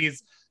 where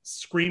he's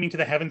screaming to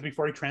the heavens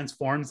before he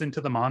transforms into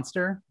the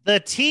monster. The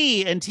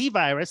T in T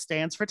virus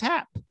stands for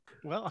tap.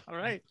 Well, all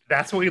right.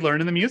 That's what we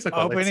learned in the musical.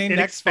 Opening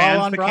next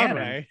fall on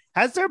Broadway.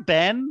 Has there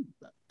been?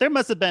 There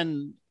must have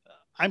been.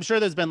 I'm sure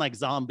there's been like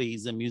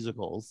zombies in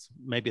musicals.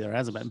 Maybe there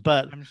hasn't been,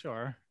 but I'm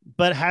sure.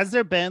 But has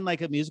there been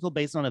like a musical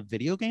based on a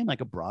video game,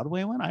 like a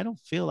Broadway one? I don't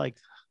feel like.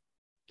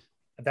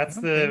 That's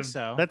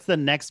the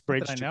next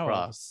bridge to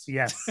cross.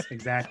 Yes,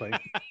 exactly.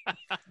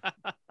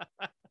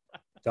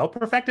 They'll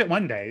perfect it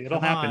one day.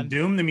 It'll happen.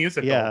 Doom the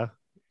musical. Yeah.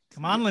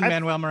 Come on,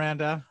 Lin-Manuel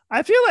Miranda.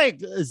 I feel like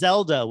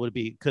Zelda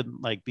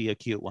could be a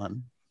cute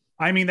one.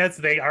 I mean,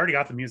 they already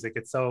got the music.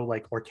 It's so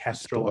like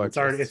orchestral. It's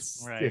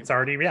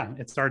already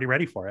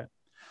ready for it.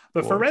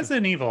 But for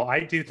Resident Evil,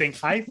 I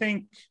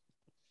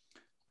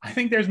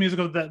think there's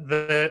musical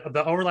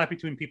the overlap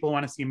between people who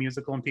want to see a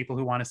musical and people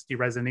who want to see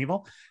Resident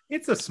Evil.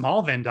 It's a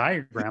small Venn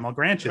diagram. I'll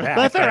grant you that.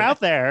 But they're out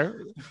there.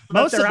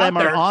 Most of them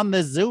are on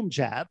the Zoom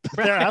chat.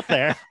 They're out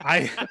there.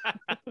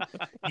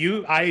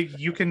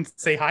 You can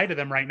say hi to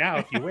them right now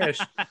if you wish.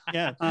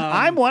 Yeah,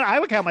 I'm one. I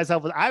would count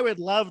myself. I would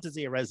love to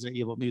see a Resident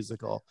Evil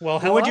musical. Well,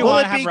 who would you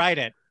want to have write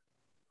it?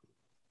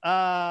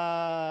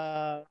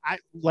 I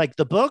like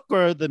the book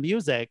or the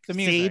music.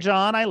 Siege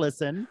on. I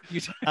listen.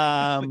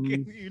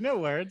 You know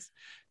words.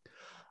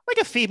 Like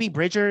a Phoebe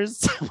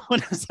Bridgers,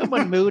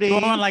 someone moody. Go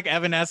on like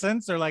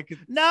Evanescence or like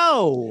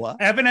no.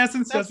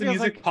 Evanescence does the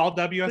music. Like, Paul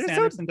W.S.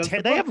 Anderson does.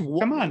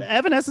 Come on.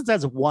 Evanescence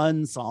has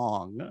one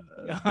song.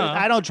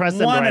 I don't trust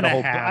them to write a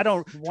whole. I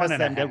don't trust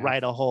them to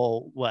write a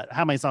whole. What?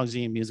 How many songs do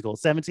you need in musical?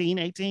 17,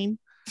 18?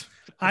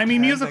 I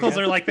mean, musicals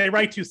are like they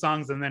write 2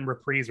 songs and then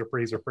reprise,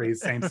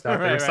 same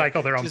stuff. They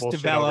recycle their own just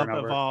bullshit. Develop, over and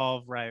over.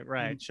 Evolve.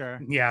 Right. Sure.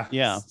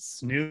 Yeah.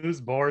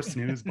 Snooze bore.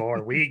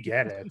 We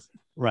get it.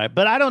 Right,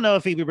 but I don't know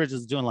if Phoebe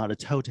Bridgers is doing a lot of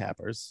toe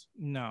tappers.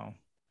 No.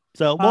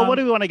 So, what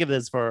do we want to give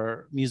this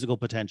for musical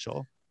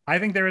potential? I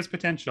think there is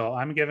potential.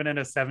 I'm giving it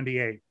a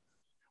 78.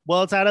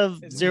 Well, it's out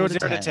of 0 to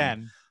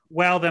 10.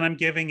 Well, then I'm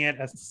giving it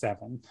a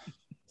 7.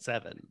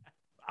 7.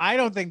 I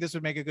don't think this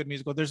would make a good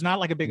musical. There's not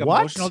like a big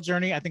emotional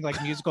journey. I think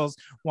like musicals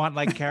want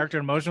like character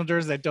emotional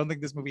journeys. I don't think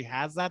this movie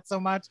has that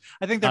so much.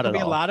 I think there could be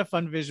a lot of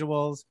fun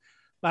visuals,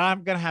 but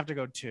I'm going to have to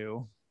go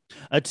 2.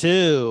 A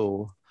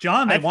 2.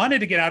 John, they wanted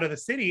to get out of the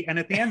city, and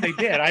at the end they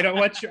did. I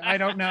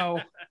don't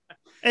know.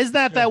 Is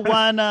that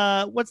one?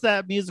 What's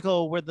that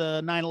musical where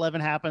the 9/11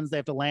 happens? They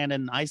have to land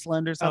in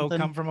Iceland or something.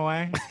 Oh, Come From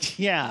Away.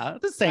 Yeah,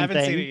 the same I haven't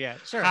thing. seen it yet.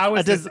 Sure. How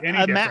is this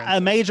any different? A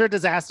major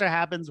disaster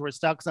happens. We're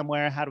stuck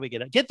somewhere. How do we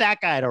get it? Get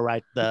that guy to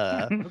write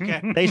the.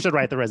 Okay. They should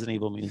write the Resident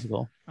Evil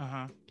musical.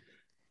 Uh-huh.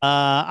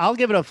 I'll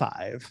give it a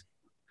 5.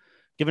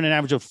 Given an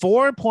average of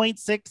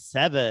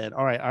 4.67.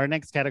 All right, our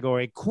next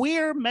category,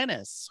 queer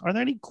menace. Are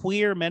there any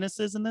queer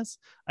menaces in this?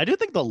 I do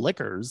think the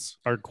Lickers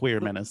are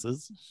queer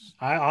menaces.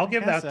 I'll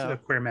give that to the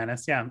queer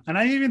menace, yeah. And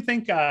I even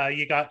think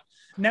you got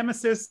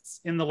Nemesis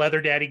in the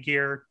leather daddy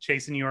gear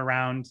chasing you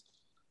around.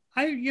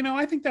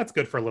 I think that's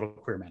good for a little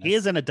queer menace. He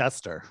is in a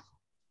duster.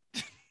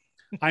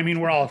 I mean,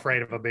 we're all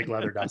afraid of a big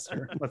leather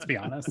duster. Let's be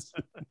honest.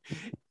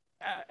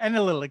 And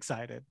a little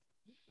excited.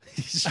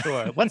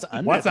 Sure. What's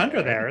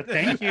under there?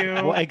 Thank you.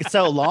 Like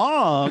so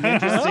long.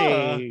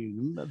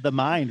 Interesting. The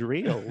mind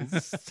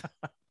reels.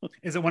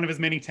 Is it one of his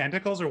many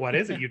tentacles or what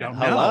is it? You don't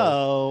know.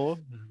 Hello.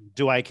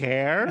 Do I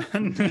care?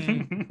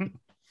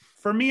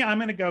 For me, I'm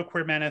going to go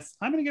Queer Menace.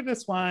 I'm going to give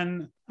this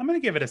one, I'm going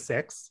to give it a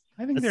 6.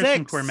 I think A there's some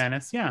 6? Queer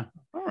Menace. Yeah.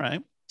 All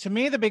right. To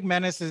me, the big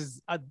menace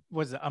is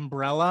was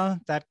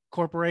Umbrella, that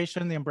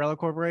corporation, the Umbrella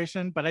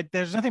Corporation. But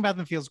there's nothing about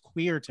them feels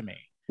queer to me.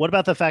 What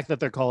about the fact that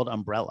they're called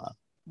Umbrella?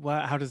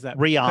 What? How does that?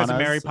 Because of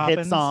Mary Rihanna's Poppins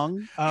hit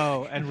song.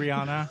 Oh, and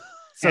Rihanna.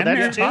 So And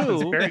that's Mary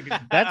Poppins, 2. very good.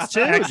 That's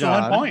 2. Excellent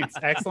John. points.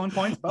 Excellent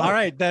points. Both. All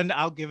right, then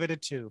I'll give it a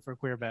 2 for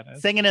Queer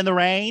Menace. Singing in the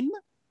Rain.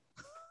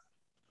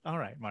 All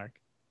right, Mark.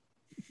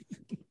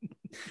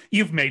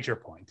 You've made your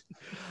point.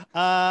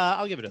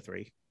 I'll give it a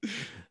 3.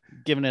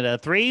 Giving it a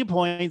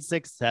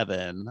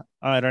 3.67. All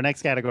right, our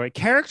next category.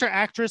 Character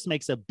actress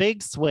makes a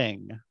big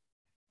swing.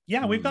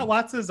 Yeah, we've got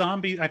lots of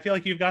zombies. I feel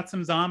like you've got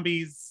some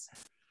zombies.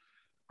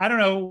 I don't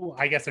know.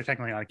 I guess they're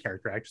technically not a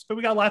character actress, but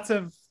we got lots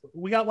of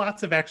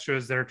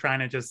extras that are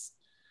trying to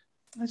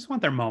I just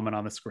want their moment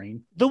on the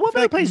screen. The woman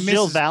who like plays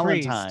Jill Mrs.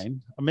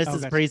 Valentine, Mrs.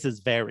 gotcha. Priest, is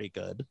very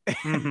good.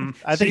 Mhm.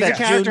 I think She's a that's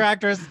character June.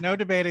 actress. No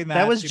debating that.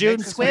 That was She June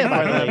makes a swing Squibb,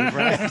 I for them. believe,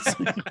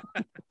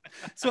 right?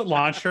 So it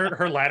launched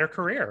her latter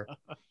career.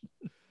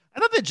 I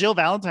thought the Jill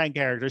Valentine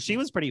character, she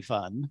was pretty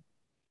fun.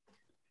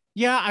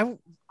 Yeah,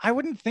 I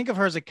wouldn't think of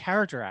her as a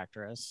character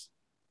actress.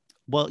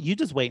 Well, you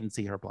just wait and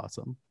see her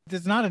blossom.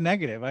 It's not a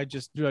negative. I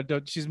just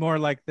don't. She's more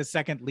like the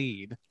second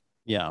lead.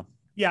 Yeah.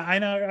 Yeah, I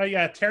know.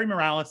 Yeah, Terry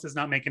Morales is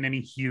not making any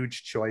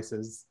huge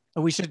choices.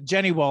 Oh, we should.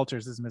 Jenny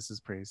Walters is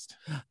Mrs. Priest.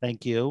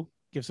 Thank you.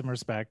 Give some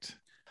respect.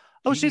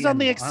 Oh, she's on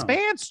The Wow.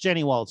 Expanse,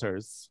 Jenny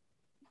Walters.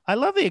 I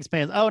love The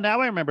Expanse. Oh,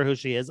 now I remember who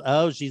she is.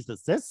 Oh, she's the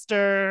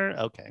sister.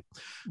 Okay.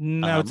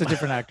 No, it's a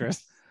different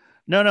actress.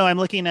 No, I'm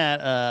looking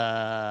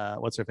at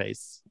what's her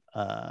face?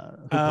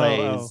 Who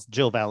plays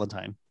Jill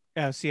Valentine.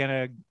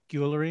 Sienna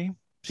Guillory.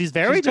 She's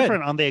very She's good.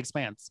 different on The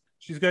Expanse.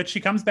 She's good. She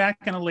comes back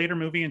in a later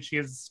movie and she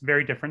is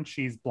very different.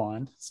 She's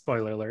blonde.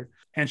 Spoiler alert.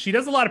 And she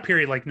does a lot of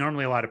period, like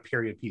normally a lot of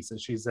period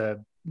pieces. She's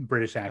a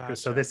British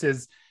actress. So Gotcha. this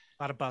is,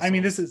 A lot of bustle. I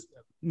mean, this is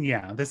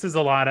this is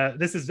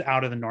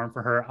out of the norm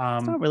for her.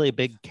 It's not really a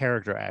big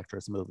character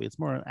actress movie. It's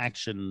more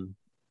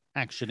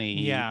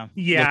actiony. Yeah.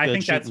 Yeah, look I good,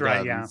 think that's shooting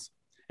right. guns.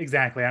 Yeah,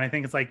 exactly. And I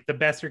think it's like the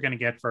best you're going to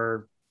get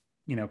for,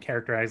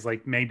 characterized,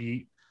 like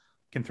maybe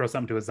can throw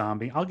something to a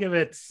zombie. I'll give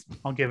it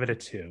a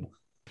 2.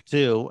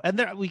 2. And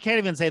there, we can't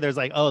even say there's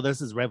like, oh, this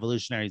is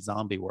revolutionary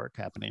zombie work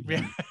happening.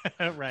 Yeah,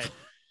 right.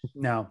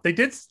 No, they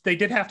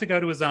did have to go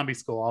to a zombie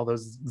school. All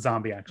those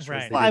zombie extras.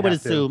 Right. They Well, did I would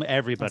have to. assume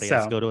everybody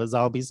has So- to go to a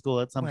zombie school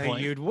at some Well,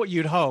 point.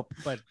 you'd hope,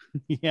 but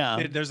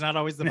Yeah, there's not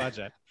always the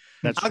budget.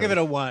 that's I'll give true.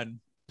 it a 1.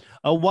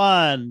 A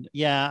 1.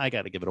 Yeah, I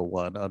got to give it a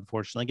 1,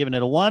 unfortunately. Giving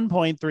it a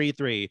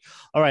 1.33.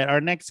 All right,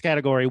 our next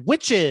category,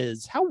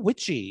 witches. How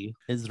witchy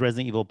is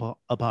Resident Evil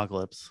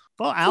Apocalypse?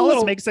 Well, Alice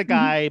little- makes a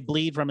guy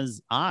bleed from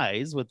his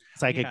eyes with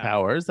psychic Yeah.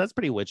 powers. That's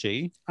pretty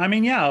witchy. I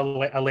mean, yeah,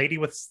 a lady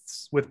with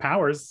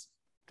powers.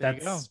 There you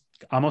That's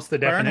almost the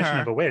Burn definition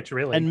her. of a witch,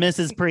 really. And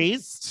Mrs.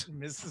 Priest?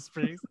 Mrs.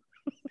 Priest.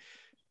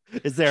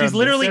 Is there she's a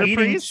literally Mr. eating.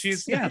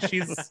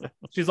 Priest?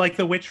 She's like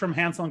the witch from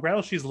Hansel and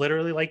Gretel. She's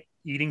literally like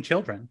eating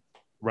children.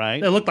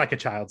 Right? It looked like a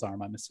child's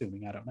arm. I'm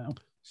assuming. I don't know.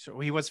 So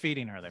he was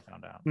feeding her, they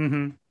found out.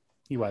 Mm-hmm.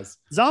 He was.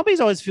 Zombies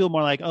always feel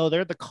more like, oh,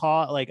 they're the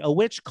cause, like a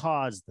witch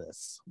caused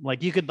this.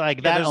 Like you could like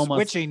Yeah, that there's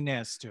almost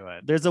witchiness to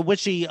it. there's a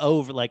witchy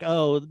over like,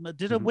 oh,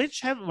 did a Mhm. witch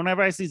have,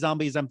 whenever I see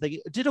zombies, I'm thinking,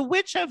 did a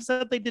witch have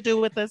something to do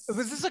with this?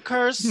 Was this a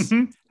curse?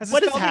 Mhm. Has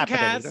What a is spell been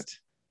happening? cast?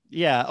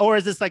 Yeah. Or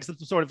is this like some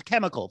sort of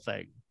chemical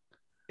thing?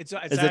 It's Is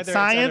it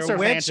science or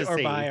witch or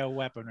fantasy?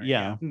 bioweaponry.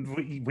 Yeah.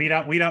 We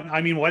don't.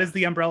 I mean, what is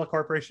the Umbrella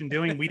Corporation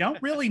doing? We don't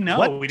really know.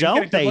 What We didn't don't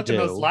get a good they look in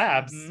those do?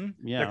 labs. Mhm.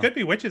 Yeah. There could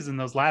be witches in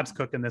those labs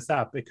cooking this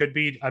up. It could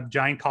be a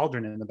giant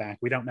cauldron in the back.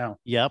 We don't know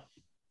Yep.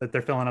 that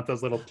they're filling up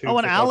those little tubes. Oh,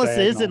 and that go Alice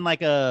is diagonal. in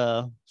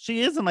like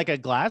she is in like a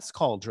glass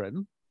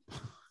cauldron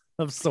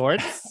of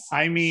sorts.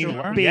 I mean,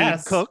 Sure. being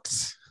yes,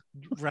 cooked.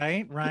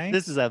 Right.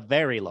 This is a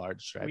very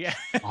large stretch. Yeah.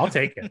 I'll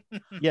take it.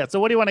 Yeah.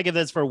 So what do you want to give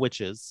this for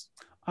witches?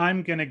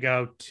 I'm gonna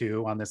go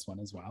 2 on this one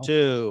as well.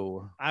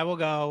 2. I'll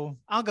go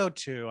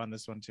 2 on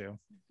this one too.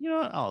 You know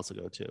what? I'll also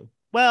go 2.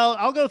 Well,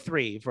 I'll go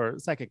 3 for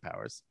psychic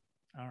powers.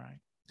 All right.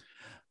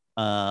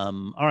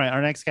 All right,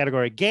 our next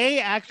category: gay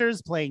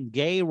actors playing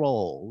gay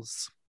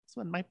roles. This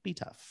one might be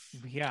tough.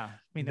 Yeah. I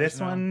mean, This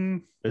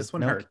one there's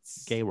no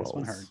hurts. gay This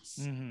one roles. hurts.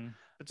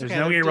 It's There's okay.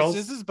 no gay This- roles.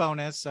 This is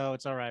bonus, so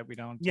it's all right. We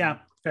don't. Yeah,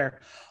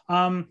 fair.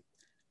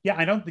 Yeah,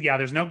 I don't. Yeah,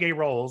 there's no gay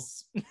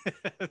roles.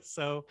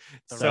 So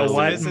So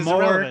what this is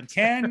more irrelevant.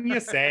 can you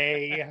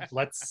say?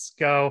 Let's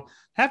go.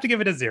 Have to give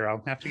it a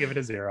 0.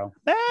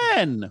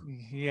 Ben,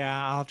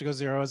 Yeah, I'll have to go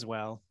 0 as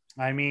well.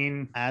 I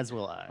mean, as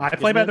will I. I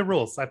play by the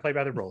rules.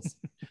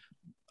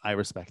 I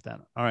respect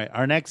that. All right,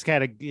 our next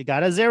category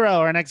got a 0.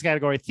 Our next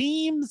category: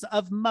 themes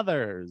of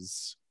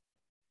mothers.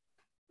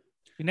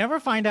 You never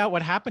find out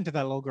what happened to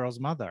that little girl's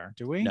mother,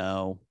 do we?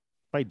 No,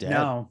 probably dead.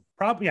 No,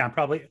 probably. Yeah,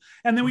 probably.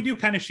 And then we do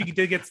kind of. She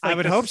did get. I like,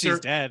 would the hope she's sur-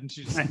 dead.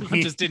 She's I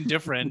mean- just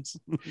indifferent.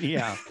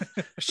 Yeah,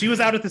 She was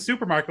out at the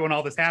supermarket when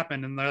all this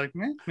happened, and they're like,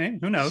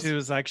 who knows? She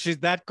was like,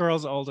 that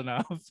girl's old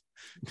enough.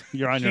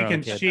 you're on She your can.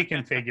 own. Kid. She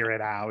can figure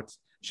it out.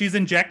 she's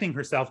injecting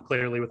herself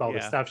clearly with all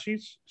this stuff.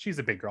 She's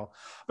a big girl,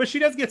 but she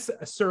does get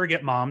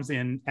surrogate moms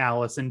in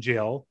Alice and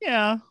Jill.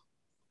 Yeah.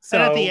 So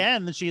and at the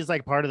end, she's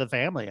like part of the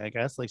family, I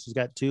guess. Like she's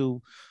got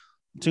two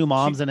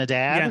moms and a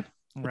dad.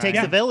 Yeah. It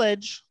takes a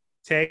village.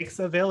 Takes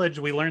a village.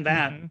 We learned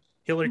that.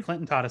 Hillary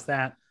Clinton taught us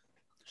that.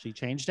 She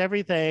changed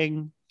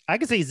everything. I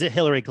could see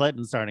Hillary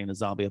Clinton starting the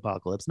zombie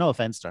apocalypse. No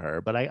offense to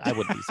her, but I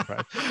wouldn't be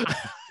surprised.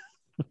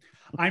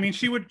 I mean,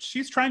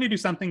 she's trying to do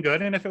something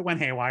good. And if it went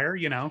haywire,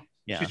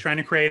 she's trying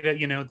to create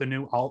the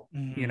new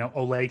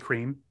Olay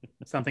cream.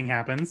 Something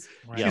happens.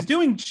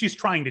 Right. She's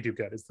trying to do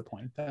good is the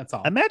point. That's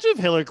all. Imagine if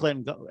Hillary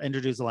Clinton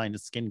introduced a line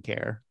of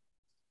skincare.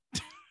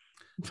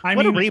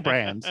 What a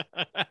rebrand.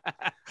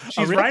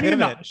 She's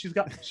writing she's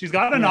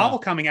got a novel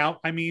coming out.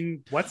 I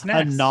mean, what's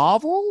next? A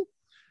novel?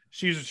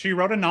 She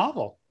wrote a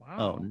novel.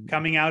 Wow.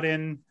 Coming out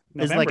in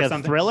November. Is like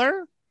a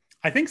thriller?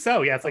 I think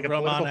so. Yeah, it's like a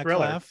political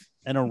thriller.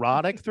 An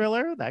erotic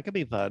thriller? That could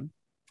be fun.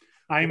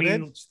 I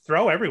mean,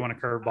 throw everyone a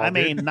curveball. I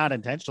mean, not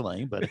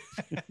intentionally, but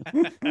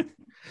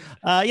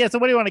so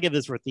what do you want to give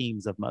this for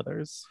themes of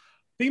mothers?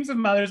 Themes of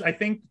mothers, I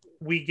think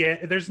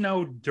there's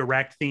no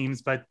direct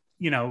themes, but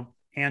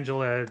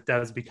Angela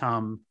does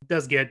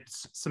get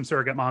some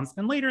surrogate moms,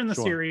 and later in the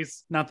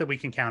series, not that we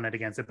can count it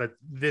against it, but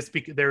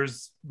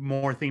there's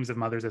more themes of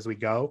mothers as we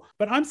go.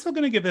 But I'm still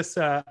going to give this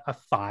a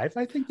 5.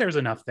 I think there's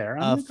enough there.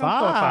 A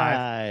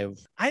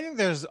 5. I think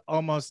there's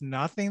almost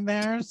nothing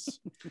there,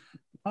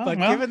 but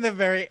given the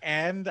very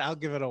end, I'll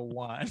give it a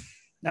 1.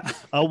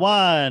 A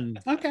 1.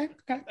 Okay.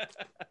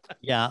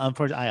 Yeah,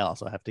 unfortunately, I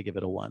also have to give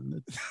it a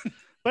 1,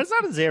 but it's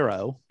not a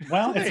 0.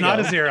 Well, it's not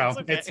a 0.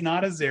 Okay. It's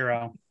not a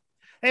 0.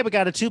 Hey, we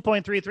got a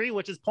 2.33,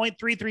 which is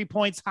 0.33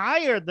 points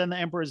higher than the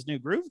Emperor's New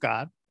Groove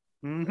God.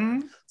 Mm-hmm.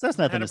 So that's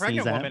nothing to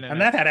sneeze at.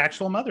 And that had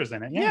actual mothers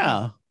in it.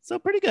 Yeah. So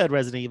pretty good,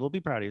 Resident Evil. Be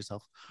proud of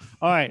yourself.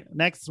 All right.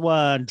 Next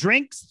one.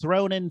 Drinks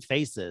thrown in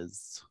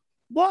faces.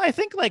 Well, I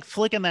think like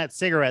flicking that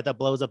cigarette that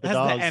blows up the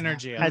dogs the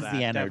energy has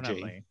the energy.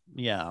 Definitely.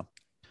 Yeah.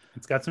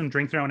 It's got some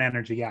drink thrown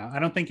energy. Yeah. I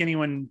don't think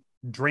anyone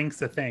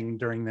drinks a thing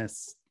during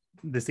this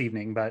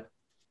evening, but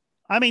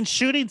I mean,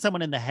 shooting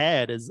someone in the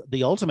head is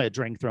the ultimate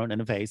drink thrown in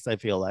the face, I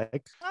feel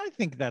like. I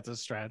think that's a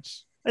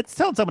stretch. It's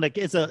telling someone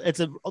it's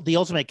the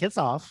ultimate kiss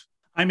off.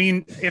 I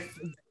mean,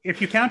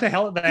 if you count that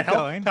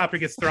helicopter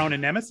gets thrown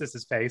in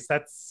Nemesis's face,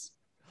 that's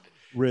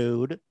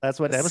rude. That's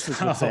what Nemesis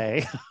would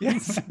say.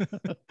 Yes.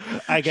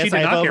 I guess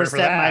I've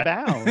overstepped my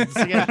bounds.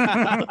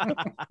 Yeah.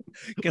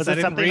 Because I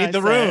didn't read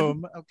the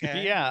room.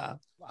 Okay. Yeah.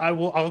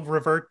 I'll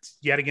revert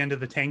yet again to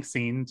the tank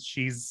scene.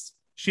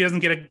 She doesn't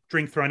get a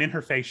drink thrown in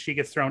her face. She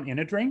gets thrown in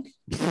a drink.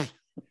 A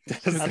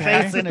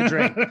face in a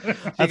drink.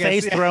 A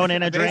face thrown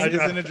in a drink.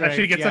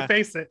 She gets a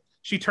face.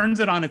 She turns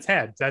it on its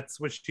head. That's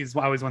what she's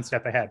always one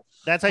step ahead.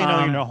 That's how you know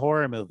you're in a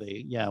horror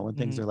movie. Yeah, when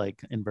things are like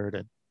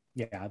inverted.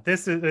 Yeah,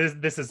 this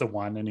is a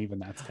 1, and even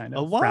that's kind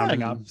of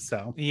rounding up.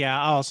 So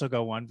yeah, I'll also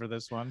go 1 for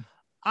this one.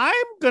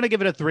 I'm gonna give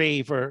it a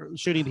 3 for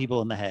shooting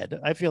people in the head.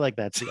 I feel like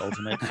that's the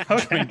ultimate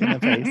drink in the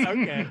face.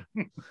 Okay.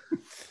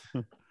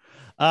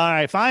 All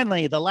right,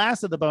 finally, the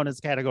last of the bonus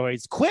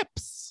categories,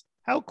 quips.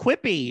 How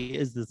quippy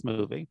is this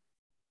movie?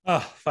 Oh,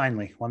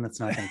 finally, one that's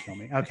not going to kill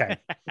me. Okay.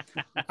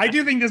 I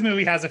do think this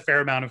movie has a fair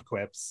amount of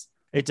quips.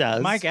 It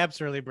does. Mike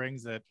Epps really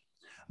brings it.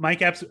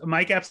 Mike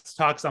Epps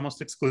talks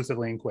almost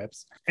exclusively in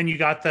quips. And you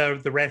got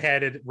the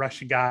redheaded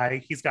Russian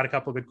guy. He's got a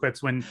couple of good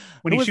quips when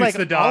he shoots like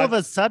the dog. All of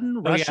a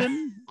sudden,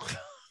 Russian?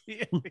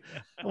 Yeah.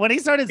 When he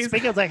started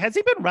speaking, I was like, has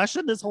he been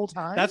Russian this whole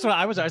time? That's what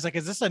I was like,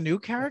 is this a new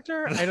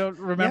character? I don't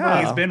remember.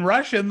 Yeah, he's been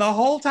Russian the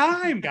whole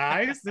time,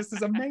 guys. This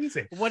is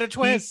amazing. What a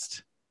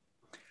twist.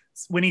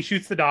 When he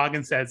shoots the dog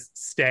and says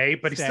stay,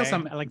 but he still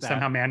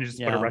somehow manages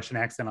to put a Russian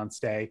accent on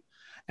stay.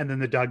 And then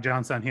the dog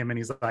jumps on him and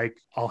he's like,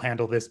 I'll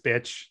handle this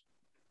bitch.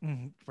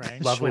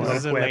 Right. Lovely. This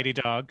is a lady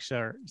dog,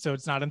 sure. So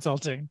it's not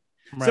insulting.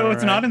 So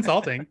it's not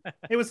insulting.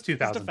 It was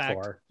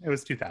 2004. It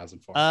was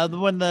 2004.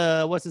 When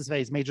what's his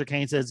face, Major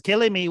Kane says,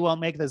 killing me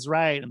won't make this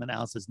right. And then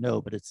Al says,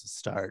 no, but it's a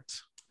start.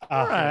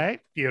 All right.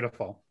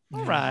 Beautiful.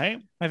 All right.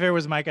 My favorite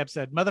was Mike Epps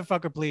said,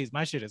 motherfucker, please.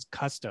 My shit is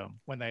custom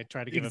when they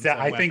try to give him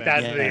I think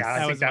that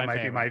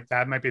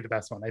might be the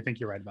best one. I think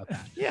you're right about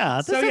that.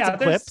 Yeah. There's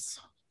quips.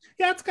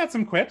 Yeah, it's got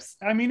some quips.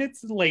 I mean,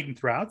 it's laden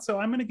throughout. So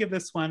I'm going to give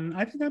this one,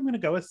 I think I'm going to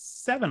go a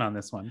 7 on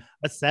this one.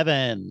 A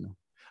 7.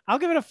 I'll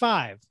give it a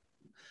 5.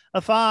 A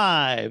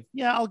 5.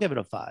 Yeah, I'll give it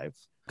a 5.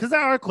 Because there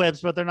are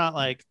quips, but they're not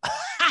like,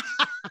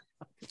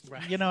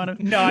 right. You know what I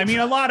mean? No, I mean,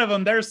 a lot of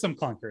them, there's some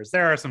clunkers.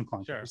 There are some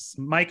clunkers.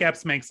 Sure. Mike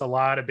Epps makes a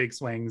lot of big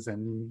swings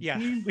and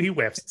he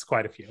whiffs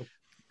quite a few.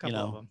 Couple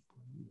of them.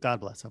 God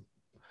bless him.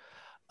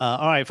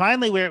 All right.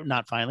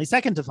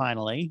 Second to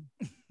finally,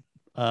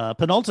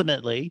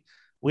 penultimately,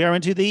 we are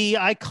into the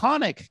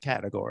iconic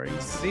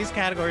categories. These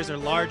categories are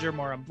larger,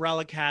 more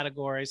umbrella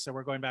categories. So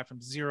we're going back from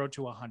 0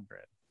 to 100.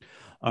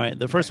 All right.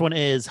 The first one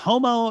is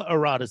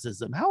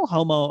homoeroticism. How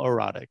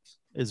homoerotic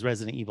is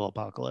Resident Evil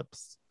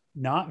Apocalypse?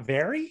 Not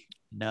very.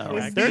 No.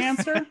 Is the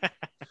answer?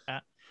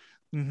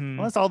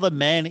 Unless all the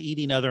men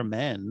eating other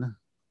men.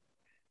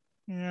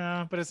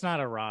 Yeah, but it's not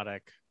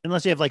erotic.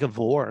 Unless you have like a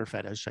vor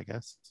fetish, I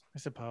guess. I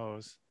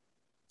suppose.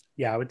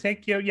 Yeah, it would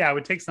take you. Yeah, it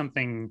would take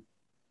something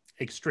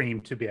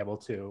extreme to be able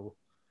to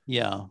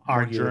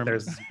argue that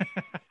there's.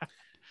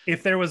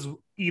 If there was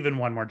even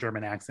one more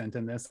German accent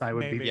in this, I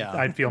would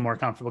I'd feel more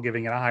comfortable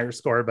giving it a higher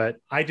score. But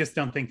I just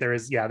don't think there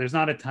is. Yeah, there's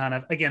not a ton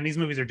of. Again, these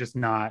movies are just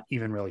not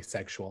even really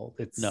sexual.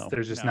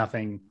 There's just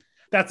nothing.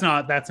 That's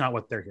not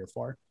what they're here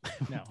for.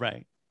 No.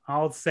 Right.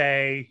 I'll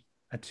say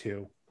a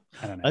 2.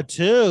 I don't know. A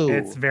 2.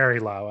 It's very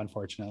low,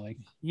 unfortunately.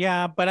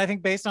 Yeah, but I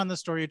think based on the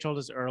story you told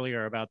us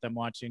earlier about them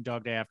watching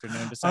Dog Day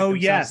Afternoon to psych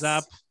themselves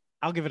up,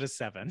 I'll give it a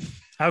 7.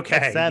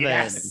 Okay. 7.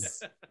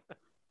 Yes.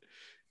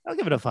 I'll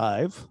give it a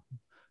 5.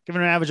 Give it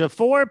an average of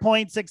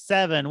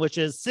 4.67, which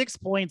is 6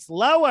 points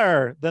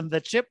lower than the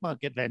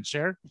Chipmunk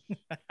Adventure.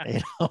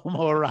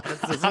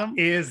 Homoeroticism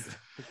is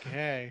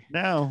okay.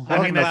 No,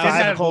 I mean,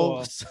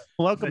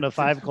 welcome to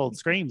 5 Cold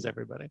Screams,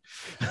 everybody.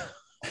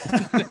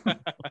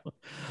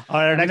 All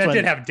right, that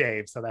did have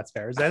Dave, so that's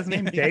fair. Is that his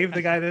name? Dave,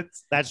 the guy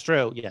that's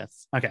true.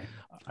 Yes. Okay.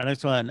 Our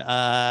next one,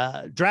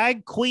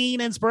 drag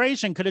queen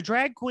inspiration. Could a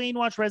drag queen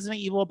watch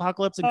Resident Evil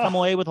Apocalypse and come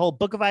away with a whole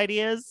book of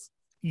ideas?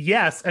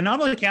 Yes, and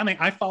not only can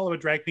I follow a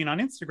drag queen on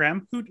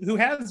Instagram who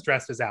has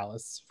dressed as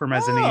Alice from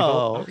Resident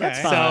Evil. Okay.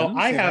 So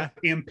I have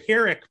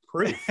empiric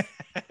proof.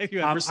 I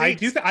do.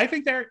 I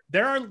think there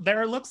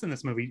are looks in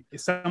this movie.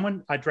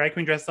 A drag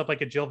queen dressed up like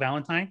a Jill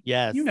Valentine.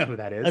 Yes, you know who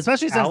that is.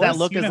 Especially since Alice, that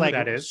look is like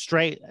that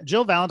straight.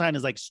 Jill Valentine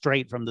is like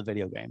straight from the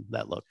video game.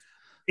 That look.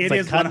 It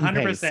is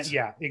 100%.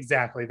 Yeah,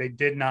 exactly. They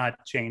did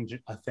not change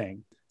a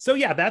thing. So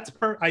yeah, that's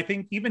I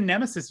think even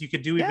Nemesis, you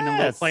could do even a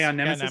little play on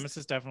Nemesis. Yeah,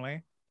 Nemesis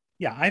definitely.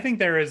 Yeah, I think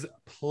there is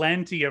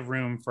plenty of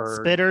room for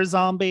spitter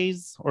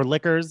zombies or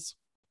lickers.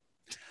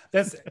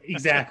 That's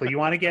exactly. You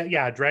want to get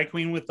a drag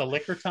queen with the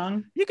liquor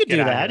tongue? You could do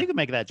that. You could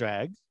make that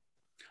drag.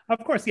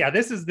 Of course, yeah.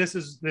 This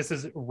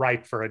is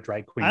ripe for a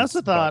drag queen. I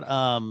also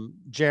thought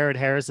Jared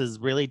Harris's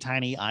really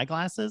tiny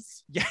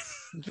eyeglasses. Yeah,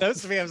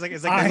 those to me, I was like,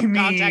 it's like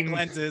contact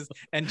lenses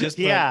and just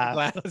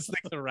glass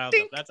things around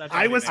them. That's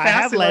I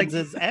have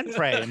lenses and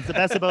frames. The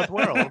best of both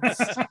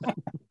worlds.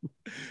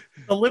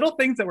 The little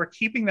things that were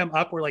keeping them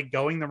up were like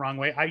going the wrong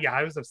way.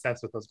 I was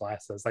obsessed with those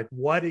glasses. Like,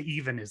 what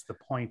even is the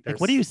point?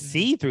 Like, what do you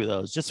see through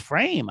those? Just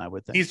frame, I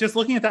would think. He's just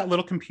looking at that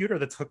little computer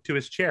that's hooked to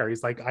his chair.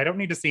 He's like, I don't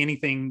need to see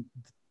anything.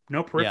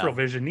 No peripheral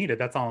vision needed.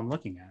 That's all I'm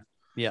looking at.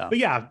 Yeah. But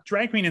yeah,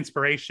 drag queen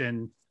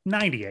inspiration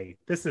 98.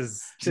 This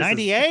is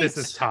 98. This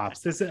is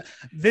tops. This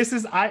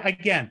is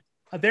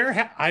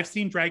I've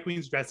seen drag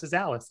queens dressed as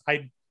Alice.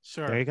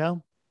 There you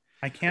go.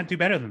 I can't do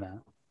better than that.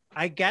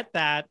 I get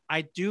that.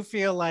 I do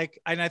feel like,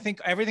 and I think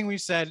everything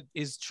we've said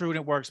is true and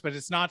it works, but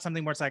it's not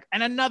something where it's like,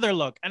 and another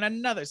look and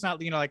another. It's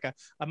not, like a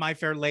My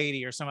Fair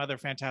Lady or some other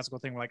fantastical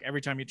thing where like every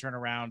time you turn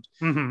around,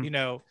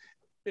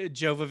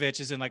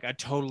 Jovovich is in like a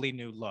totally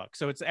new look.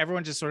 So it's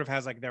everyone just sort of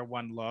has like their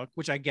one look,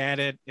 which I get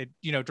it. It,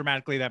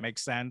 dramatically that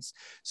makes sense.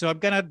 So I'm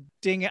going to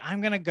ding it.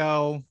 I'm going to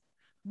go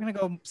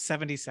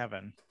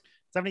 77.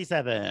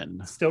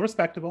 77. Still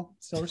respectable.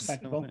 I'll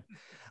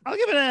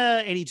give it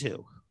a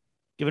 82.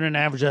 Given an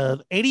average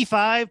of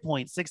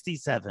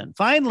 85.67.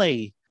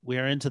 Finally, we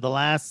are into the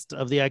last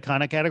of the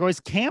iconic categories.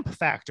 Camp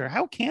factor.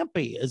 How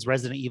campy is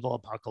Resident Evil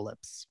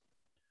Apocalypse?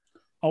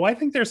 Oh, I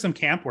think there's some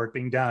camp work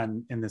being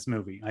done in this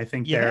movie. I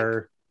think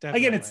they're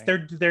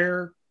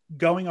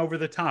going over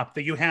the top.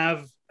 That you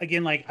have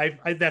again, like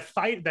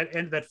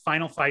that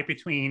final fight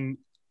between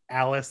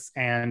Alice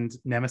and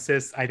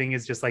Nemesis, I think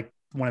is just like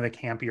one of the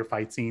campier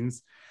fight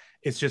scenes.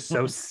 It's just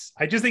so,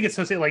 I just think it's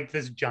so like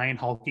this giant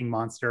hulking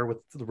monster with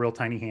the real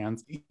tiny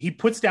hands. He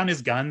puts down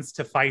his guns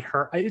to fight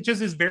her. It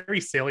just is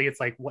very silly. It's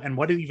like, and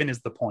what even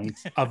is the point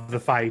of the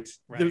fight?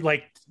 Right.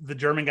 Like the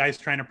German guy's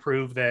trying to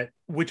prove that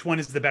which one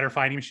is the better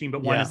fighting machine,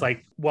 but one is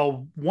like,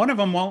 well, one of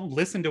them won't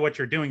listen to what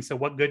you're doing. So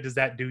what good does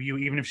that do you,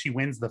 even if she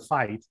wins the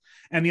fight?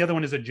 And the other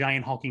one is a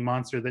giant hulking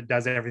monster that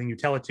does everything you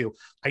tell it to.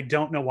 I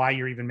don't know why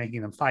you're even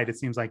making them fight. It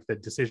seems like the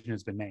decision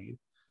has been made.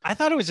 I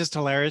thought it was just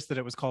hilarious that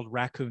it was called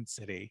Raccoon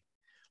City.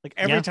 Like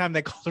every time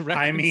they called it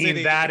Raccoon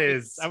City.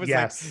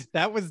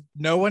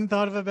 No one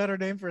thought of a better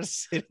name for a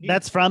city.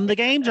 That's from the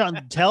game,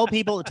 John. Tell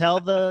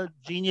the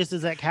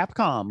geniuses at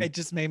Capcom. It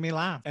just made me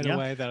laugh in a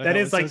way that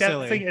is like so that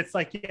silly. thing. It's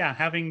like,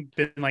 having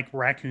been like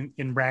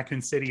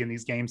Raccoon City in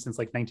these games since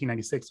like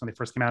 1996 when they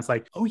first came out, it's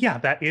like, oh yeah,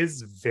 that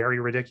is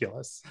very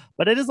ridiculous.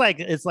 But it's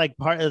like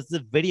part of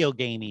the video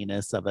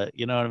gaminess of it.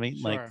 You know what I mean?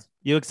 Sure. Like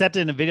you accept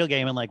it in a video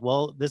game and like,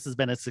 well, this has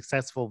been a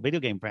successful video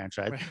game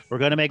franchise. Right. We're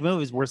going to make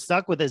movies. We're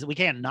stuck with this. We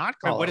can't not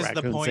call what it is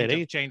Raccoon the point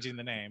City. of changing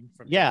the name?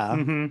 Yeah.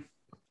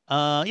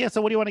 Mm-hmm.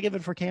 So what do you want to give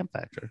it for camp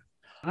factor?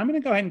 I'm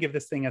going to go ahead and give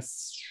this thing a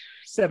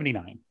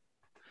 79.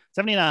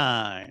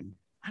 79.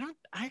 I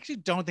actually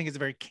don't think it's a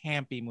very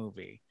campy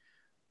movie,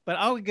 but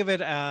I'll give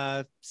it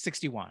a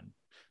 61.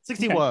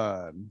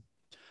 61.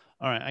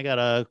 All right, I got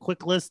a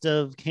quick list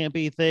of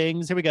campy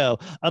things. Here we go.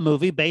 A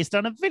movie based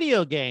on a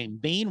video game.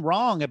 Being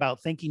wrong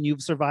about thinking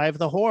you've survived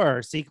the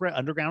horror. Secret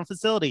underground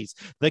facilities.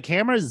 The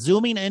camera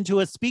zooming into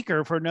a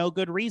speaker for no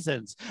good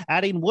reasons.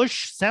 Adding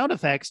whoosh sound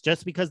effects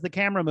just because the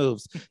camera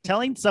moves.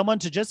 Telling someone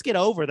to just get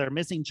over their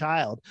missing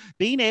child.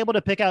 Being able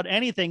to pick out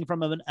anything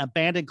from an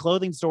abandoned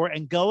clothing store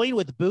and going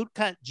with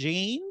bootcut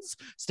jeans.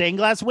 Stained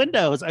glass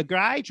windows. A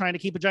guy trying to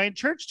keep a giant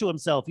church to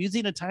himself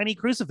using a tiny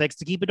crucifix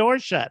to keep a door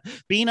shut.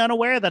 Being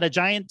unaware that a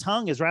giant tongue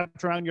is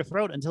wrapped around your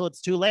throat until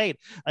it's too late.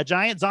 A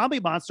giant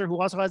zombie monster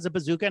who also has a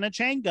bazooka and a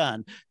chain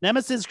gun.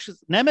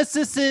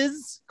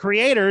 Nemesis's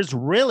creators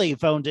really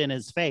phoned in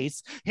his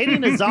face.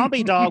 Hitting a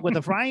zombie dog with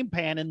a frying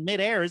pan in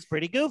midair is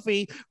pretty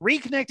goofy.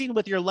 Reconnecting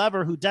with your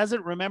lover who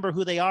doesn't remember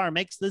who they are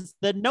makes this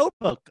the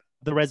Notebook,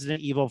 the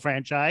Resident Evil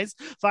franchise.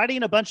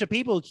 Fighting a bunch of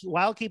people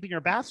while keeping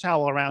your bath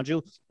towel around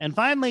you. And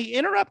finally,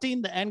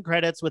 interrupting the end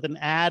credits with an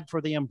ad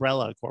for the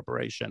Umbrella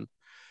Corporation.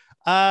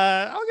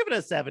 I'll give it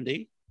a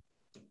 70.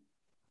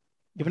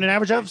 Given an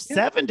average of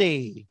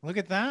 70. Look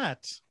at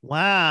that.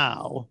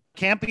 Wow.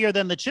 Campier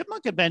than the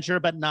Chipmunk Adventure,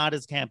 but not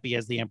as campy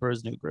as the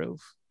Emperor's New Groove.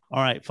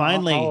 All right.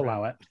 Finally, I'll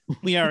allow it.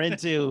 We are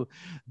into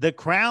the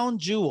Crown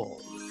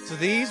Jewel. So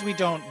these we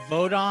don't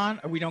vote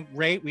on or we don't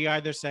rate. We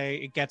either say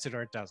it gets it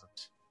or it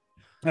doesn't.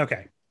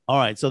 Okay. All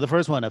right. So the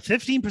first one, a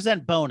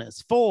 15%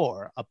 bonus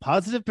for a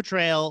positive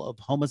portrayal of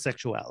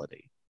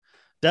homosexuality.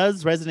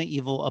 Does Resident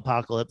Evil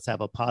Apocalypse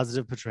have a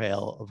positive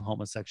portrayal of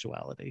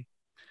homosexuality?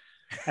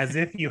 As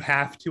if you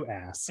have to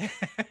ask.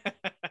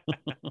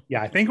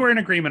 Yeah, I think we're in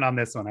agreement on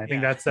this one. I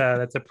think that's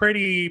a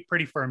pretty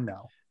firm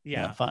no.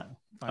 Yeah, fun.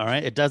 All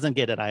right, it doesn't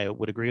get it. I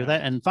would agree with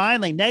that. And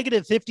finally,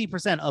 negative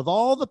 50% of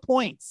all the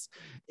points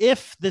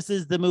if this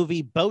is the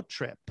movie Boat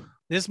Trip.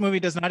 This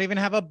movie does not even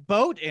have a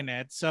boat in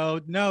it.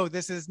 So no,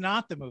 this is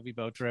not the movie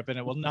Boat Trip, and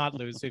it will not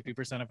lose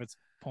 50% of its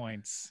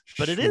points.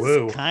 But it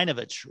is kind of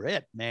a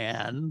trip,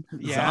 man.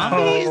 Yeah.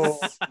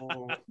 Zombies.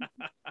 All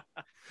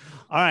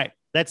right,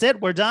 that's it.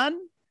 We're done.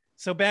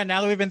 So Ben, now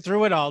that we've been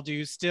through it all, do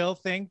you still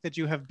think that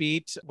you have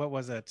beat, what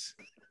was it?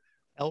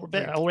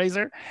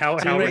 Hellraiser?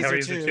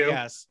 Hellraiser 2.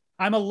 Yes.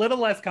 I'm a little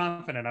less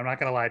confident. I'm not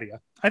going to lie to you.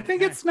 I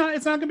think it's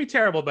not going to be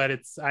terrible, but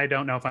I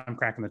don't know if I'm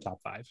cracking the top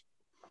 5.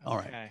 All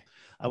right. Okay.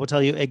 I will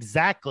tell you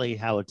exactly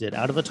how it did.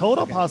 Out of a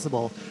total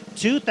possible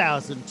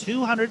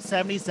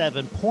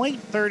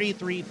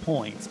 2,277.33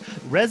 points,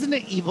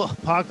 Resident Evil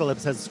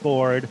Apocalypse has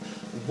scored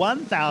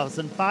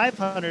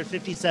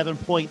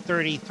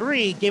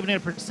 1,557.33, giving it a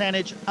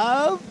percentage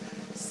of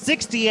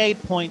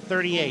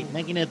 68.38,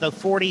 making it the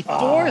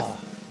 44th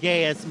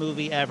gayest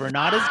movie ever.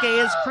 Not as gay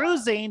as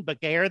Cruising,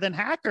 but gayer than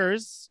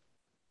Hackers.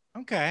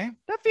 Okay.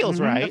 That feels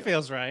right. That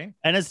feels right.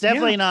 And it's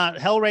definitely not.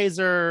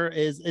 Hellraiser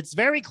it's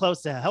very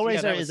close to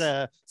Hellraiser is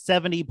a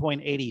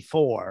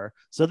 70.84.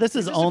 So this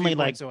is only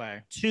like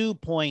 2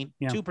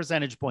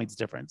 percentage points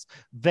difference.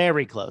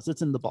 Very close.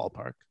 It's in the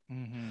ballpark.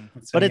 Mm-hmm.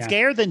 But it's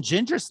gayer than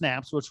Ginger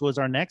Snaps, which was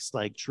our next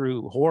like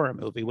true horror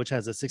movie, which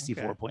has a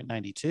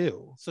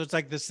 64.92. So it's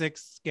like the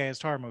 6th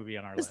gayest horror movie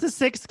on our list. It's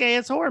the 6th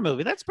gayest horror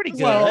movie. That's pretty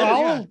good.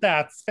 Well,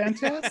 that's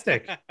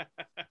fantastic.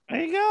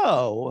 There you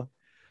go.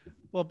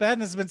 Well, Ben,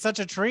 this has been such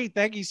a treat.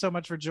 Thank you so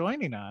much for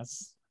joining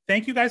us.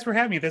 Thank you guys for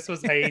having me. This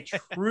was a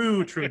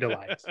true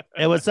delight.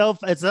 I was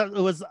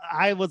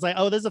like,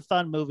 oh, this is a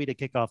fun movie to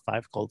kick off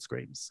 5 Cold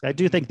Screams. I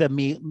do think the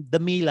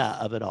Mila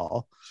of it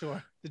all.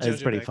 Sure.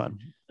 It's pretty fun.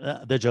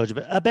 The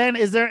Jojo. Ben,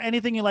 is there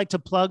anything you like to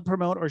plug,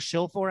 promote, or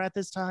shill for at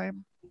this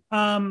time?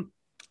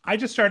 I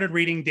just started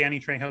reading Danny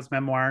Trejo's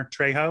memoir,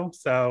 Trejo.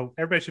 So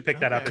everybody should pick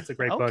that up. It's a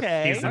great book.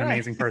 He's an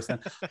amazing person.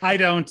 Are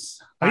you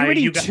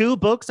reading 2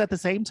 books at the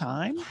same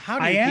time? How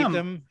do you keep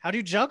them? How do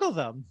you juggle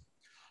them?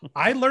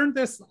 I learned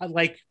this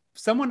I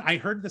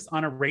heard this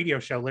on a radio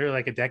show literally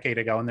like a decade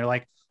ago. And they're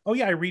like, oh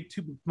yeah, I read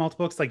 2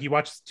 multiple books. Like you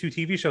watch 2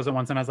 TV shows at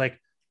once. And I was like,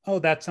 oh,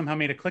 that somehow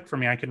made a click for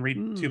me. I can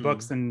read 2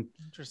 books and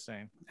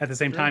interesting at the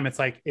same time. It's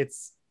like,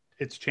 it's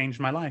changed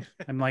my life.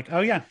 I'm like,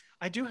 oh yeah.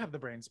 I do have the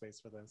brain space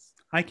for this.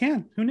 I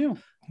can. Who knew?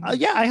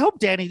 Yeah, I hope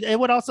Danny. It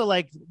would also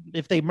like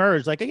if they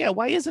merge. Like, yeah,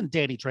 why isn't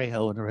Danny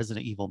Trejo in a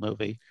Resident Evil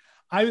movie?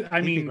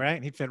 I mean,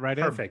 right? He'd fit right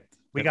in. Perfect.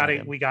 We got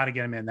to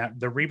get him in. That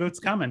the reboot's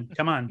coming.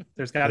 Come on.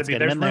 There's got to be.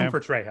 There's room for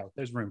Trejo.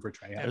 There's room for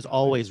Trejo. There's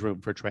always room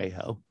for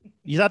Trejo.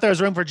 You thought there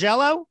was room for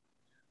Jello?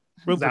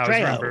 Room for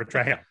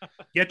Trejo.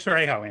 Get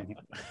Trejo in here.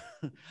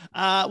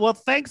 Well,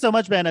 thanks so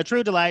much, Ben. A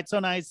true delight. So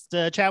nice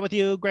to chat with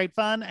you. Great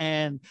fun.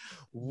 And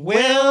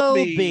we'll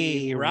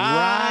be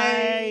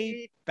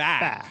right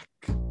back.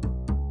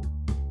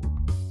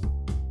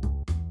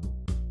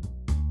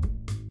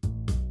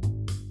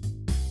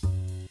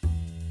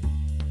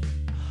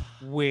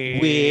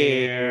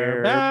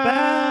 We're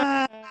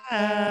back.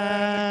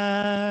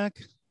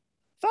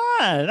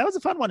 Fun. That was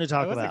a fun one to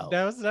talk about.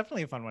 That was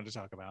definitely a fun one to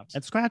talk about.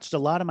 It scratched a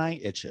lot of my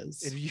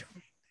itches.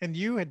 And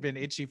you had been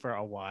itchy for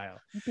a while.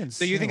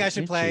 So you think I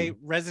should play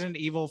Resident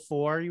Evil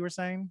 4, you were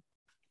saying?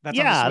 That's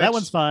that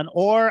one's fun.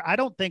 Or I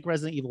don't think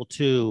Resident Evil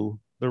 2,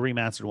 the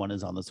remastered one,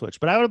 is on the Switch.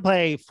 But I would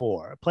play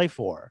 4. Play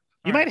 4.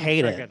 You might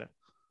hate it.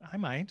 I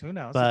might. Who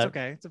knows? But it's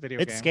okay. It's a video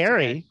game. It's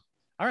scary. Okay.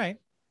 All right.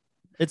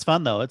 It's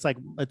fun though. It's like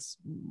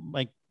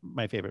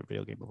my favorite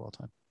video game of all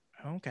time.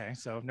 Okay,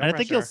 so no and I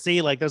think you'll pressure.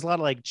 see like there's a lot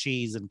of like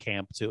cheese and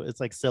camp too.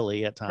 It's like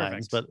silly at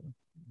times, Perfect.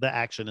 but the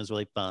action is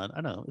really fun. I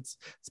know it's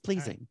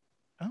pleasing.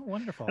 Oh,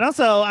 wonderful. And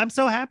also, I'm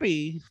so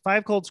happy.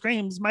 Five Cold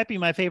Screams might be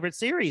my favorite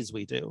series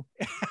we do.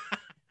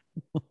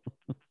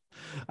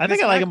 I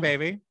think I like them,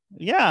 baby.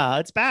 Yeah,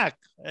 it's back.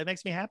 It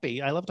makes me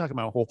happy. I love talking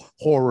about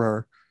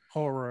horror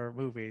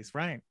Movies,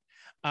 right?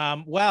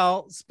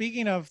 Well,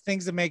 speaking of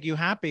things that make you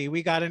happy,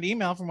 we got an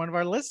email from one of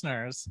our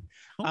listeners.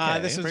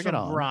 Okay, This is bring it from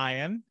on.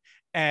 Brian,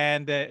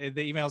 and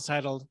the email is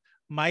titled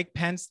 "Mike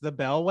Pence the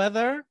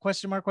Bellwether?"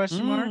 Question mark.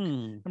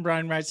 And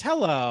Brian writes,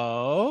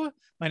 "Hello,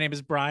 my name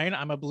is Brian.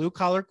 I'm a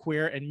blue-collar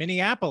queer in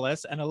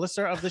Minneapolis and a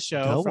listener of the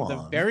show Go from the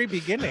on. very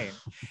beginning.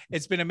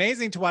 It's been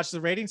amazing to watch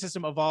the rating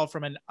system evolve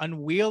from an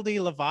unwieldy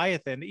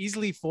Leviathan,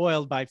 easily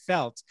foiled by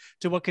felt,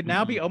 to what could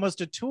now be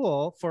almost a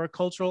tool for a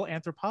cultural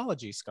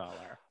anthropology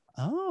scholar.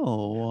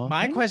 Oh,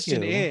 My thank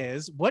question you.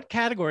 is, what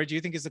category do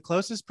you think is the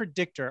closest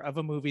predictor of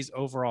a movie's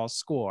overall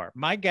score?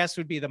 My guess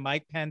would be the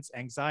Mike Pence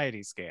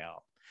anxiety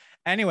scale.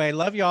 Anyway,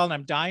 love y'all, and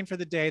I'm dying for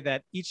the day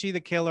that Ichi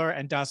the Killer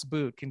and Das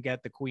Boot can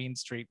get the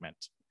Queen's treatment."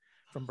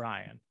 From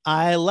Brian.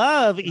 I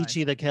love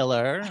Ichi the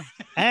Killer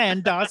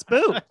and Das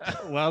Boot.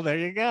 Well, there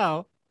you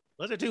go.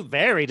 Those are two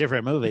very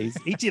different movies.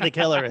 Ichi the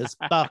Killer is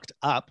fucked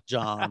up,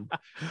 John.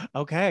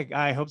 Okay,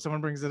 I hope someone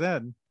brings it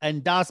in.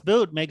 And Das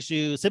Boot makes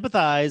you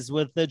sympathize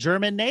with the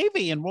German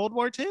Navy in World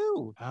War II.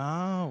 Oh,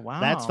 wow.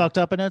 That's fucked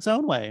up in its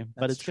own way,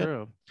 but That's it's good.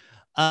 true.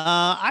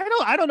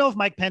 I don't know if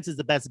Mike Pence is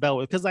the best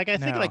bellwether, because like I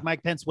think No. like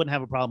Mike Pence wouldn't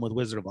have a problem with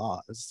Wizard of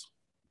Oz.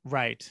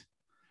 Right.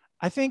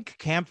 I think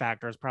Camp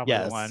Factor is probably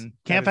Yes, the one.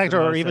 Camp that is the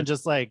Factor, or most even that-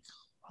 just like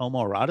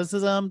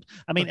homoeroticism.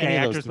 I mean, okay, any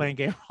of actors those playing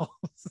gay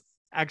roles.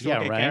 Actual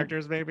Yeah, gay right.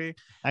 characters, maybe.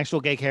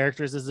 actual gay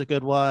characters is a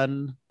good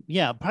one.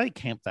 Yeah, probably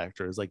Camp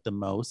Factor is like the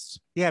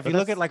most. Yeah, if But you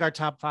look that's- at like our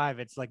top 5,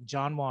 it's like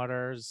John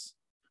Waters,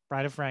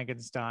 Bride of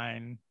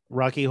Frankenstein,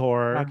 Rocky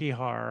Horror, Rocky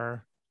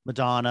Horror.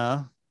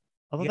 Madonna.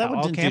 Although Yeah, that one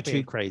all didn't do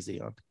too campy. crazy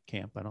on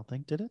Camp, I don't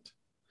think, did it?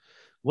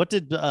 What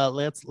did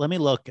let me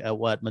look at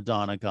what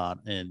Madonna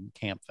got in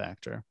Camp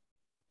Factor.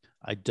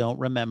 I don't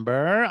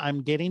remember.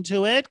 I'm getting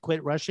to it.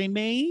 Quit rushing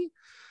me.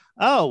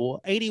 Oh,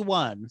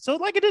 81. So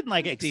like it didn't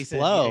like Decent,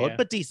 explode, yeah.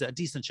 but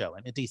decent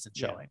showing. A decent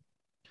Yeah. showing.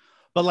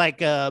 But like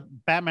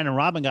Batman and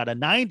Robin got a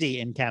 90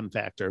 in Camp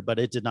Factor, but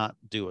it did not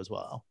do as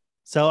well.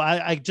 So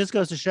I just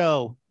goes to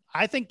show,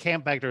 I think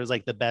Camp Factor is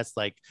like the best,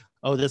 like,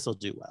 oh, this will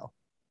do well.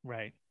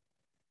 Right.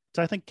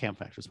 So I think Camp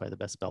Factor is probably the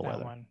best That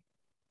bellwether. one.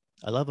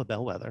 I love a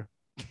bellwether.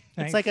 Thanks.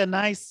 It's like a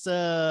nice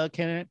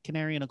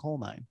canary in a coal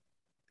mine.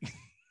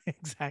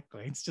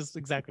 Exactly. It's just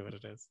exactly what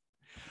it is.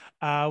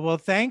 Well,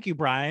 thank you,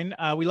 Brian.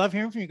 We love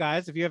hearing from you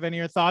guys. If you have any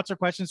of your thoughts or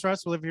questions for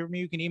us, we'll love to hear from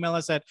you. You can email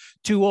us at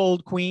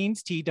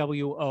twooldqueens,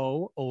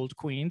 TWO,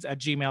 oldqueens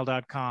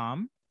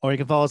 @gmail.com. Or you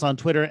can follow us on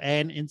Twitter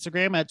and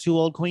Instagram at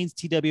 2oldqueens,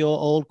 TWO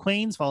Old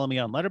Queens. Follow me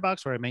on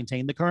Letterboxd, where I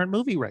maintain the current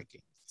movie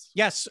rankings.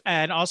 Yes.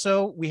 And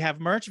also we have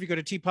merch. If you go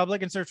to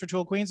TeePublic and search for Two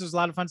Old Queens, there's a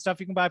lot of fun stuff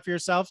you can buy for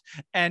yourself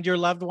and your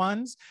loved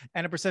ones.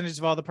 And a percentage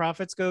of all the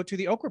profits go to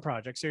the Okra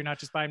Project. So you're not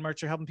just buying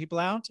merch, you're helping people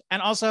out.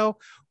 And also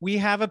we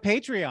have a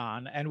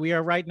Patreon, and we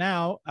are right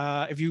now,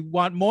 if you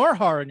want more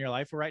horror in your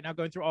life, we're right now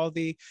going through all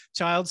the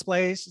Child's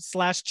Play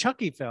 /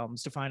 Chucky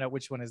films to find out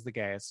which one is the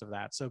gayest of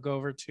that. So go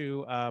over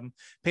to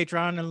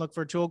Patreon and look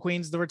for Two Old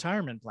Queens, The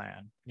Retirement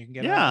Plan. You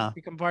can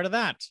become part of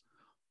that.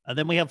 And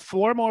then we have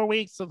 4 more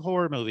weeks of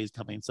horror movies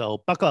coming.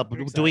 So buckle up. Very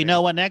Do we exciting.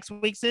 know what next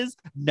week's is?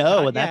 No,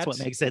 Not and that's yet. what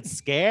makes it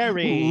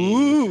scary.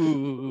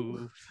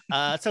 Ooh.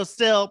 So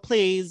still,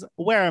 please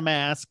wear a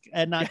mask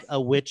and not a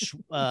witch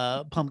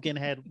pumpkin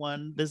head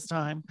one this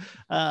time.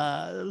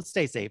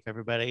 Stay safe,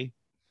 everybody.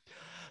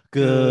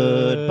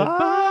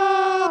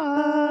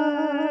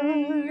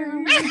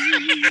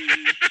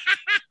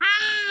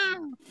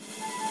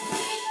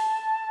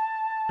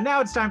 Now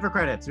it's time for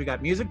credits. We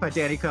got music by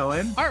Danny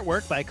Cohen.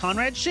 Artwork by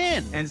Conrad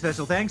Shin. And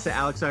special thanks to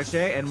Alex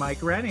Arche and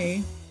Mike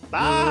Rennie.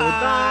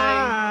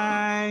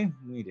 Bye. Goodbye.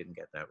 We didn't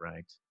get that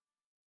right.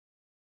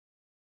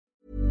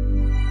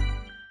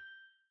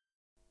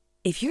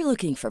 If you're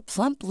looking for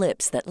plump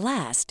lips that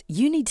last,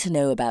 you need to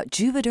know about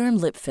Juvederm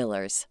lip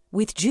fillers.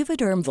 With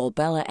Juvederm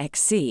Volbella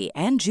XC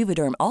and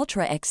Juvederm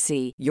Ultra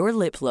XC, your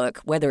lip look,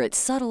 whether it's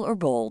subtle or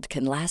bold,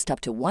 can last up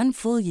to 1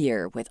 full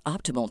year with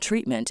optimal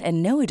treatment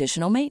and no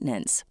additional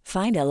maintenance.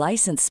 Find a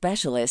licensed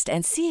specialist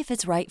and see if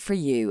it's right for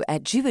you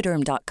at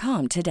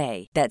Juvederm.com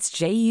today. That's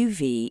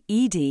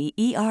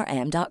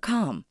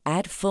JUVEDERM.com.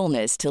 Add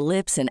fullness to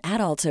lips in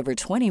adults over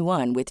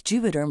 21 with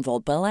Juvederm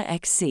Volbella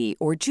XC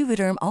or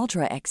Juvederm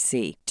Ultra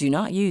XC. Do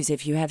not use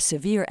if you have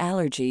severe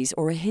allergies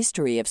or a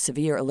history of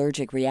severe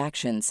allergic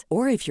reactions,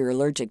 or if you're you're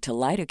allergic to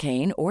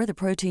lidocaine or the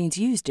proteins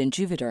used in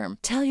Juvederm.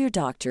 Tell your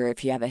doctor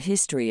if you have a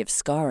history of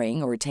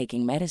scarring or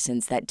taking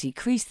medicines that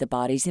decrease the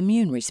body's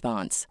immune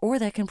response or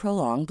that can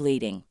prolong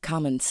bleeding.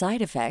 Common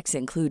side effects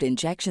include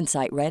injection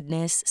site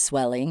redness,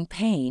 swelling,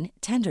 pain,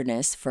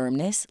 tenderness,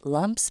 firmness,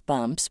 lumps,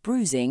 bumps,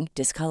 bruising,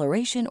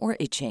 discoloration, or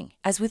itching.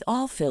 As with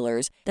all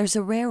fillers, there's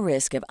a rare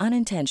risk of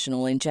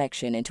unintentional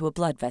injection into a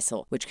blood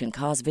vessel, which can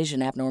cause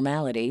vision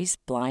abnormalities,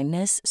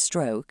 blindness,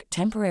 stroke,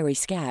 temporary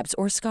scabs,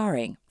 or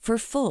scarring. For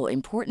full,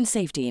 important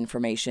safety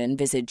information,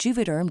 visit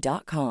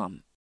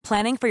Juvederm.com.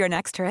 Planning for your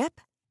next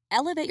trip?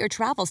 Elevate your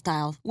travel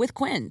style with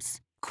Quince.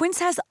 Quince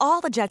has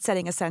all the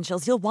jet-setting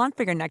essentials you'll want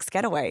for your next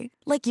getaway,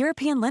 like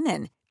European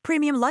linen,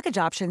 premium luggage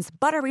options,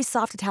 buttery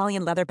soft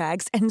Italian leather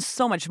bags, and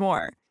so much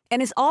more.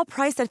 And is all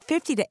priced at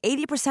 50 to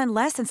 80%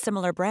 less than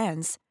similar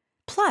brands.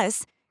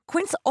 Plus,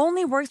 Quince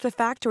only works with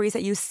factories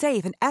that use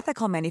safe and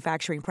ethical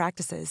manufacturing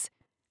practices.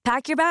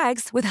 Pack your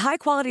bags with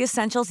high-quality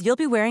essentials you'll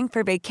be wearing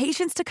for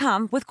vacations to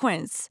come with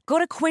Quince. Go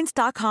to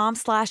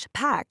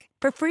quince.com/pack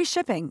for free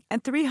shipping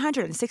and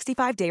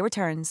 365-day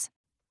returns.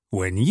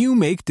 When you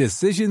make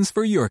decisions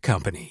for your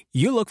company,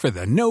 you look for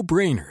the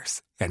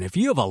no-brainers. And if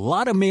you have a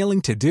lot of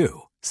mailing to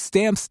do,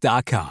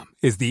 Stamps.com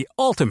is the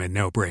ultimate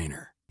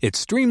no-brainer. It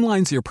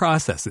streamlines your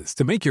processes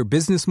to make your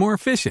business more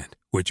efficient,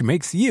 which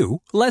makes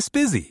you less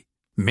busy.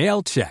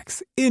 Mail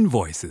checks,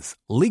 invoices,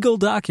 legal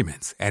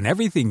documents, and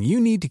everything you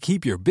need to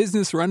keep your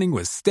business running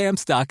with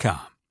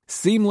Stamps.com.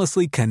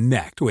 Seamlessly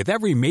connect with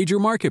every major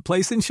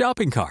marketplace and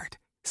shopping cart.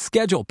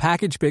 Schedule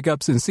package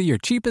pickups and see your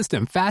cheapest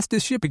and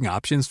fastest shipping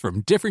options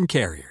from different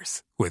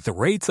carriers. With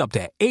rates up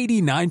to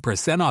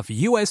 89% off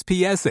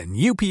USPS and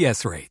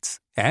UPS rates.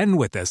 And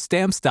with the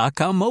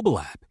Stamps.com mobile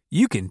app,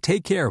 you can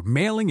take care of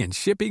mailing and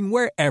shipping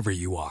wherever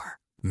you are.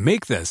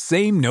 Make the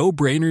same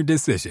no-brainer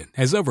decision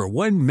as over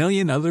 1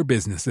 million other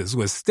businesses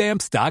with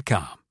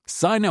Stamps.com.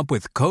 Sign up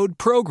with code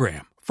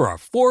PROGRAM for a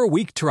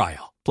 4-week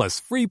trial, plus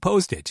free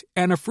postage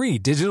and a free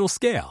digital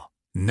scale.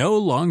 No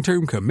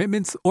long-term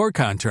commitments or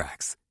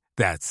contracts.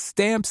 That's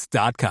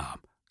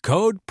Stamps.com.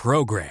 Code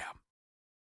PROGRAM.